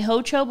sip on my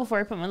Hocho before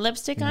I put my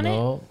lipstick on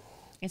it?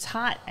 It's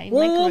hot.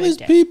 Where are all these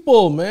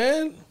people,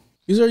 man?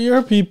 These are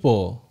your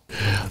people.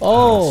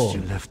 Oh,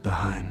 you left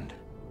behind.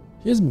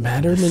 He has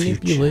matter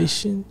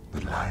manipulation.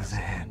 That lies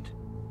ahead.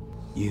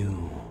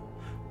 You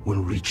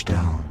will reach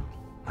down,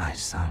 my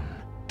son,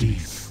 deep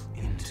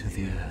into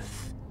the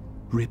earth.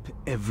 Rip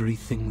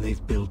everything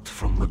they've built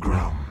from the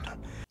ground.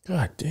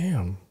 God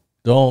damn!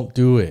 Don't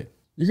do it.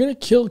 You're gonna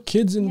kill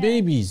kids and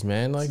babies,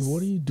 man. Like,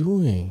 what are you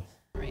doing?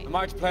 I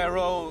might play a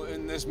role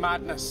in this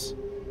madness.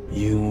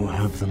 You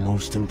have the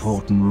most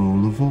important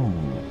role of all.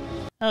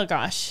 Oh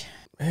gosh.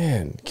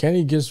 Man, can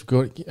he just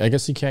go? I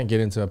guess he can't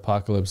get into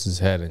Apocalypse's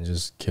head and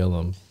just kill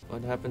him.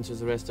 What happened to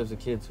the rest of the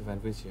kids who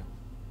went with you?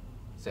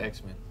 The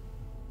X-Men.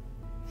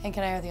 Hank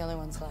and I are the only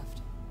ones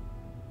left.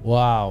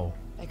 Wow.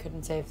 I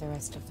couldn't save the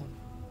rest of them.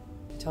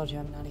 I told you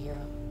I'm not a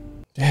hero.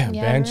 Damn,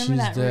 Yeah, Banshee's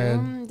remember that dead.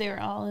 room? They were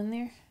all in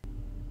there.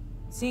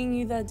 Seeing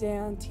you that day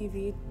on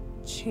TV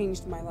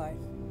changed my life.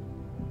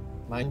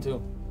 Mine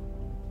too.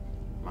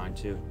 Mine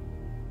too.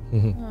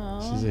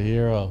 She's a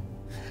hero.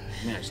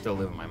 I mean, I still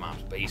live in my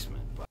mom's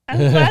basement. But I'm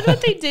glad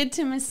what they did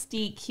to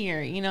Mystique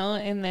here, you know,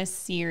 in this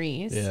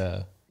series.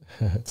 Yeah.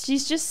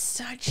 She's just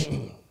such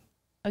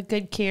a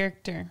good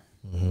character.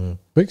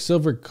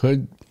 Quicksilver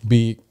could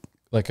be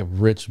like a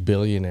rich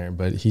billionaire,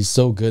 but he's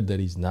so good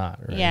that he's not,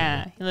 right?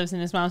 Yeah, he lives in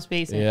his mom's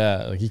basement.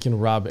 Yeah, like he can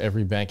rob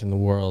every bank in the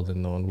world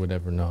and no one would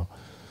ever know.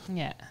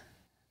 Yeah.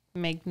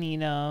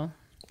 Magneto.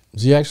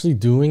 Is he actually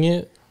doing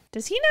it?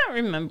 Does he not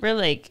remember,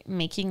 like,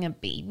 making a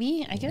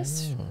baby? I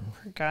guess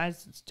for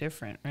guys it's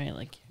different, right?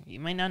 Like, you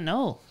might not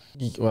know.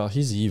 Well,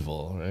 he's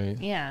evil, right?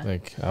 Yeah.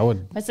 Like, I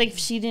would... It's like if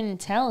she didn't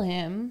tell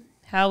him,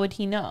 how would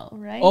he know,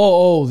 right?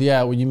 Oh,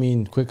 yeah, well, you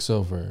mean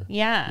Quicksilver.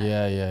 Yeah.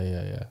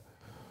 Yeah.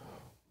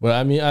 But,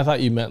 I mean, I thought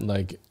you meant,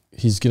 like,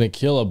 he's going to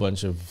kill a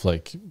bunch of,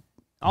 like...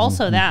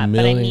 Also that, but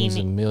I millions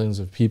mean... and millions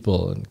of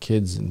people and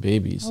kids and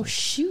babies. Oh,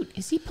 shoot.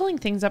 Is he pulling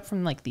things up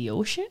from, like, the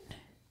ocean?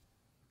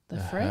 The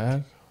frick?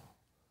 Heck?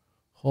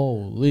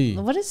 Holy.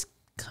 What is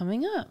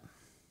coming up?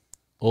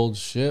 Old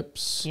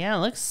ships. Yeah,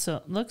 looks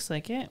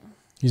like it.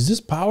 He's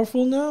this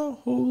powerful now?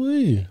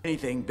 Holy.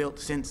 Anything built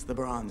since the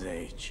Bronze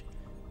Age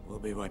will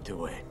be wiped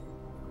away.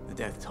 The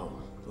death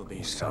toll will be...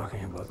 He's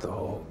talking about the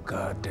whole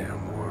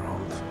goddamn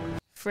world.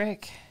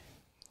 Frick.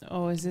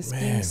 Oh, is this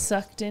being Man.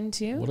 sucked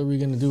into? What are we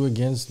going to do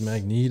against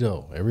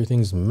Magneto?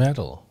 Everything's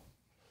metal.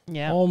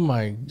 Yeah. Oh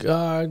my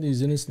God,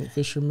 these innocent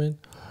fishermen.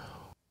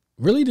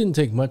 Really didn't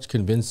take much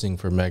convincing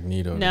for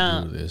Magneto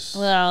to do this.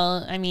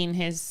 Well, I mean,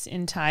 his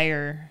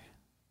entire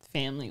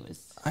family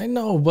was... I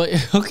know, but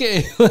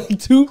okay, like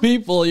two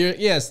people,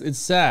 yes, it's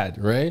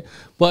sad, right?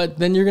 But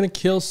then you're going to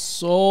kill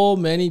so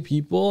many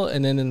people.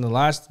 And then in the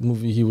last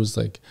movie, he was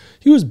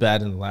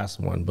bad in the last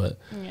one, but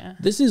Yeah.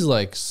 this is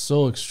like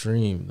so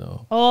extreme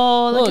though.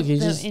 Oh, look at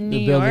he's them just, in the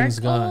New York. building's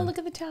gone. Oh, look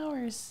at the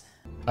towers.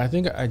 I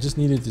think I just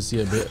needed to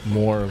see a bit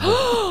more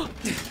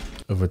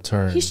of a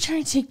turn. He's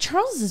trying to take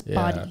Charles's Yeah.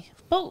 body.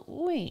 But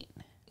wait.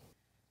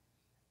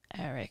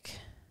 Eric.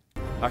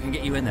 I can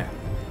get you in there.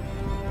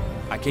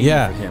 I came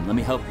Yeah. here for him. Let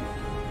me help you.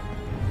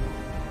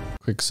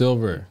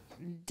 Quicksilver.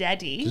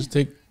 Daddy. Just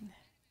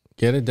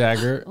get a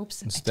dagger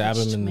Oops, and I stab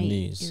him touched in the my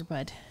knees.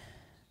 Earbud.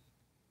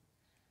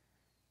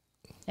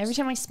 Every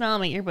time I smell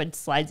my earbud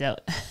slides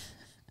out.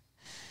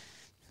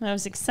 I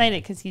was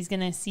excited because he's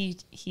gonna see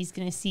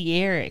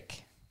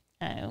Eric.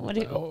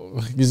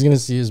 He's gonna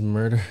see his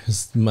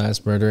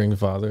mass murdering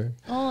father.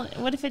 Oh,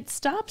 what if it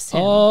stops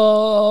him?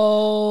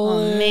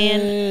 Oh, man,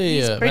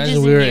 these yeah. bridges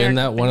Imagine we in were New York in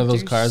that have one of been those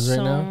through cars right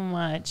so now.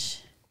 much.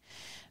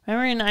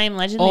 Remember in I Am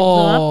Legend they blew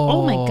up?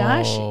 Oh my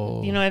gosh!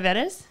 You know where that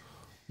is?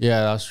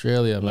 Yeah,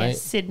 Australia, Yeah, mate.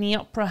 Sydney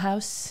Opera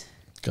House.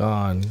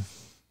 Gone.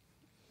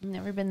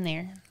 Never been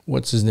there.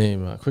 What's his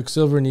name?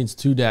 Quicksilver needs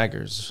 2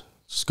 daggers.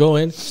 Just go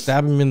in,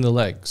 stab him in the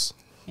legs.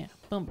 Yeah.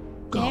 Boom.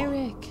 Go.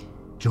 Eric.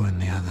 Join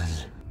the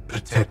others.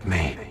 Protect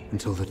me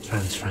until the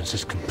transference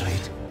is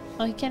complete.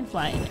 Oh, he can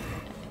fly in it.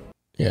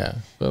 Yeah.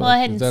 Well, I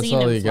hadn't that's seen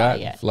all him you fly got.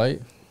 yet.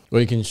 Flight. Or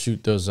you can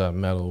shoot those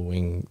metal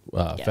wing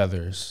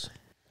feathers.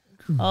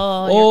 Oh,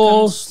 Oh,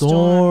 here comes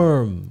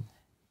Storm.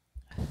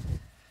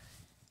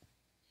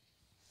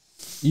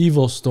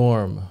 Evil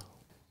Storm.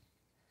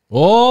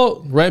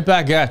 Oh, right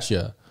back at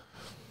you.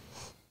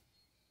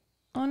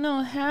 Oh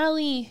no,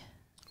 Hallie.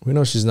 We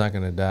know she's not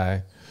gonna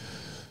die.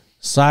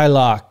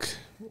 Psylocke.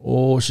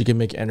 Oh, she can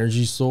make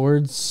energy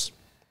swords.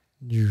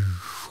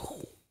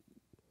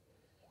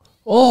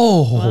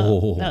 Oh,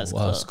 Well, that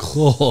was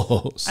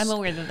close. I'm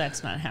aware that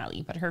that's not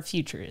Hallie, but her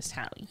future is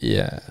Hallie.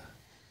 Yeah.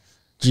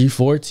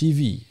 G4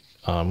 TV.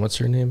 What's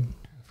her name?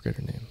 I forget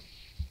her name.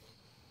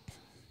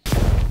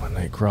 Oh,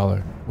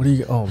 Nightcrawler. What do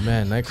you? Oh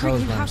man,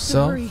 Nightcrawler's by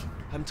himself.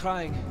 I'm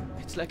trying.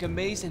 It's like a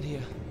maze in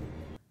here.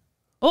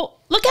 Oh,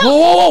 look out! Whoa,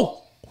 whoa, whoa!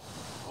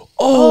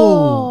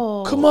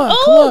 Oh, come on,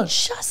 come on.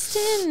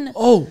 Justin.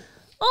 Oh.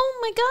 Oh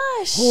my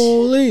gosh.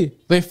 Holy.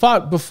 They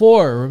fought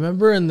before,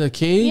 remember, in the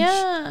cage?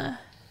 Yeah.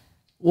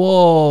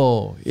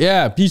 Whoa.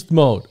 Yeah, beast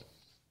mode.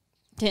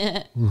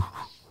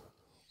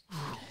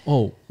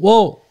 Oh,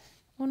 whoa.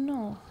 Oh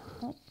no.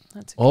 Oh,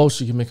 that's okay. Oh,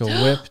 she can make a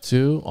whip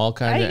too. All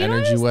kinds of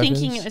energy weapons. I was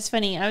thinking it was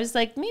funny. I was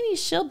like, maybe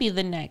she'll be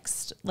the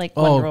next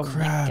Wonder Woman,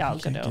 crap. Gal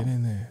You can't Gadot. get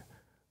in there.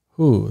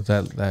 Who?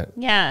 That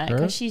Yeah, her?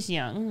 because she's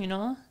young, you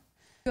know?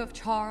 You have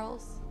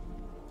Charles.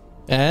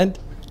 And?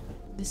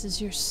 This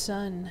is your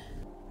son.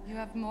 You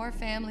have more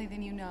family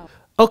than you know.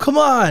 Oh, come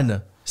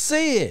on.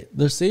 Say it.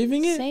 They're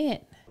saving it? Say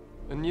it.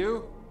 And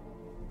you?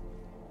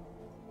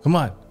 Come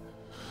on.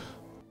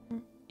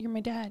 You're my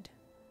dad.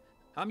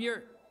 I'm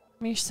your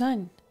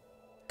son.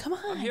 Come on.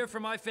 I'm here for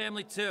my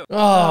family too.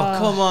 Oh,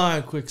 come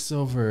on,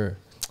 Quicksilver.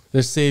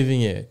 They're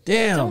saving it.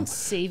 Damn. Don't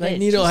save it.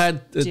 Magneto Just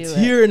had a do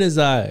tear it. in his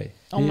eye.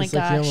 Oh my It's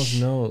like he gosh. almost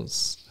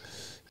knows.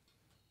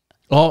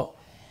 Oh.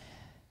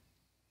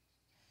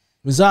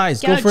 His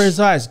eyes. Go Gouge. for his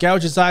eyes.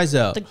 Gouge his eyes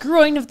out. The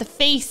groin of the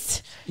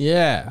face.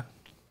 Yeah.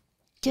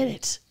 Get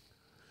it.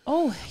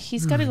 Oh,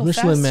 he's got to go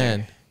Michelin faster.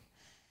 Man.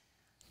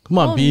 Come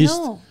on, Oh, Beast.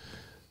 no.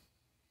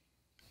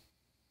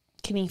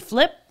 Can he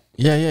flip?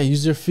 Yeah, yeah.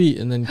 Use your feet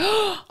and then.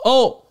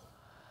 Oh.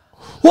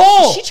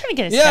 Whoa. Is she trying to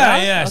get his Yeah, head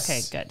off? yes.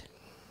 Okay, good.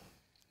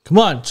 Come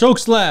on, choke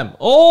slam.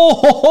 Oh,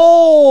 ho,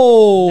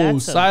 ho.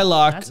 That's a-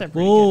 Psylocke. that's a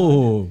pretty good one.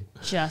 Boom.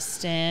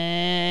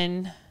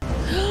 Justin.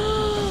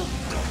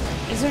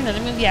 Is there another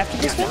movie after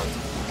this one?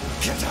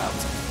 Get out!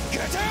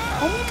 Get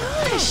out! Oh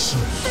my gosh.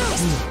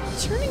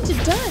 He's turning to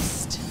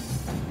dust.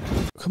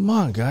 Come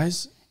on,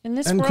 guys. In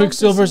this and world,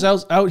 Quicksilver's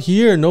out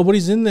here.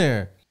 Nobody's in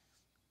there.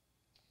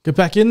 Get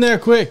back in there,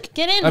 quick.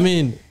 Get in. I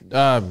mean,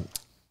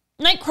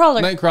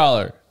 Nightcrawler.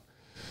 Nightcrawler.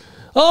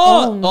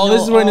 Oh, no.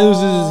 this is when he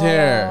loses his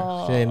hair.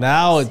 Okay,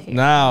 now.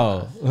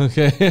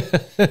 Okay.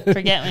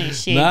 Forget when he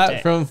shaved Not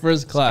it. from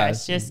first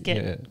class. Guys, just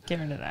get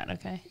rid of that,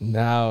 okay?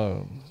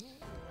 Now.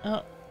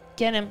 Oh,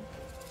 get him.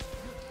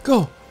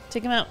 Go.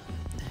 Take him out.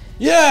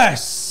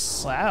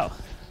 Yes. Wow.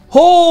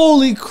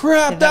 Holy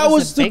crap! Okay, that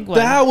was a the big one.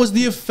 that was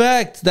the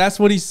effect. That's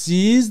what he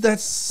sees.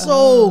 That's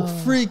so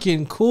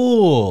freaking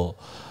cool.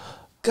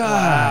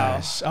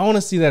 Gosh, I want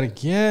to see that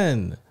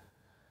again.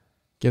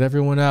 Get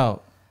everyone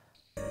out.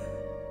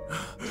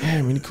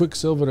 Damn, we need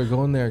Quicksilver to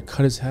go in there and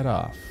cut his head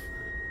off.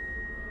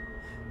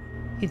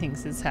 He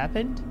thinks this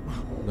happened?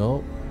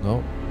 No,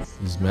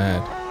 he's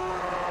mad.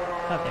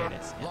 Oh, there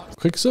it is. Yeah.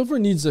 Quicksilver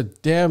needs a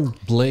damn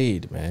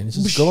blade, man.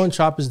 Just go and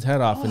chop his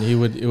head off, and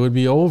it would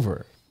be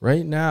over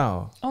right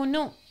now. Oh,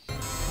 no.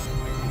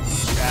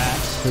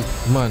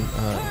 Come on,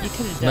 You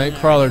could have done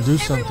Nightcrawler, do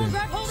something.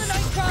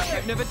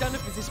 I've never done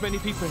it with this many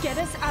people. Get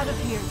us out of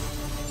here.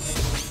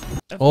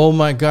 Oh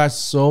my gosh,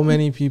 so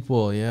many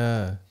people.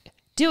 Yeah.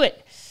 Do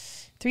it.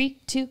 3,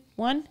 2,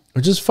 1.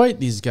 Or just fight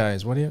these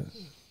guys. What do you?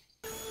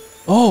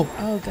 Oh.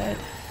 Oh, good.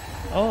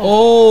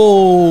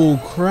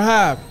 Oh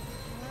crap.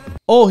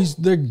 Oh,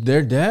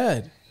 they're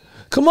dead.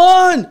 Come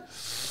on.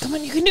 Come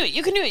on, you can do it.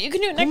 You can do it. You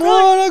can do it. Come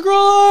Nightcrawler. on,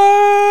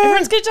 Nightcrawler.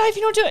 Everyone's going to die if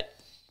you don't do it.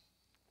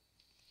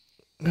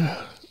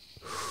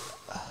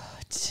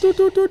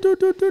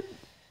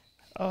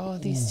 Oh,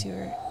 these two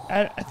are...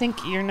 I think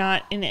you're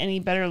not in any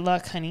better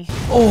luck, honey.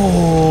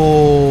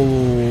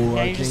 Oh.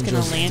 Yeah, you're just going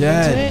Archangel's to land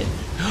dead. into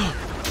it.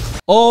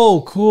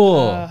 Oh,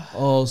 cool.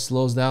 Oh,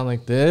 slows down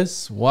like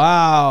this.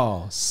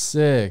 Wow.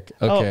 Sick.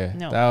 Okay.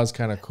 no. That was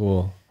kind of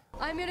cool.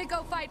 I'm gonna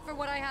go fight for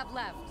what I have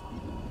left.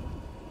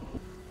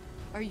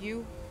 Are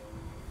you?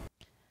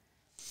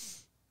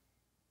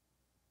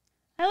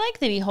 I like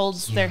that he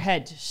holds their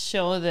head to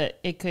show that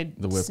it could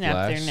snap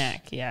their whiplash.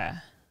 neck. Yeah.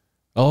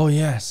 Oh,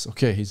 yes.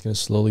 Okay, he's going to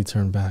slowly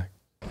turn back.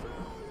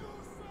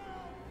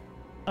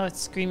 Oh, it's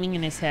screaming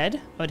in his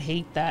head? I would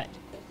hate that.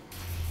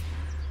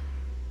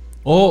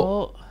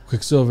 Oh.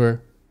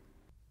 Quicksilver.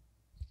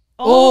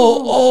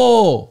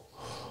 Oh.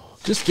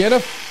 Just get a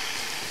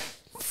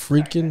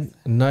freaking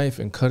knife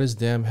and cut his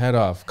damn head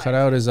off. Cut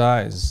out his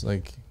eyes.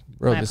 Like,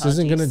 bro, My this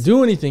isn't going to apologies.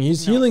 do anything.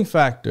 He's healing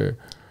factor.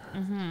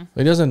 Mm-hmm.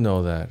 He doesn't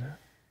know that.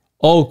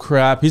 Oh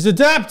crap, he's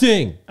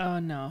adapting. Oh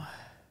no.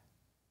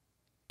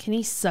 Can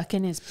he suck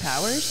in his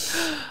powers?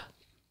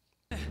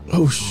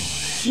 Oh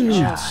shoot.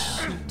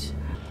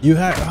 You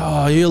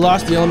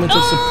lost the element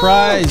of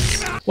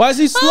surprise. Why is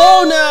he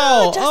slow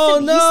now? Justin, oh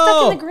no. He's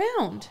stuck in the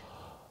ground.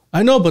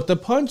 I know, but the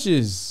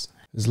punches.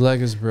 His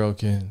leg is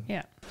broken.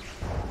 Yeah.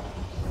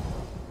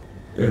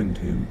 End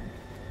him.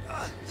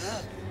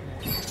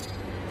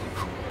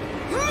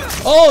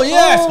 Oh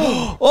yes!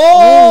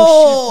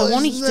 Oh, shit.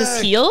 Won't he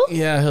just heal?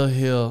 Yeah, he'll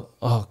heal.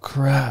 Oh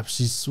crap,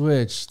 she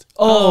switched.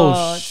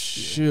 Oh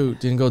shoot,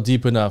 didn't go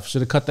deep enough.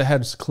 Should have cut the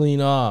heads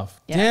clean off.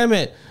 Yeah. Damn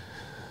it.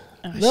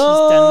 Oh, No. she's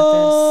done with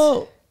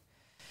this.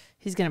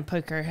 He's gonna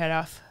poke her head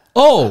off.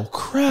 Oh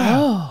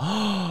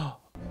crap.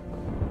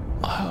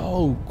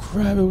 Oh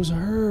crap, it was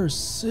her.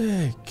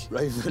 Sick.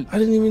 Raven. I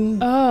didn't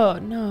even. Oh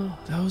no.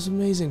 That was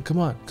amazing. Come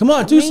on,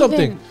 do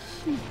something.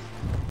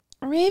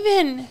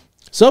 Raven.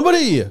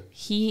 Somebody.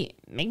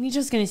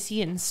 Magneto's gonna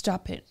see it and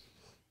stop it.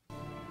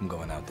 I'm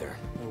going out there.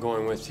 I'm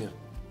going with you.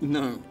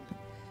 No.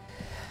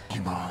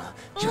 You are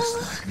just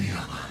like the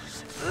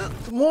others.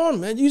 Come on,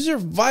 man. Use your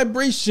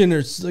vibration,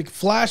 or like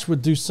Flash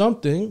would do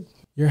something.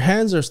 Your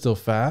hands are still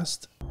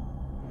fast.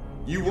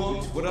 You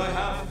want what I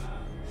have?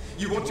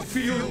 You want to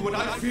feel what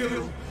I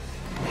feel?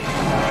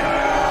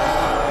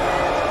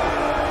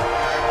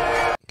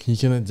 He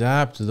can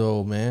adapt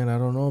though, man. I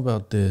don't know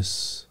about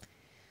this.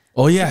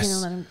 Oh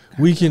yes, let him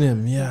weaken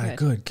him. Yeah,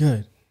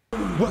 good.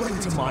 Welcome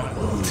to my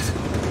world.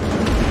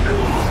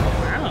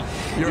 Wow.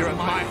 You're at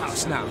my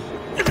house now.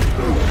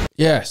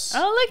 Yes.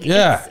 Oh look,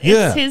 Yeah,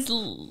 it's his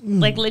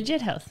like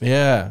legit house.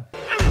 Yeah.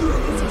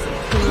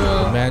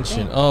 Cool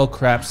Mansion. thing. Oh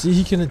crap. See,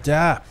 he can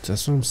adapt.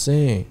 That's what I'm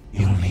saying.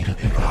 You'll need a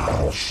bigger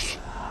house.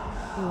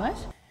 What?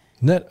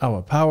 Net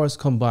our powers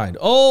combined.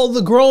 Oh,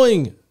 the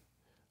growing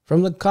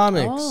from the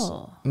comics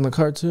Oh. and the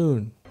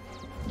cartoon.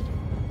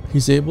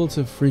 He's able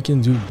to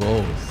freaking do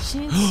both. She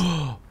needs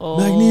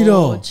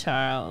Magneto.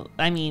 Charles.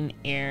 I mean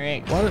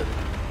Eric. What?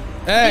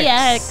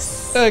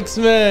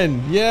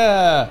 X-Men.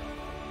 Yeah.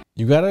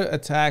 You gotta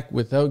attack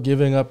without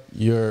giving up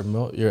your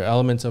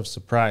elements of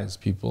surprise,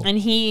 people. And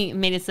he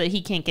made it so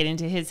he can't get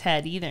into his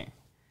head either.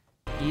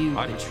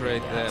 I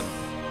betrayed them.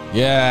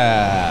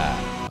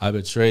 Yeah. I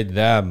betrayed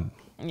them.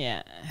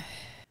 Yeah.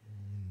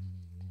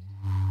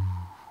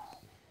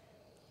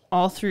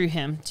 All through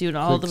him, dude,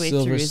 all the way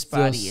through his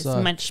body. As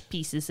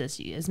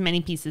many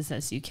pieces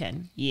as you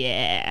can.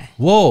 Yeah.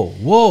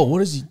 Whoa,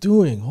 what is he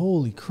doing?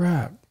 Holy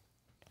crap.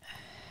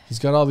 He's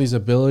got all these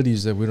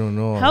abilities that we don't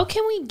know. How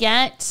can we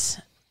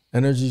get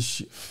Energy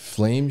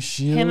flame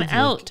shield? him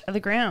out of the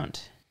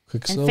ground?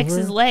 Quicksilver? And fix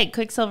his leg.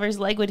 Quicksilver's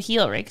leg would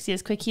heal, right? Because he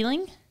has quick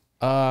healing?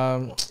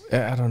 I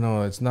don't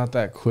know. It's not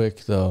that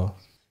quick though.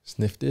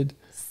 Snifted?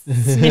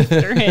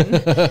 Snifterin.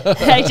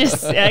 I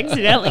just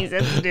accidentally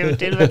said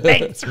snifted, but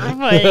thanks for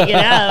pointing it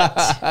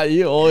out.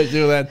 You always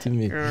do that to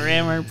me.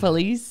 Grammar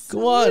police.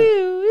 Come on.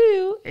 Woo,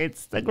 woo.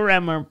 It's the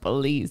grammar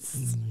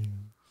police.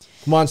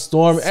 Come on,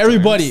 Storm.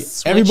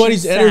 Everybody's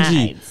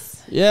energy.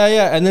 Sides.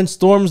 Yeah. And then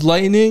Storm's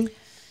lightning.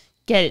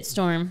 Get it,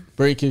 Storm.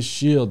 Break his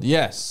shield.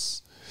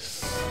 Yes.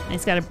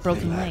 He's got a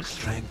broken leg.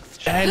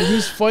 And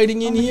he's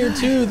fighting in here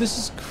too. This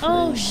is crazy.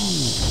 Oh,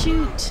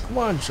 shoot. Come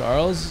on,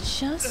 Charles.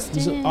 Justin.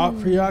 He's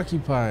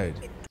preoccupied.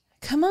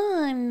 Come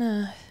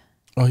on.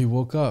 Oh, he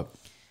woke up.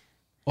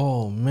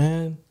 Oh,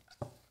 man.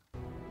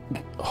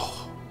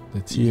 Oh,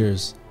 the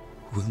tears.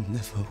 We'll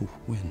never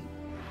win.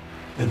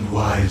 And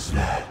why is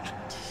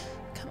that?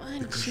 Come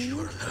on,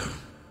 Gene.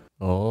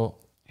 Oh,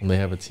 and they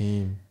have a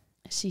team.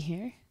 Is she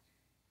here?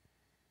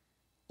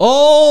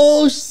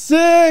 Oh,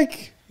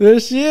 sick. There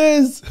she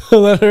is.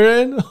 Let her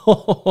in.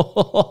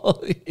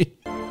 Holy.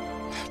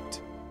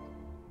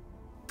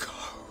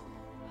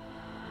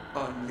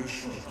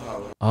 Unleash your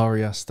power.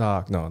 Arya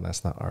Stark. No,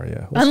 that's not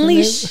Arya. What's her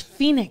Unleash name?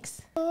 Phoenix.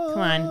 Come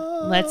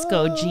on. Let's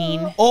go,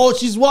 Jean. Oh,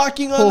 she's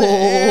walking on the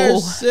air.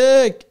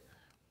 Sick.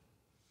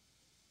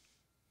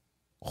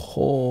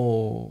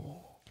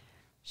 Oh.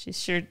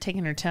 She's sure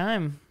taking her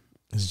time.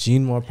 Is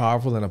Jean more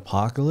powerful than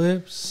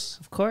Apocalypse?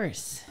 Of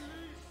course.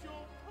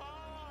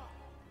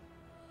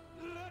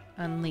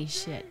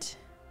 Unleash it.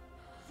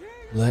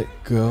 Let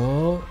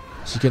go.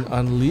 She can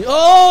unleash.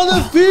 Oh,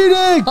 the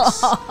Phoenix!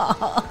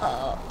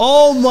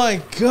 Oh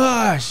my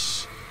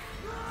gosh!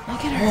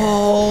 Look at her.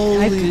 Holy.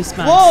 I have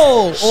goosebumps.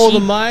 Whoa! Oh, the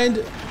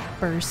mind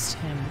burst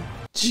him.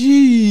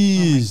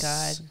 Jeez! Oh my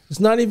god! It's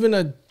not even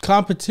a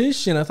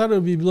competition. I thought it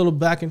would be a little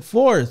back and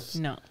forth.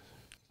 No.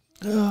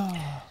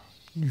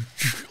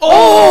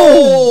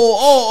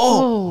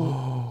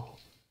 Oh!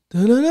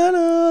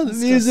 Da-da-da-da. The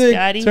music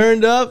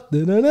turned up.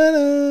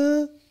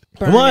 Da-da-da-da.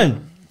 Come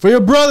on, for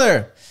your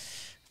brother.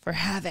 For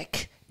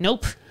Havoc.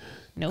 Nope.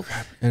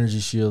 Energy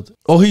shield.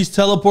 Oh, he's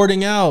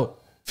teleporting out.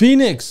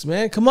 Phoenix,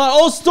 man, come on.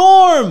 Oh,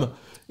 Storm.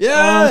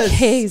 Yes.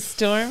 Okay,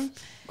 Storm.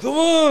 Come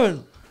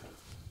on.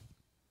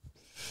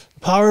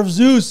 Power of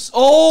Zeus.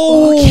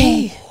 Oh.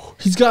 Okay.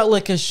 He's got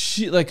like a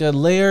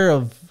layer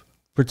of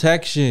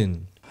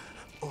protection.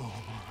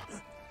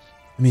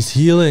 And he's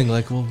healing.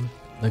 Like, well,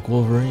 Like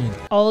Wolverine.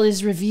 All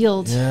is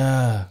revealed.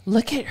 Yeah.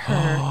 Look at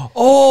her.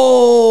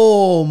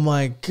 Oh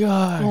my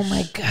gosh. Oh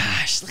my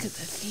gosh. Look at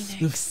the phoenix.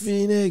 The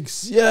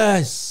phoenix.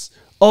 Yes.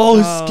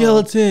 Oh,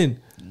 skeleton.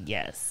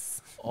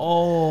 Yes.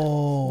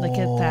 Oh. Look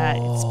at that.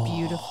 It's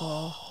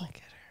beautiful. Look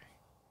at her.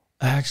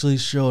 I actually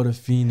showed a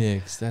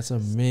phoenix. That's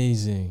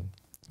amazing.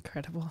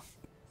 Incredible.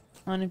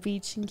 On a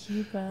beach in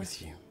Cuba.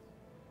 With you.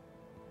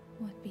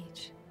 What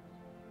beach?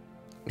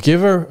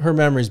 Give her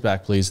memories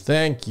back, please.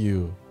 Thank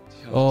you.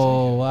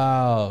 Oh,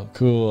 wow.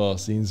 Cool.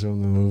 Scenes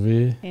from the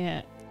movie.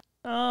 Yeah.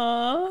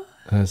 Oh.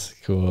 That's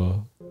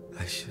cool.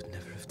 I should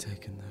never have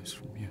taken those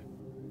from you.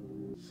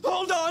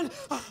 Hold on!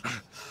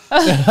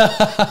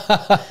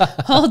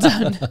 Hold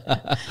on.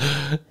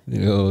 You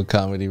know,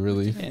 comedy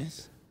relief.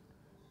 Yes.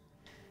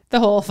 The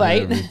whole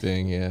fight.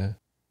 Everything, yeah.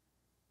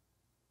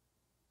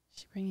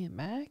 She bring it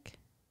back?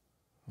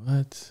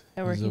 What?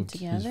 They're working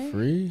together? He's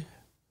free?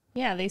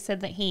 Yeah, they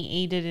said that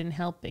he aided in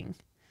helping.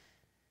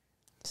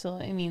 So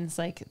it means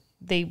like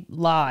they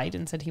lied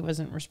and said he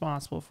wasn't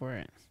responsible for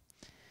it.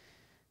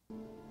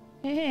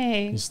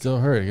 Hey. He's still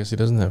hurt. I guess he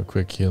doesn't have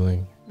quick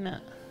healing. No.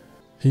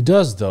 He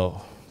does,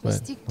 though. But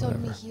Mystique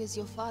told me he is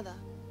your father.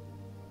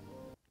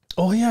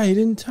 oh, yeah, he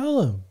didn't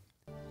tell him.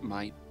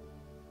 Might.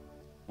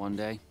 One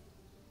day.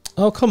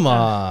 Oh, come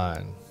on.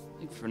 I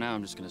think for now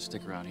I'm just going to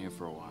stick around here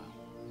for a while.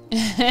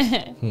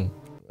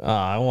 Oh,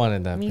 I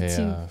wanted that Me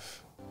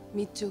payoff.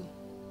 Me too.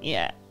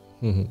 Yeah.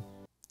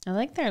 I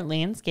like their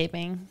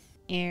landscaping.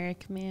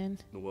 Eric, man.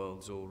 The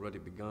world's already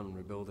begun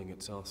rebuilding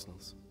its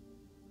arsenals.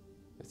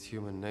 It's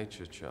human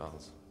nature,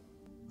 Charles.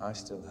 I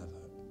still have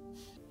hope.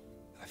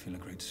 I feel a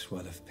great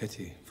swell of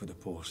pity for the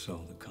poor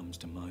soul that comes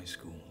to my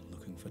school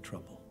looking for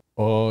trouble.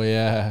 Oh,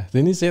 yeah.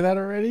 Didn't he say that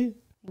already?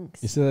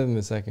 Thanks. He said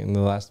that in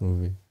the last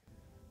movie.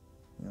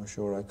 You're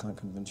sure I can't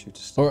convince you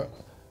to stay? Or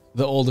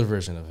the older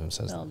version of him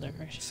says The that. older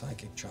version.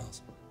 Psychic,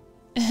 Charles.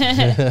 You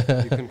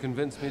can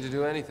convince me to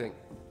do anything.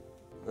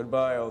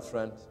 Goodbye, old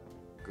friend.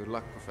 Good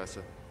luck,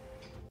 Professor.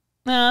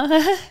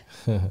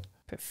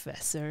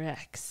 Professor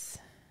X.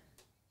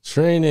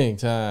 Training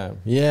time.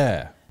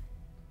 Yeah.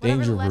 Whatever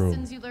Danger the room.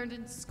 lessons you learned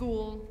in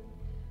school,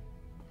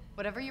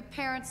 whatever your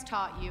parents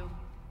taught you,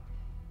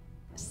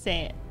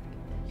 Say it.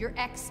 you're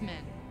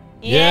X-Men.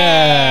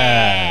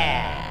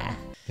 Yeah.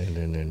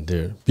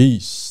 Dude.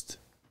 Beast.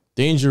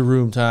 Danger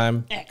room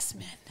time.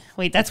 X-Men.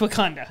 Wait, that's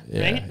Wakanda,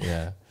 Yeah, right?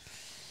 yeah.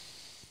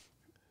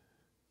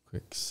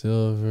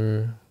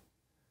 Quicksilver.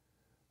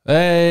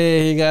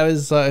 Hey, he got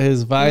his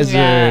visor.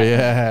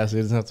 Yeah, so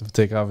he doesn't have to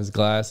take off his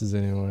glasses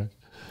anymore.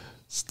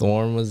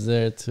 Storm was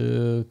there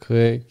too.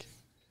 Quick.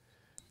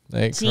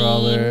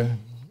 Nightcrawler. Jean.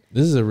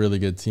 This is a really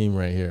good team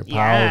right here.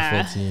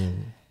 Powerful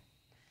team.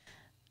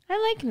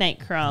 I like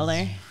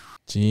Nightcrawler.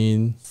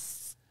 Jean.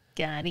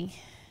 Scotty.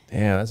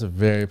 Damn, that's a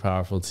very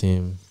powerful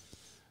team.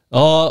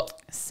 Oh.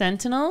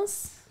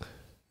 Sentinels.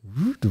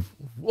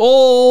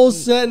 Oh,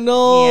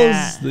 Sentinels.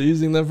 Yeah. They're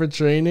using them for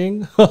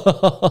training.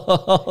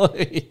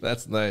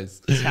 That's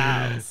nice.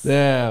 Charles.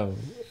 Damn.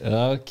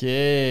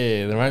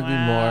 Okay. There might be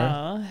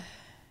more.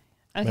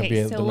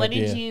 Okay, so what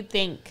did you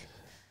think?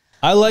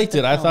 I liked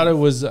it. I thought it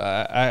was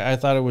I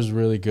thought it was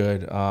really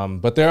good.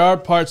 But there are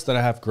parts that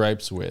I have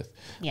gripes with.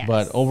 Yes.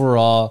 But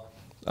overall,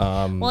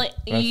 Well,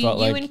 you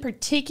like, in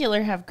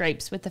particular have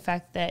gripes with the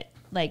fact that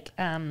like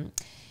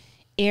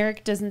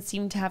Eric doesn't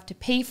seem to have to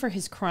pay for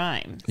his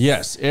crimes.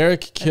 yes,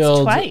 Eric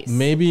killed twice.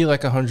 maybe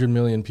like 100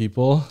 million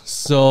people.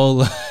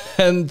 So,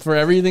 and for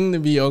everything to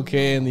be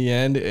okay in the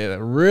end, it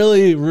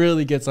really,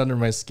 really gets under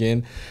my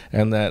skin.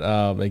 And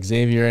that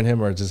Xavier and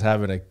him are just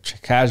having a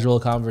casual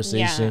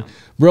conversation. Yeah.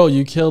 Bro,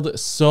 you killed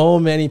so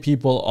many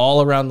people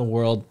all around the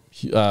world,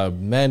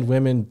 men,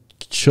 women,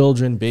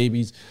 children,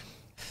 babies.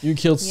 You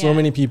killed so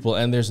many people,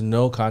 and there's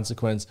no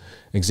consequence.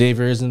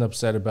 Xavier isn't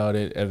upset about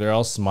it, and they're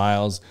all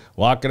smiles,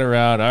 walking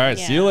around. All right,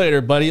 see you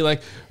later, buddy.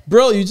 Like,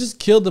 bro, you just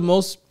killed the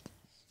most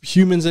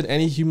humans that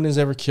any human has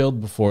ever killed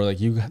before. Like,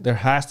 there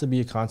has to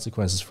be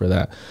consequences for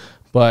that.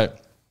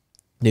 But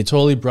they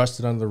totally brushed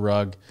it under the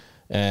rug,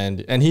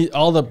 and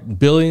all the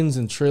billions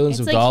and trillions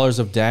of dollars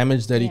of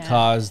damage that he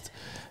caused.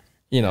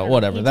 You know,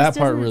 whatever. He That just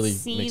part doesn't really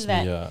see makes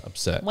that me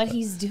upset. What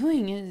he's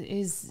doing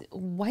is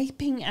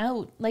wiping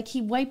out, like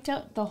he wiped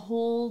out the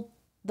whole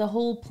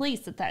place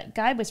that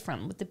guy was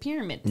from with the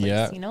pyramid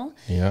place, you know?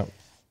 Yeah.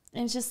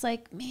 And it's just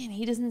like, man,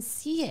 he doesn't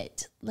see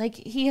it. Like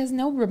he has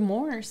no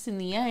remorse in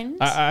the end.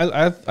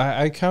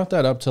 I count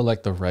that up to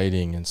like the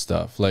writing and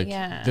stuff. Like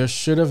there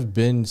should have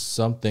been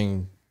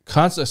something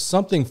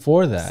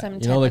for that.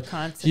 Some you know, like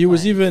consequence. he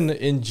was even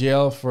in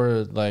jail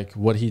for like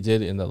what he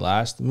did in the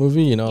last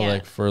movie. You know,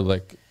 like for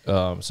like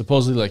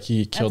supposedly like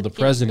he killed the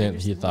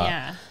president. He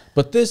thought,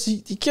 but this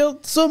he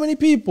killed so many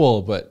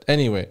people. But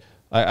anyway,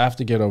 I have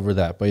to get over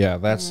that. But yeah,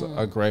 that's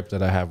a gripe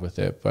that I have with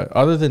it. But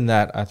other than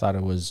that, I thought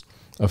it was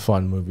a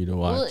fun movie to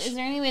watch. Well, is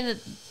there any way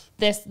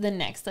that the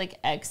next like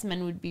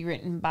X-Men would be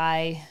written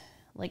by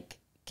like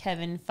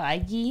Kevin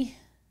Feige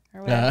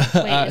or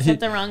whatever? Wait, is that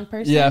the wrong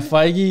person? Yeah,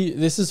 Feige.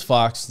 This is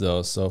Fox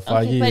though, so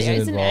Feige isn't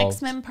isn't involved.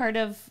 X-Men part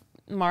of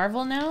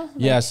Marvel now?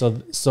 Yeah,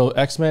 so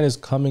X-Men is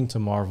coming to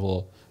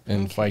Marvel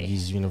in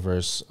Feige's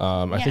universe.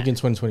 I think in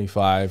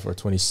 2025 or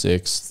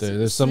 26.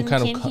 There's some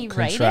kind of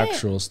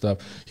contractual stuff.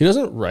 He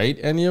doesn't write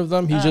any of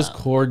them. He just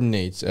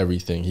coordinates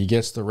everything. He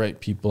gets the right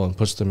people and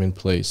puts them in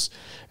place,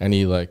 and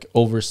he like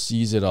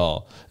oversees it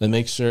all and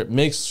makes sure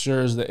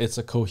that it's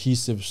a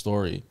cohesive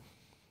story.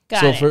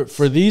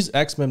 For these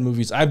X-Men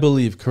movies, I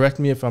believe, correct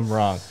me if I'm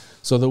wrong.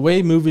 So the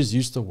way movies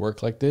used to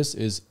work like this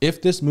is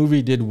if this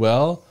movie did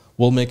well,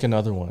 we'll make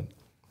another one.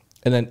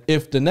 And then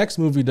if the next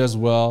movie does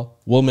well,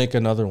 we'll make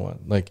another one.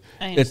 Like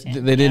they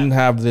didn't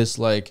have this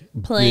like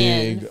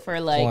plan big for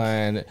like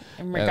plan.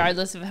 And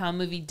regardless of how a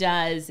movie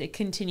does, it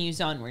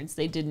continues onwards.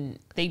 They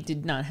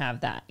did not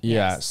have that.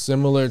 Yeah,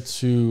 similar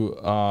to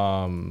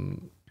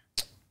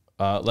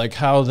like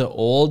how the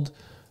old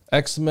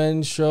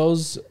X-Men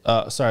shows,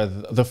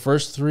 the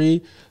first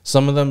three,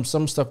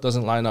 some stuff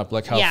doesn't line up.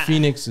 Like how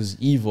Phoenix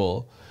is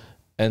evil,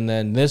 and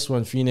then this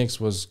one Phoenix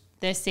was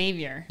the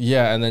savior.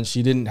 Yeah, and then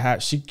she didn't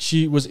have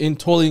she was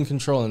totally in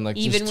control and like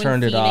even just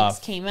turned it off. Even when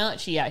Phoenix came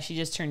out, she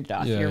just turned it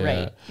off. Yeah, You're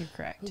right. You're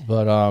correct.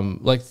 But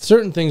like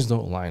certain things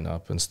don't line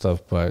up and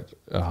stuff, but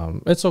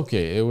it's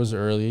okay. It was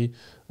early.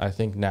 I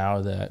think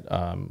now that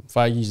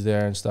Feige's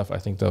there and stuff, I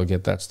think they'll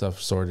get that stuff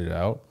sorted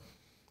out.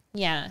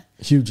 Yeah.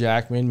 Hugh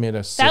Jackman made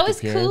a sick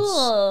appearance.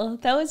 Cool.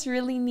 That was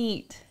really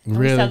neat.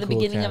 Really we saw the cool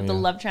beginning cameo. of the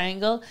love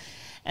triangle,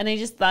 and I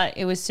just thought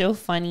it was so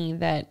funny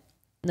that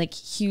like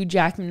Hugh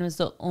Jackman was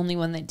the only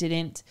one that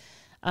didn't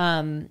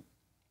Hugh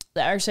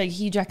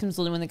Jackman was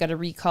the only one that got a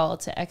recall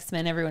to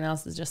X-Men. Everyone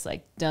else is just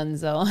like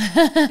dunzo.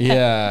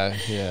 yeah.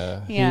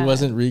 He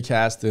wasn't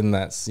recast in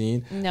that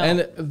scene. No.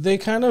 And they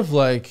kind of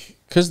like,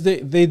 because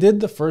they did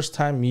the first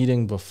time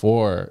meeting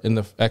before in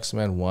the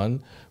X-Men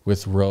 1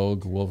 with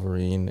Rogue,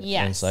 Wolverine,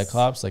 and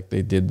Cyclops. Like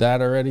they did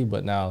that already,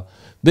 but now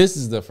this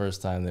is the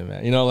first time they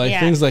met. You know, like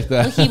things like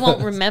that. Well, he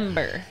won't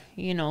remember,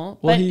 you know.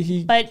 Well,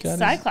 but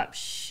Cyclops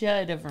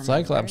should have remembered.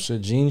 Cyclops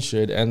should, Jean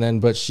should,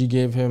 but she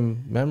gave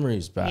him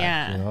memories back.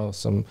 Yeah. You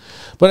know,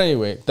 but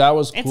anyway, that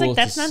was cool. It's like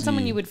that's not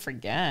someone you would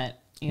forget.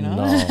 You know?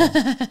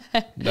 No.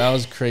 That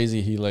was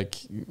crazy. He like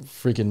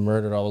freaking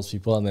murdered all those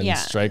people, and then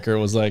Stryker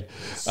was like,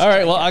 all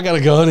right, well, I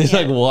gotta go, and he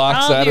like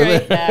walks out of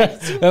there.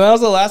 And that was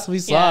the last we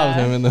saw of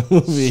him in the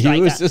movie. Stryker.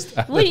 He was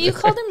just Wait, you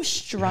called him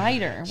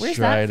Strider. Where's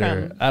that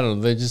from? I don't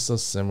know. They're just so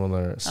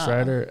similar.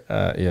 Strider,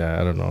 I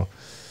don't know.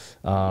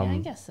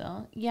 I guess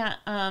so. Yeah.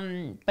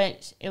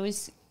 But it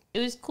was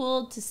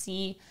cool to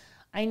see.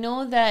 I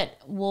know that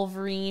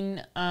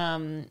Wolverine,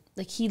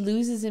 like he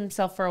loses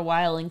himself for a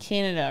while in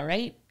Canada,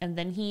 right? And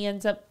then he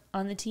ends up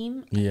on the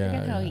team. I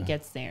forget how he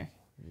gets there.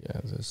 Yeah,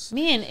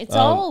 Man, it's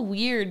all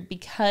weird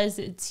because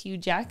it's Hugh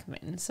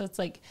Jackman. So it's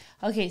like,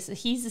 okay, so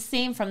he's the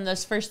same from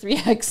those first three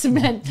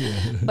X-Men,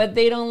 but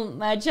they don't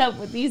match up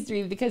with these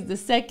three because the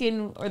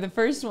second or the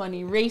first one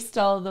erased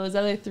all of those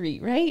other three,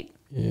 right?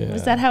 Yeah.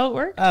 Was that how it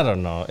worked? I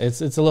don't know.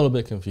 It's a little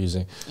bit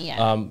confusing.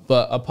 Yeah.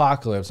 But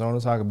Apocalypse, I want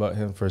to talk about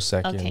him for a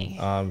second. Okay.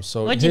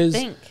 So what'd you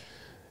think?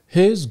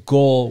 His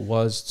goal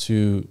was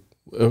to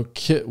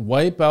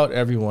wipe out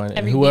everyone,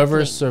 and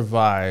whoever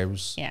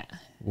survives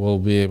will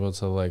be able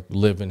to like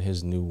live in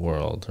his new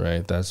world,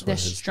 right? That's what the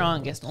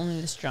strongest, only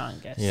the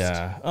strongest.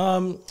 Yeah.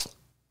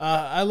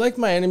 I like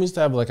my enemies to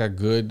have like a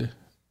good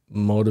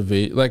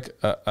motivate. Like,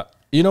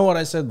 you know what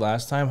I said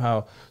last time?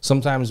 How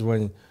sometimes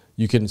when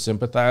you can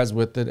sympathize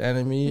with the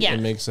enemy, it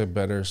makes a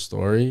better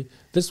story.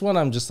 This one,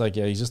 I'm just like,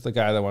 he's just the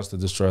guy that wants to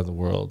destroy the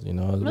world. You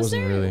know,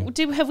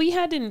 have we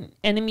had an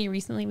enemy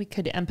recently we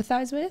could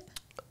empathize with?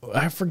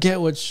 I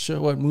forget what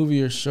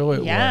movie or show it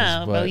was.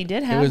 Yeah, but we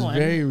did have one. It was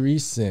very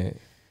recent.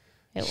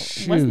 It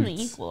wasn't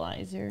the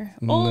Equalizer.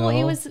 Oh,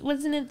 No.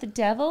 Wasn't it the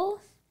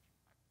devil?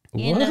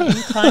 In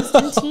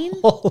Constantine?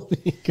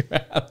 Holy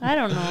crap. I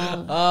don't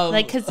know.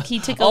 like, because he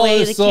took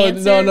away the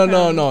cancer.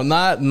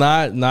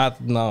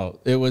 No.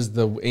 It was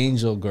the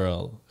angel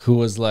girl who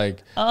was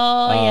like...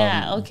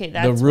 okay,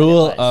 that's the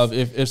rule of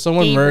if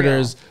someone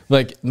murders...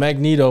 Like,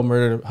 Magneto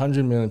murdered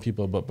 100 million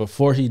people, but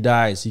before he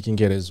dies, he can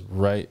get his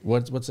right...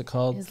 What's it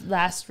called? His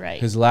last right.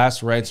 His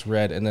last right's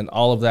read, and then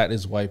all of that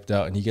is wiped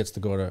out, and he gets to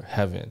go to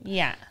heaven.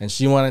 Yeah. And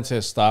she wanted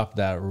to stop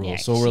that rule. Yeah,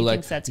 so we're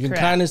like... You can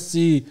kind of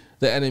see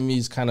the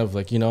enemies kind of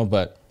like, you know,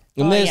 but...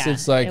 In this,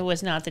 it's like... It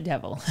was not the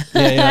devil.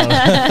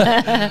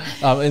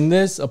 In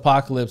this,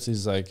 Apocalypse,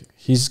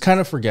 he's kind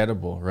of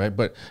forgettable, right?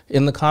 But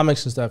in the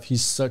comics and stuff,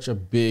 he's such a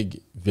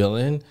big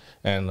villain.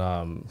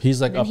 And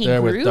he's like up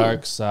there with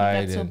Darkseid.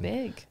 That's so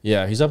big.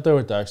 Yeah, he's up there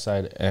with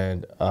Darkseid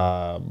and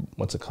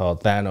what's it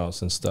called?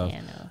 Thanos and stuff.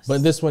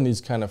 But this one,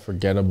 he's kind of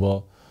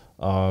forgettable.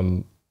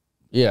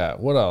 Yeah,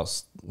 what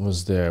else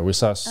was there? We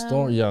saw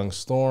Young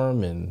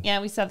Storm and...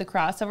 Yeah, we saw the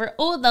crossover.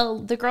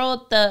 Oh, the girl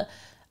with the...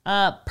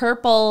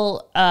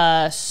 purple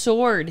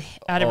sword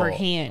out of her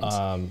hand.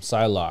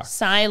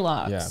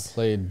 Psylocke. Yeah,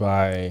 played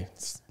by...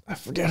 I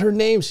forget her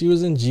name. She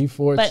was in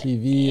G4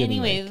 TV.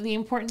 Anyway, the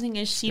important thing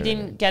is she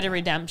didn't get a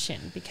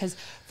redemption because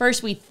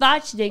first we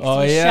thought she did. We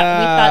thought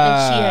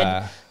that she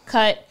had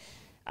cut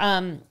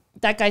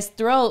that guy's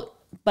throat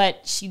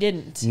but she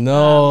didn't.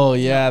 No,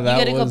 yeah, that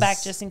you got to go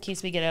back just in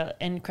case we get an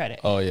end credit.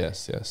 Oh,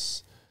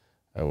 yes.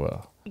 I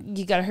will.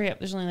 You got to hurry up.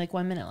 There's only like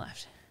 1 minute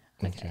left.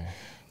 Okay.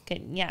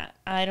 Yeah,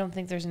 I don't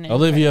think there's an end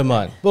Olivia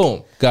Munn.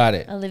 Boom. Got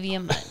it. Olivia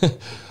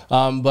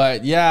Munn.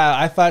 But yeah,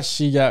 I thought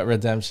she got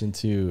redemption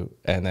too.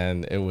 And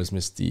then it was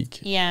Mystique.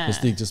 Yeah.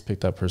 Mystique just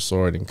picked up her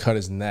sword and cut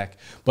his neck.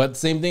 But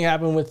same thing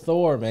happened with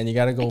Thor, man. You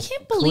got to go I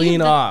can't clean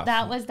believe off.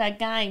 that was that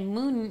guy,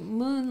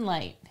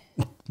 Moonlight.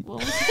 What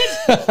was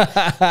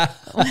it?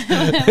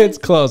 It's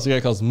close. We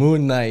got close.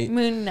 Moon Knight.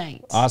 Moon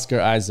Knight.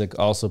 Oscar Isaac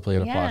also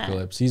played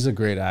Apocalypse. He's a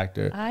great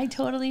actor. I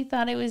totally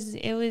thought it was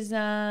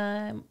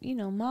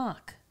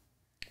Mock.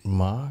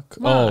 Mock?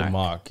 Oh,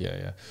 Mock.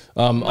 Yeah.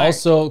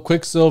 Also,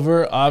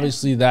 Quicksilver,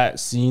 obviously that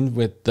scene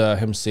with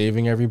him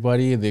saving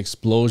everybody, the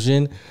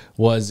explosion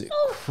was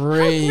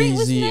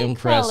crazy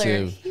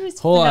impressive.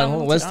 Hold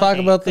on. Let's talk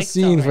about the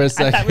scene for a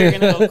second. I thought we were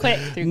going to go quick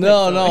through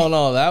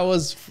No. That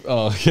was,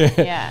 okay.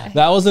 Yeah.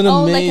 That was an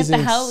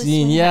amazing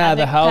scene. Yeah,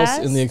 the house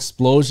and the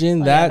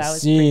explosion. That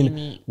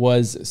scene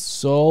was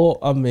so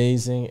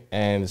amazing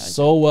and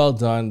so well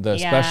done. The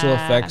special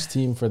effects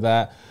team for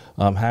that.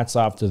 Hats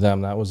off to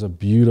them. That was a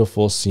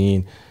beautiful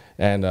scene.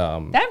 And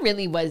that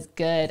really was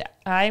good.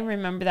 I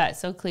remember that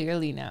so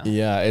clearly now.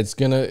 Yeah, it's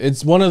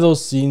one of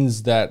those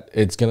scenes that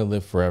it's gonna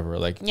live forever.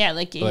 Like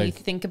you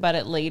think about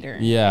it later.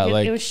 Yeah,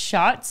 it was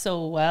shot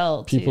so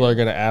well. People are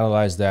gonna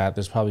analyze that.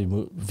 There's probably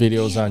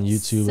videos on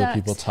YouTube of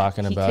people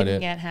talking about it. He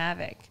couldn't get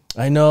Havoc.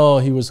 I know,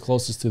 he was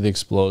closest to the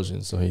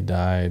explosion, so he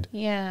died.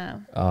 Yeah.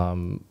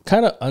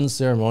 Kind of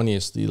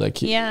unceremoniously, like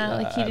he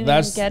didn't even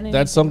get anything.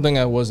 That's something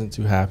I wasn't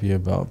too happy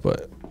about,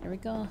 but. There we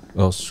go.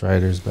 Oh,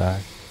 Strider's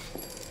back.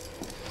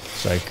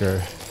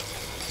 Stryker.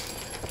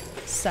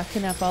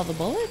 Sucking up all the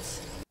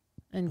bullets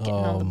and getting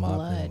all the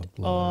blood.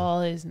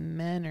 All his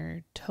men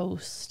are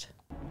toast.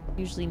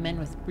 Usually men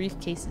with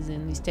briefcases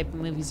in these type of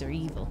movies are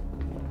evil.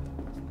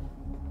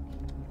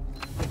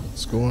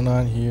 What's going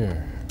on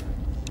here?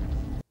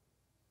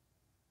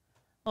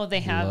 Oh, they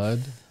have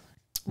blood,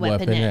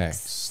 Weapon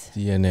X.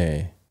 DNA.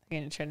 They're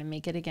going to try to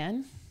make it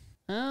again.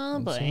 Oh,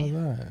 What's boy.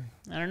 all that?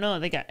 I don't know.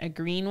 They got a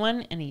green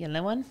one and a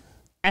yellow one.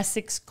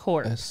 Essex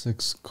Corp.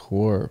 Essex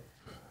Corp.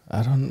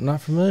 I'm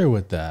not familiar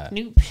with that.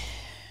 Nope.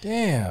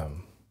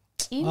 Damn.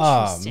 Interesting.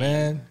 Oh,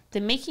 man.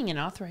 The making and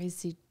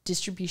authorized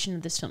distribution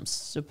of this film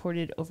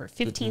supported over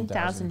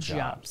 15,000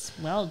 jobs.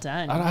 Well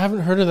done. I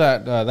haven't heard of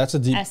that. That's a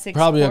deep, Essex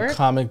probably Corp? a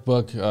comic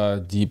book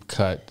deep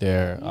cut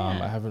there.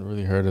 Yeah. I haven't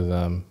really heard of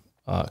them.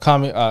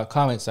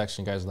 Comment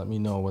section, guys. Let me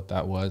know what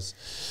that was.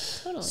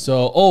 Totally.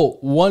 So,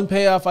 one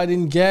payoff I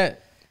didn't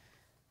get: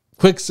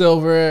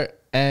 Quicksilver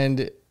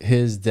and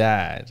his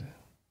dad.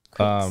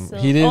 He didn't tell.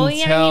 He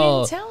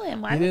didn't tell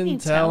him. Why he didn't he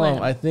didn't tell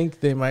him? I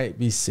think they might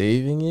be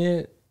saving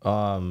it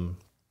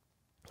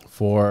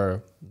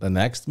for the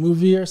next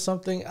movie or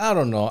something. I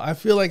don't know. I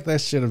feel like that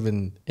should have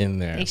been in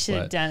there. They should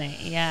have done it.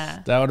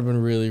 Yeah. That would have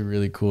been really,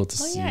 really cool to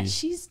see. Yeah,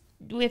 she's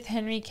with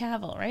Henry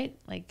Cavill, right?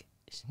 Like,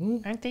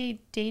 aren't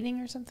they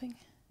dating or something?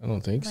 I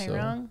don't think so. Am I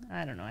wrong?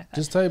 I don't know. I thought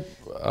just type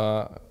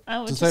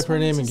her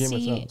name in Game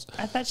of Thrones.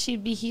 I thought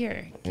she'd be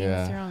here. Game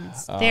of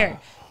Thrones. There.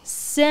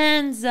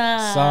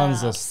 Sansa.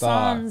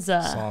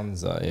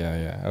 Sansa.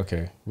 Yeah.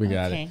 Okay. We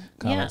got it.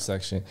 Comment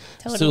section.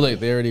 Totally. It's too late.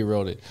 They already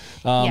wrote it.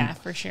 Yeah,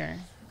 for sure.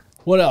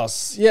 What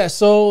else? Yeah,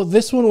 so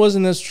this one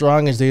wasn't as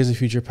strong as Days of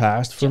Future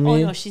Past for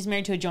me. Oh, no, she's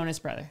married to a Jonas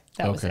brother.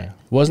 That was it.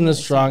 Wasn't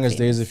as strong as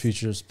Days of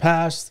Future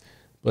Past,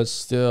 but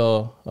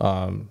still,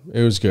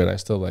 it was good. I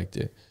still liked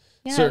it.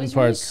 Yeah, Certain it was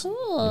parts, really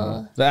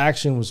cool. The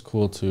action was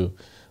cool too.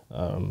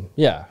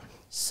 Yeah.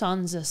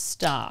 Sansa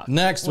Stark.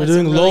 Next, we're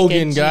doing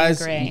Logan,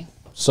 guys.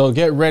 So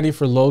get ready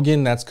for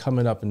Logan. That's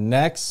coming up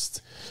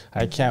next.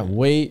 I can't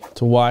wait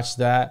to watch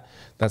that.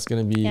 That's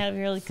going to be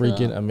really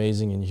freaking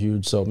amazing and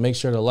huge. So make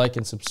sure to like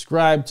and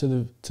subscribe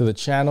to the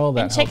channel.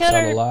 That and helps out a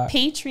Check lot. out our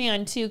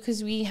Patreon too,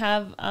 because we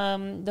have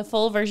the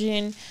full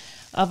version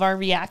of our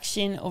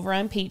reaction over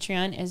on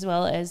Patreon, as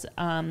well as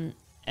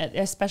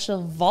a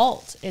special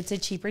vault. It's a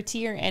cheaper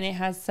tier, and it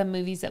has some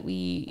movies that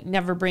we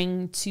never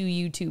bring to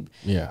YouTube.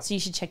 Yeah. So you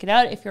should check it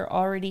out. If you're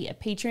already a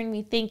patron,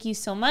 we thank you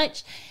so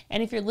much.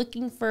 And if you're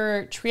looking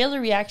for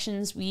trailer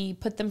reactions, we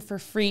put them for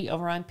free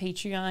over on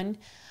Patreon.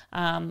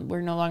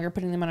 We're no longer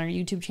putting them on our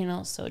YouTube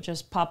channel, so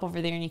just pop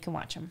over there and you can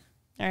watch them.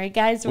 All right,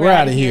 guys, we're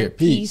out of here.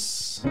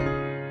 Peace.